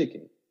clock is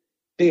ticking.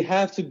 They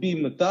have to be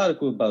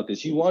methodical about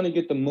this. You want to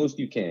get the most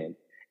you can.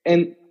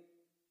 And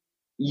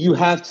you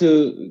have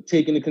to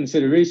take into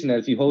consideration that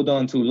if you hold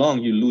on too long,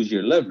 you lose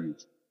your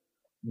leverage.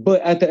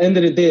 But at the end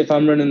of the day, if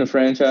I'm running a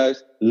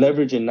franchise,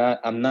 leverage or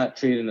not, I'm not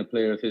trading a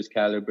player of his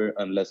caliber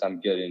unless I'm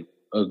getting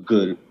a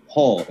good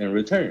haul in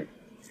return.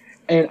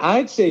 And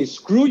I'd say,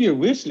 screw your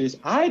wish list.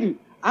 I'd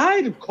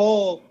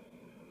call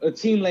a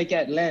team like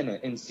Atlanta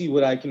and see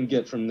what I can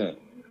get from them.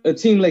 A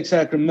team like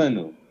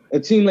Sacramento, a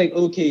team like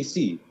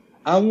OKC.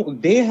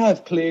 They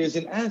have players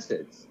and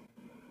assets.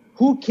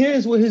 Who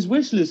cares what his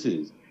wish list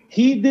is?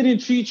 He didn't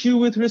treat you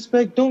with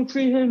respect. Don't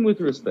treat him with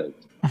respect.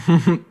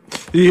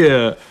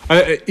 Yeah,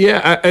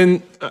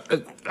 I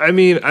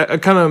mean, I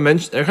kind of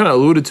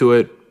alluded to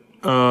it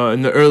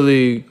in the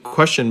early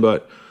question,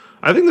 but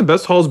I think the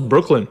best haul is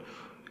Brooklyn.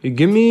 You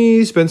give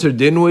me Spencer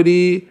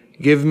Dinwiddie,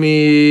 give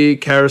me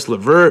Karis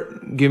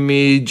LeVert, give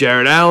me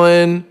Jared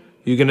Allen.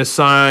 You're gonna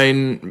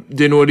sign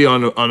Dinwiddie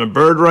on a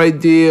bird right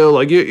deal.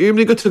 Like you're gonna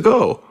be good to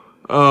go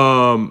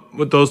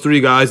with those three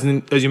guys.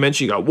 And as you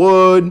mentioned, you got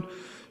Wood,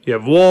 you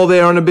have Wall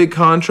there on a big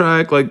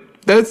contract.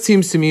 Like that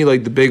seems to me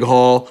like the big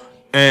haul.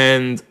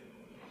 And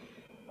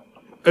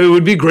it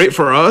would be great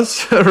for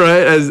us,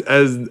 right,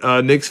 as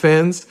Knicks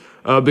fans,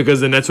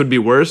 because the Nets would be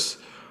worse.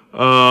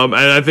 And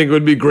I think it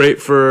would be great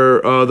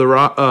for it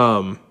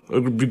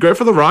would be great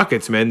for the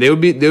Rockets, man. They would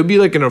be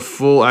like in a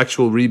full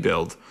actual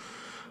rebuild.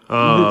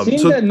 The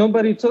team that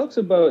nobody talks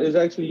about is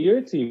actually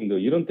your team, though.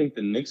 You don't think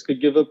the Knicks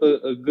could give up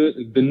a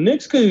good? The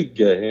Knicks could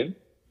get him.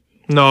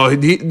 No,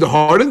 the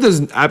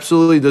Harden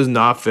absolutely does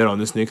not fit on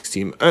this Knicks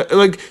team.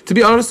 Like to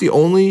be honest, the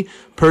only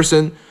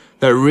person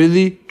that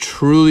really,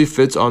 truly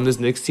fits on this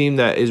Knicks team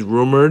that is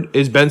rumored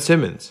is Ben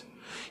Simmons.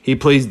 He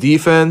plays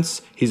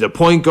defense. He's a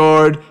point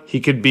guard.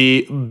 He could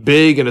be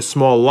big in a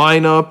small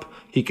lineup.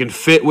 He can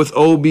fit with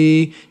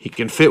Obi. He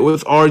can fit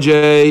with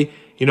RJ.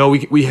 You know,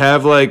 we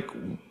have like,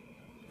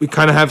 we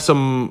kind of have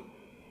some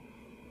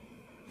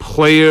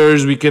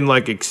players we can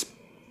like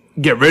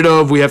get rid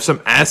of. We have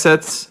some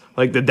assets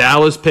like the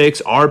Dallas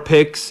picks, our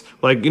picks.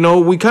 Like, you know,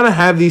 we kind of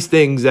have these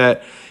things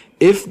that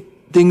if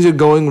things are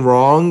going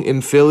wrong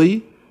in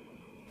Philly,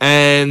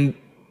 and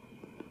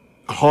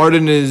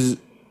Harden is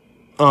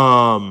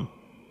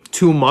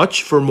too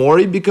much for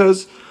Morey,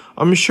 because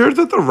I'm sure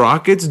that the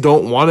Rockets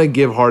don't want to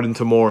give Harden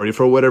to Morey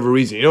for whatever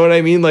reason. You know what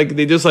I mean? Like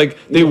they just like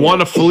they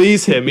want to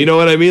fleece him. You know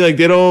what I mean? Like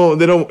they don't.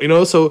 You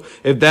know. So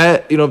if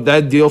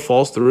that deal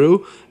falls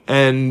through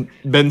and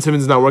Ben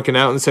Simmons is not working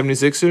out in the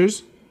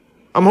 76ers,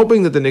 I'm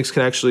hoping that the Knicks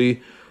can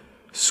actually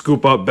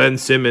scoop up Ben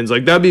Simmons.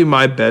 Like that'd be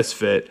my best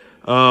fit.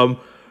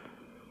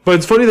 But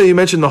it's funny that you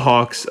mentioned the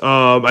Hawks.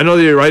 I know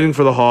that you're writing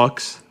for the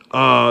Hawks.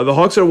 The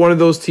Hawks are one of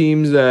those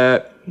teams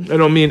that I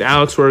know me and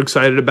Alex were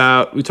excited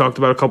about. We talked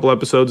about a couple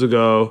episodes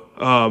ago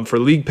for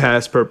League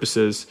Pass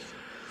purposes,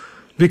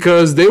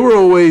 because they were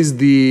always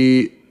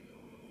the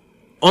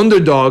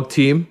underdog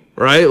team,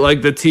 right?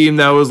 Like the team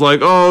that was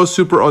like, oh,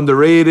 super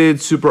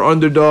underrated, super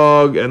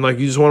underdog, and like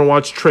you just want to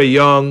watch Trae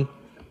Young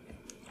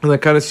and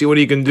like kind of see what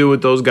he can do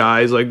with those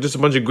guys, like just a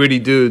bunch of gritty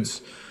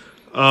dudes.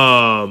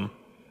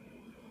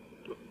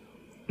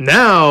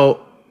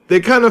 Now they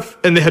kind of,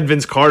 and they had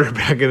Vince Carter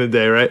back in the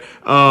day, right?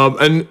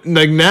 And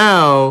like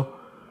now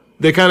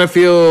they kind of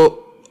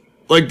feel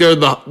like they're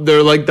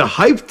like the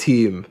hype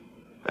team,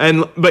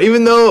 but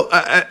even though,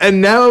 and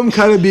now I'm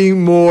kind of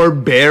being more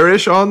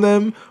bearish on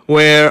them,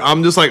 where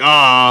I'm just like,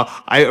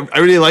 I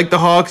really like the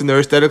Hawks and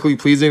they're aesthetically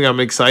pleasing. I'm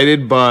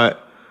excited,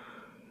 but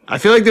I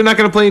feel like they're not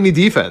going to play any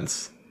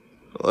defense.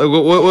 Like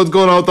what's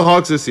going on with the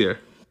Hawks this year?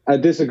 I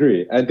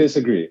disagree.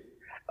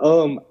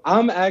 I'm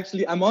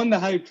on the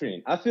hype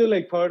train. I feel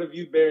like part of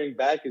you bearing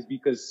back is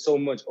because so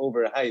much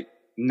overhype.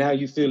 Now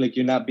you feel like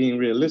you're not being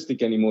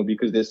realistic anymore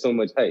because there's so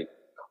much hype.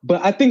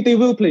 But I think they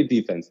will play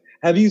defense.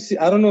 Have you seen?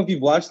 I don't know if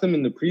you've watched them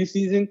in the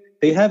preseason.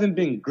 They haven't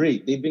been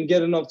great. They've been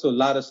getting off to a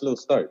lot of slow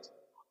starts.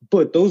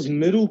 But those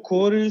middle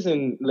quarters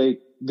and like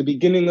the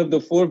beginning of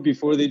the fourth,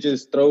 before they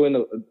just throw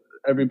in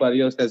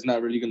everybody else that's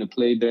not really going to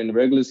play during the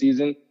regular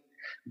season,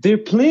 they're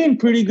playing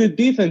pretty good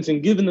defense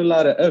and giving a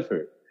lot of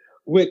effort.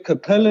 With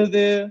Capella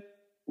there,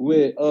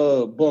 with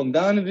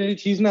Bogdanovic,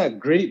 he's not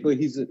great, but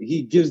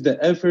he gives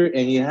the effort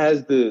and he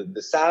has the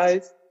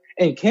size.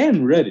 And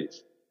Cam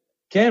Reddish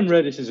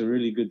is a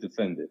really good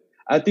defender.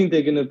 I think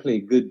they're gonna play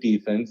good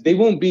defense. They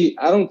won't be.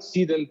 I don't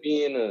see them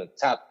being a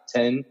top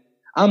 10.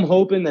 I'm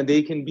hoping that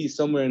they can be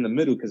somewhere in the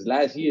middle, because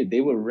last year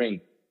they were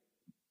ranked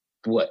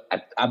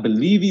I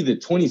believe either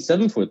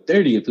 27th or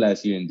 30th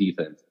last year in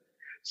defense.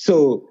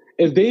 So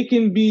if they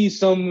can be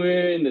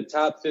somewhere in the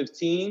top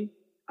 15.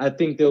 I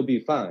think they'll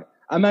be fine.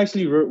 I'm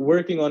actually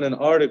working on an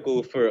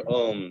article for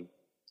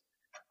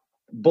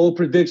bold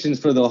predictions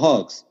for the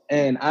Hawks.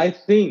 And I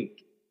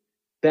think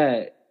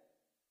that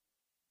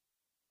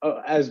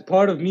as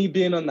part of me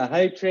being on the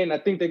hype train, I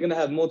think they're going to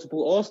have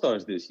multiple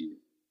All-Stars this year.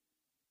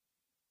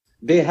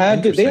 They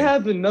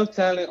have enough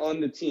talent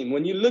on the team.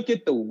 When you look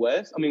at the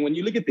West, when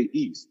you look at the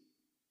East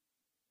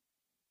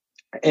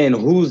and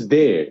who's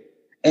there,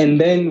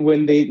 and then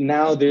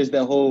there's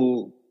that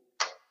whole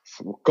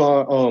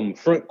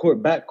front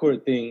court, back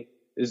court thing,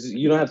 is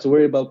you don't have to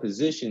worry about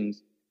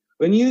positions.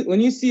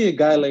 when you see a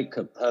guy like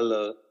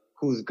Capella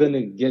who's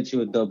gonna get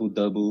you a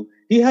double-double,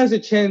 he has a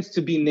chance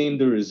to be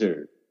named a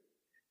reserve.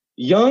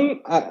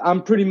 Young,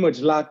 I'm pretty much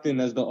locked in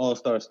as the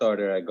all-star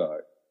starter at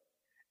guard.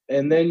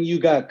 And then you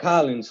got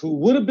Collins, who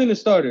would have been a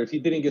starter if he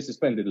didn't get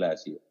suspended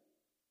last year.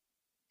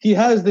 He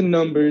has the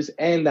numbers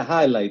and the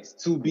highlights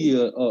to be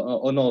an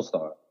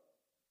all-star.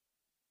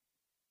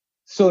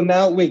 So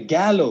now with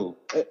Gallo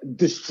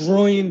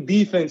destroying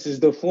defenses,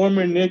 the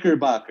former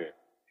Knickerbocker,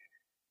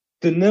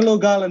 Danilo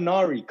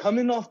Gallinari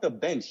coming off the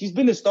bench. He's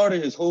been a starter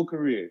his whole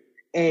career,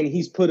 and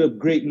he's put up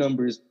great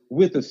numbers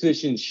with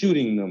efficient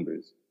shooting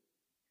numbers.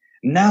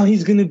 Now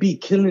he's going to be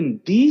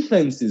killing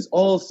defenses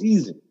all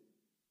season.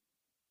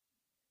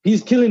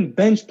 He's killing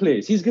bench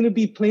players. He's going to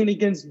be playing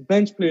against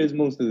bench players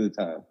most of the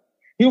time.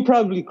 He'll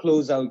probably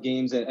close out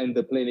games and end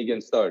up playing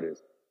against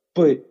starters.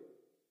 But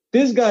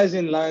this guy's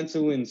in line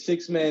to win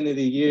Sixth Man of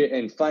the Year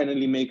and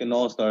finally make an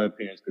all-star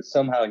appearance because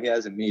somehow he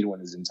hasn't made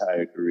one his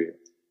entire career.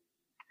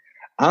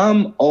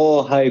 I'm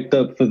all hyped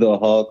up for the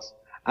Hawks.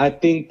 I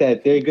think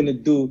that they're going to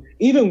do,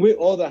 even with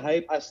all the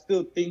hype, I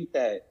still think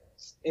that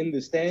in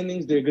the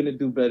standings, they're going to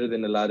do better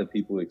than a lot of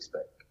people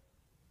expect.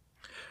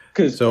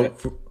 Go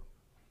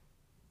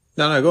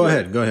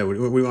ahead. Go ahead.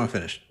 We want to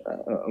finish.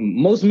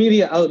 Most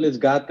media outlets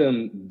got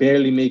them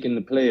barely making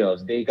the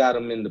playoffs. They got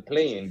them in the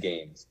play-in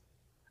games.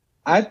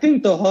 I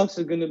think the Hawks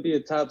are going to be a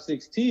top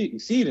 6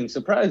 seed and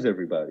surprise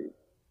everybody.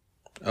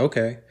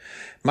 Okay.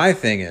 My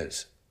thing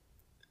is,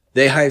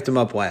 they hyped him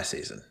up last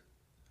season.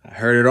 I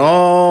heard it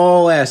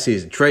all last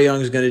season. Trae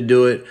Young's going to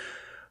do it.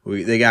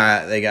 They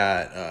got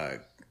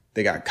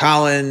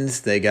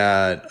Collins. They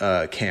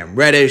got Cam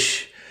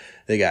Reddish.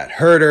 They got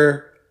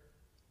Herter.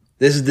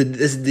 This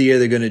is the year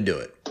they're going to do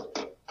it.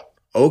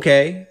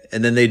 Okay.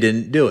 And then they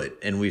didn't do it.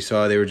 And we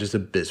saw they were just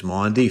abysmal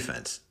on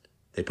defense.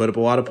 They put up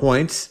a lot of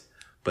points,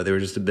 but they were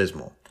just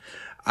abysmal.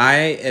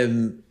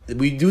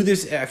 We do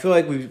this. I feel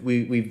like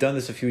we've done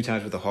this a few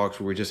times with the Hawks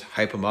where we just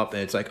hype them up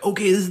and it's like,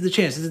 okay, this is the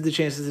chance. This is the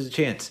chance. This is the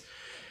chance.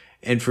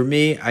 And for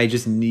me, I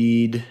just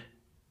need,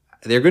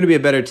 they're going to be a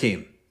better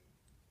team.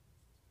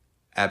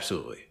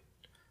 Absolutely.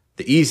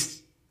 The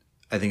East,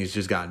 I think, has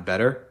just gotten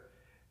better.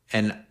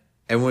 And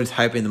everyone's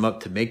hyping them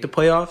up to make the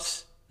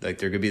playoffs. Like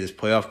they're going to be this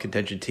playoff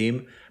contention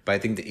team. But I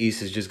think the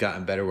East has just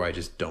gotten better where I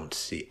just don't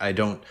see. I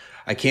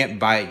can't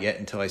buy it yet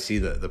until I see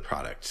the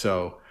product.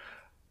 So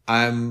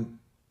I'm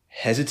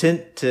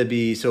hesitant to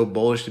be so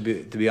bullish to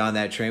be on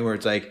that train where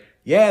it's like,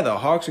 yeah, the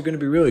Hawks are going to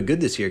be really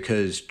good this year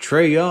because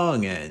Trae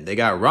Young and they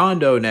got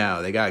Rondo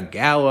now. They got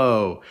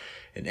Gallo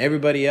and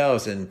everybody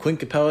else. And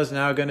Clint Capella's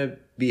now going to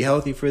be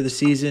healthy for the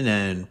season.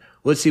 And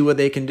let's see what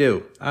they can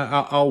do.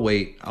 I'll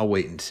wait. I'll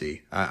wait and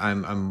see.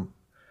 I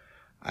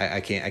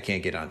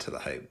can't get onto the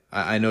hype.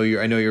 I know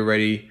you're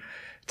ready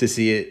to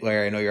see it,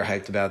 Larry. I know you're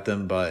hyped about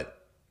them, but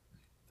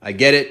I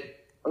get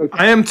it.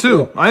 I am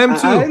too. I am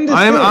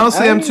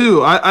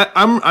too. I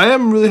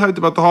am really hyped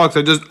about the Hawks.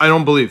 I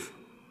don't believe,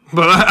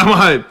 but I'm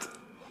hyped.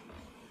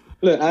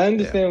 Look, I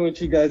understand what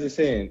you guys are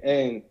saying,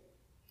 and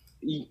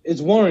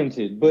it's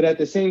warranted. But at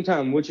the same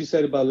time, what you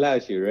said about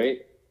last year, right?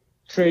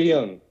 Trae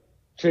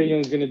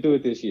Young's gonna do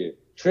it this year.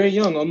 Trae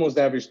Young almost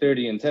averaged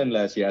 30 and 10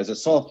 last year as a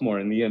sophomore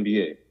in the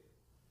NBA.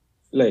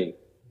 Like,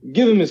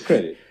 give him his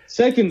credit.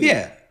 Secondly,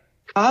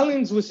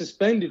 Collins was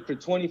suspended for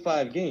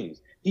 25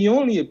 games. He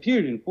only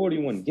appeared in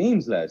 41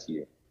 games last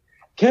year.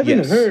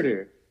 Kevin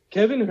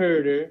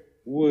Huerter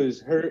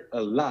was hurt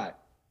a lot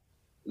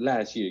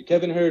last year.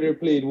 Kevin Huerter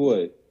played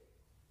what?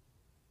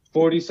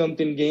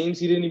 40-something games?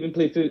 He didn't even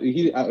play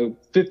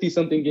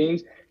 50-something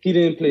games. He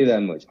didn't play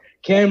that much.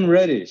 Cam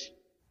Reddish,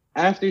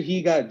 after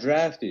he got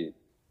drafted,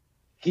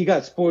 he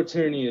got sports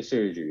hernia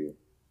surgery.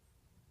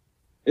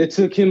 It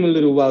took him a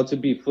little while to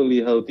be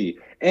fully healthy.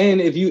 And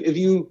if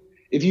you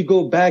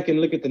go back and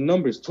look at the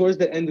numbers, towards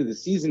the end of the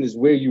season is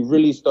where you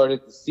really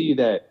started to see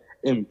that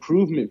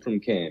improvement from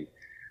Cam.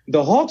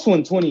 The Hawks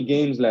won 20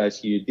 games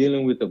last year,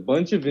 dealing with a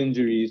bunch of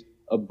injuries,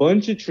 a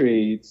bunch of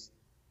trades,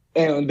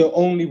 and the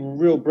only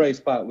real bright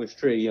spot was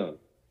Trae Young.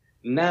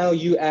 Now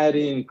you add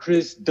in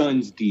Chris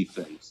Dunn's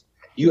defense.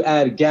 You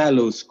add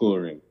Gallo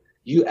scoring.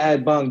 You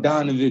add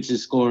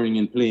Bogdanovich's scoring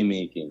and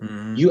playmaking.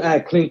 Mm-hmm. You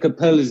add Clint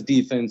Capella's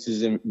defense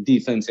and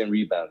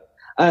rebounding.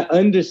 I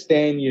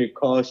understand your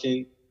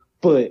caution,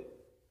 but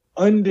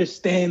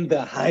understand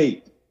the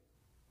hype.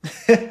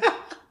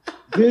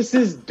 This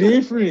is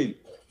different.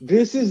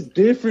 This is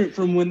different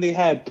from when they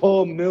had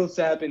Paul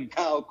Millsap and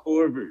Kyle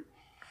Korver.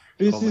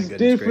 This is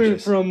different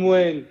from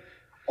when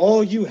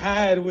all you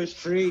had was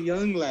Trae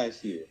Young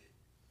last year.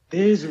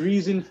 There's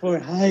reason for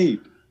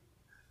hype.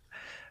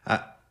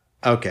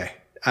 Okay.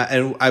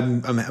 And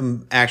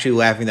I'm actually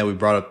laughing that we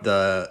brought up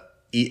the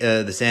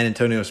San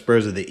Antonio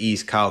Spurs of the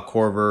East, Kyle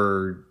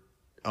Korver.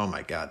 Oh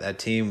my God, that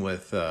team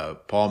with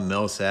Paul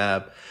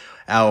Millsap,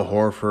 Al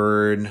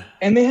Horford,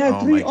 and they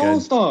had 3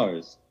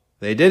 All-Stars.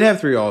 They did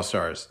have 3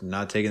 All-Stars.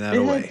 Not taking that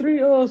away. They had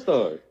 3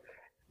 All-Stars.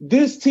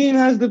 This team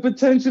has the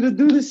potential to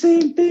do the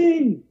same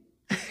thing.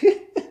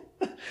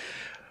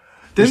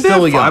 Didn't they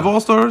have 5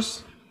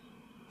 All-Stars?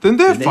 Didn't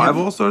they have 5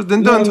 All-Stars?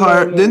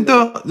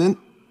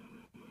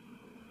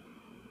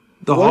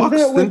 The Was Hawks?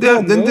 that with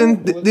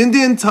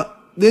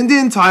Didn't the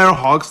entire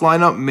Hawks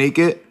lineup make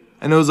it?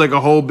 And it was like a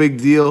whole big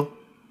deal.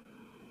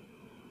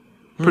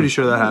 Pretty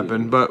sure that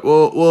happened, but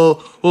we'll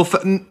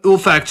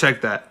fact check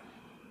that.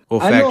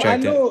 We'll fact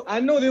check that. I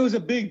know there was a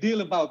big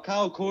deal about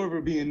Kyle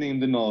Korver being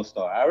named an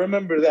All-Star. I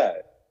remember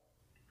that.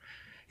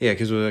 Yeah,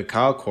 because with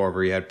Kyle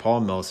Korver, you had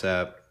Paul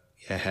Millsap,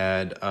 you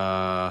had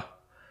Al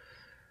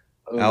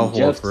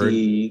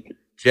Horford,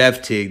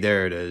 Jeff Teague.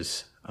 There it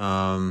is.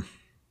 Yeah,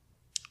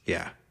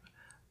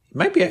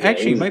 might be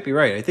you might be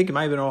right. I think it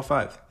might have been all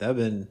five. That'd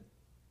been.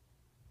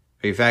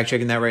 Are you fact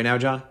checking that right now,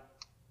 John?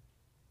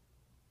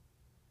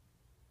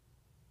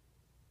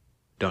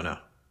 Don't know.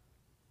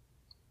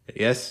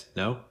 Yes?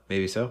 No?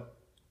 Maybe so?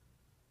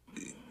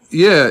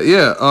 Yeah.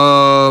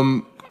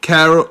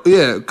 Carroll,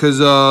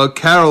 because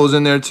Carroll was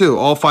in there too.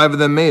 All five of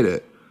them made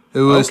it. It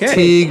was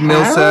Teague,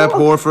 Millsap,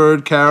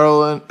 Horford,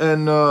 Carroll, and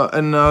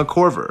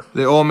Korver.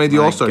 They all made the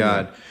All-Star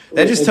game.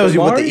 That just tells you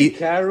what the East.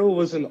 Carroll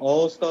was an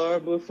All-Star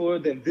before.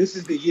 Then this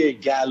is the year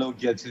Gallo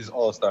gets his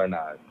All-Star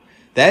nod.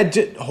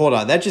 Hold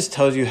on. That just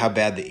tells you how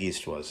bad the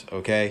East was.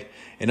 Okay.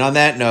 And on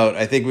that note,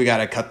 I think we got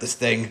to cut this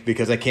thing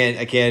because I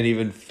can't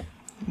even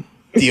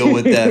deal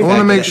with that. I want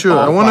to make sure.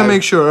 I want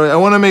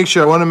to make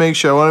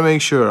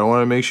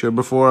sure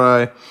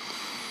before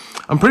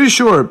I'm pretty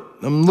sure.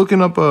 I'm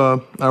looking up.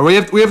 We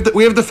have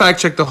to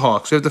fact check the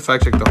Hawks. All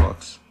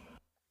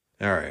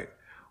right,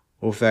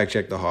 we'll fact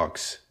check the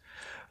Hawks.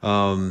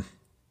 But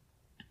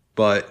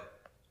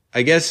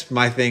I guess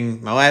my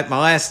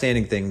last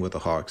standing thing with the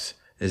Hawks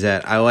is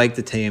that I like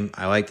the team.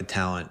 I like the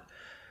talent.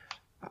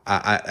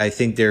 I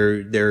think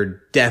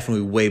they're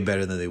definitely way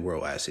better than they were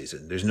last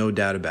season. There's no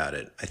doubt about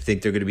it. I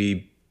think they're going to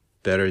be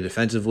better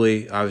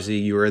defensively. Obviously,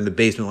 you were in the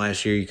basement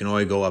last year. You can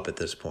only go up at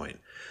this point.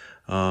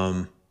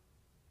 I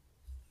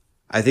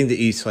think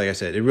the East, like I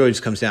said, it really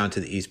just comes down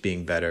to the East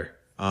being better.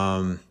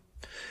 And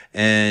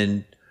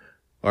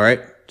all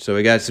right, so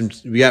we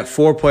got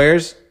 4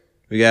 players.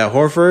 We got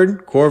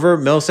Horford, Korver,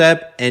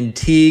 Millsap, and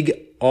Teague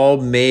all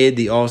made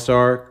the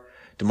All-Star.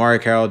 DeMar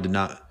Carroll did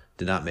not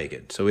make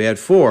it. So we had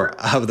 4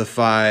 out of the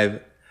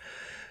 5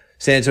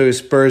 San Antonio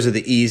Spurs of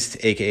the East,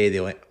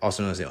 a.k.a.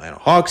 also known as the Atlanta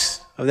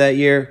Hawks of that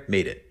year,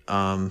 made it.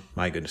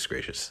 My goodness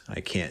gracious. I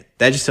can't.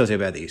 That just tells you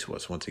how bad the East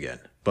was once again.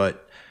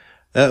 But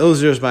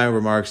those are just my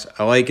remarks.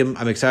 I like him.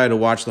 I'm excited to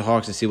watch the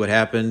Hawks and see what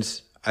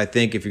happens. I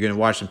think if you're going to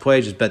watch them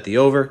play, just bet the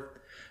over.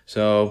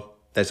 So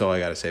that's all I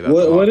got to say about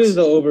the Hawks. What is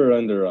the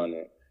over-under on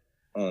it?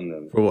 On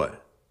them? For what?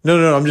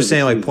 No. I'm just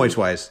saying like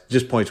points-wise.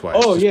 Just points-wise.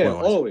 Oh, yeah.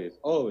 Always.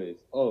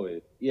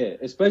 Yeah,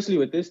 especially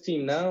with this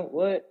team now.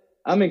 What?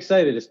 I'm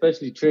excited.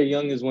 Especially Trae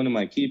Young is one of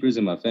my keepers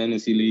in my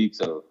fantasy league,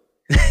 so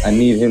I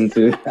need him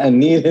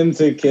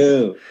to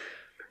kill.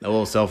 A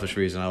little selfish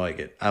reason. I like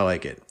it.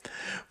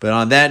 But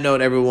on that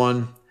note,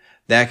 everyone,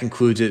 that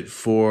concludes it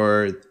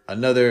for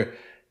another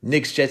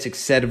Knicks, Jets,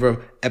 etc.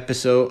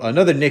 episode.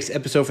 Another Knicks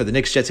episode for the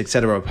Knicks, Jets,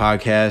 etc.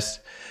 podcast.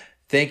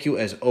 Thank you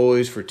as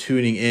always for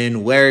tuning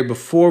in. Larry,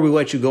 before we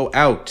let you go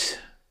out,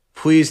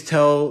 please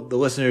tell the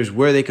listeners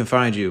where they can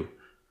find you.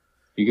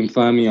 You can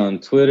find me on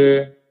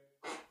Twitter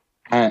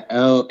at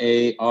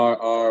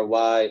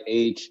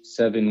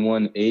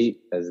LARRYH718.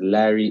 That's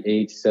Larry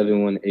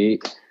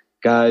H718.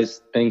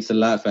 Guys, thanks a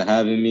lot for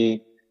having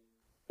me.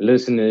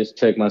 Listeners,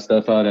 check my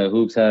stuff out at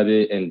Hoops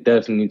Habit and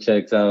definitely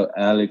check out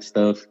Alex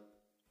stuff.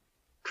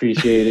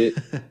 Appreciate it.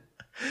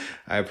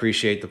 I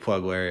appreciate the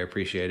plug, Larry. I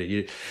appreciate it.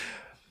 You're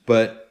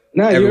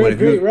a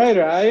great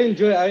writer. I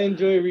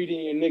enjoy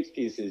reading your Knicks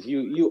pieces.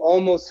 You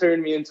almost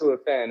turned me into a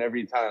fan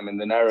every time,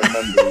 and then I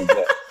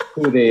remember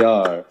who they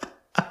are.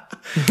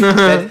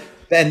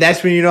 And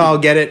that's when I'll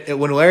get it.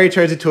 When Larry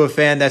turns into a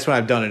fan, that's when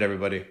I've done it,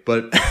 everybody.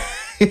 But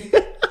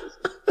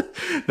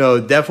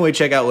no, definitely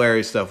check out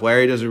Larry's stuff.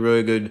 Larry does a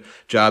really good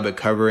job at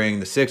covering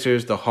the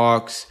Sixers, the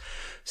Hawks,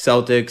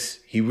 Celtics.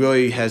 He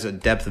really has a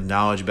depth of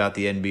knowledge about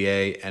the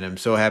NBA, and I'm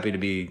so happy to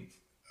be.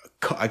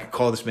 I could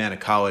call this man a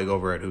colleague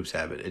over at Hoops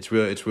Habit. It's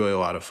really a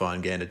lot of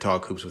fun getting to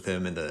talk hoops with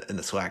him in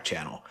the Slack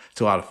channel.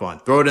 It's a lot of fun.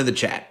 Throw it in the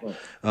chat.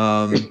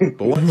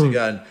 But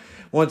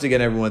once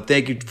again, everyone,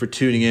 thank you for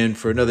tuning in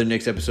for another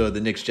Knicks episode of the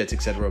Knicks, Jets,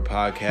 etc.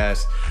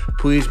 podcast.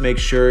 Please make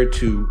sure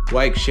to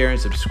like, share, and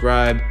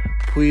subscribe.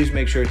 Please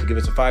make sure to give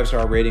us a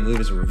 5-star rating.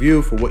 Leave us a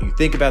review for what you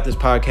think about this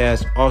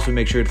podcast. Also,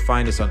 make sure to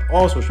find us on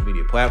all social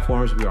media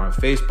platforms. We are on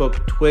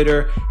Facebook,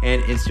 Twitter,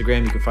 and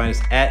Instagram. You can find us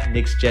at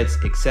Knicks, Jets,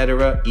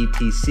 etc.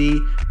 ETC,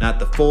 not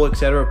the full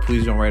etc.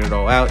 Please don't write it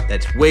all out.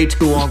 That's way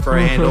too long for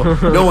a handle.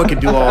 No one can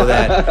do all of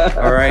that.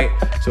 All right?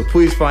 So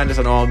please find us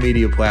on all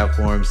media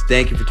platforms.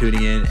 Thank you for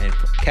tuning in, and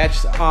catch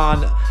us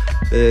on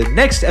the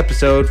next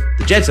episode,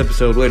 the Jets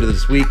episode later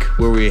this week,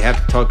 where we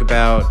have to talk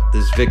about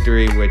this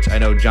victory, which I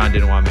know John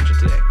didn't want to mention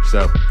today.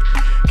 So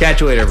catch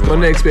you later, everyone.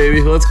 Let's go Knicks,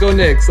 baby. Let's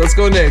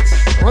go Knicks.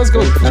 Let's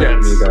go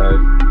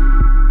Jets.